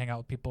Morgan. Try to hang out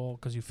with people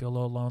because you feel a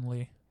little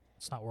lonely.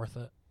 It's not worth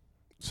it.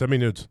 Send me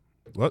nudes.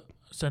 What?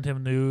 Send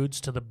him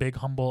nudes to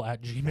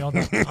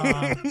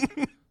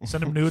thebighumble@gmail.com.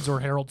 Send him nudes or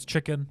Harold's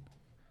Chicken.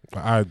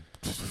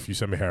 If you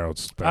send me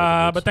Harold's. better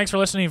than nudes. But thanks for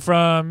listening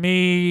from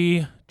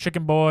me,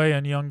 Chicken Boy,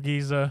 and Young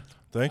Giza.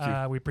 Thank you.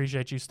 We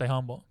appreciate you. Stay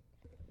humble.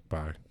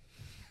 Bye.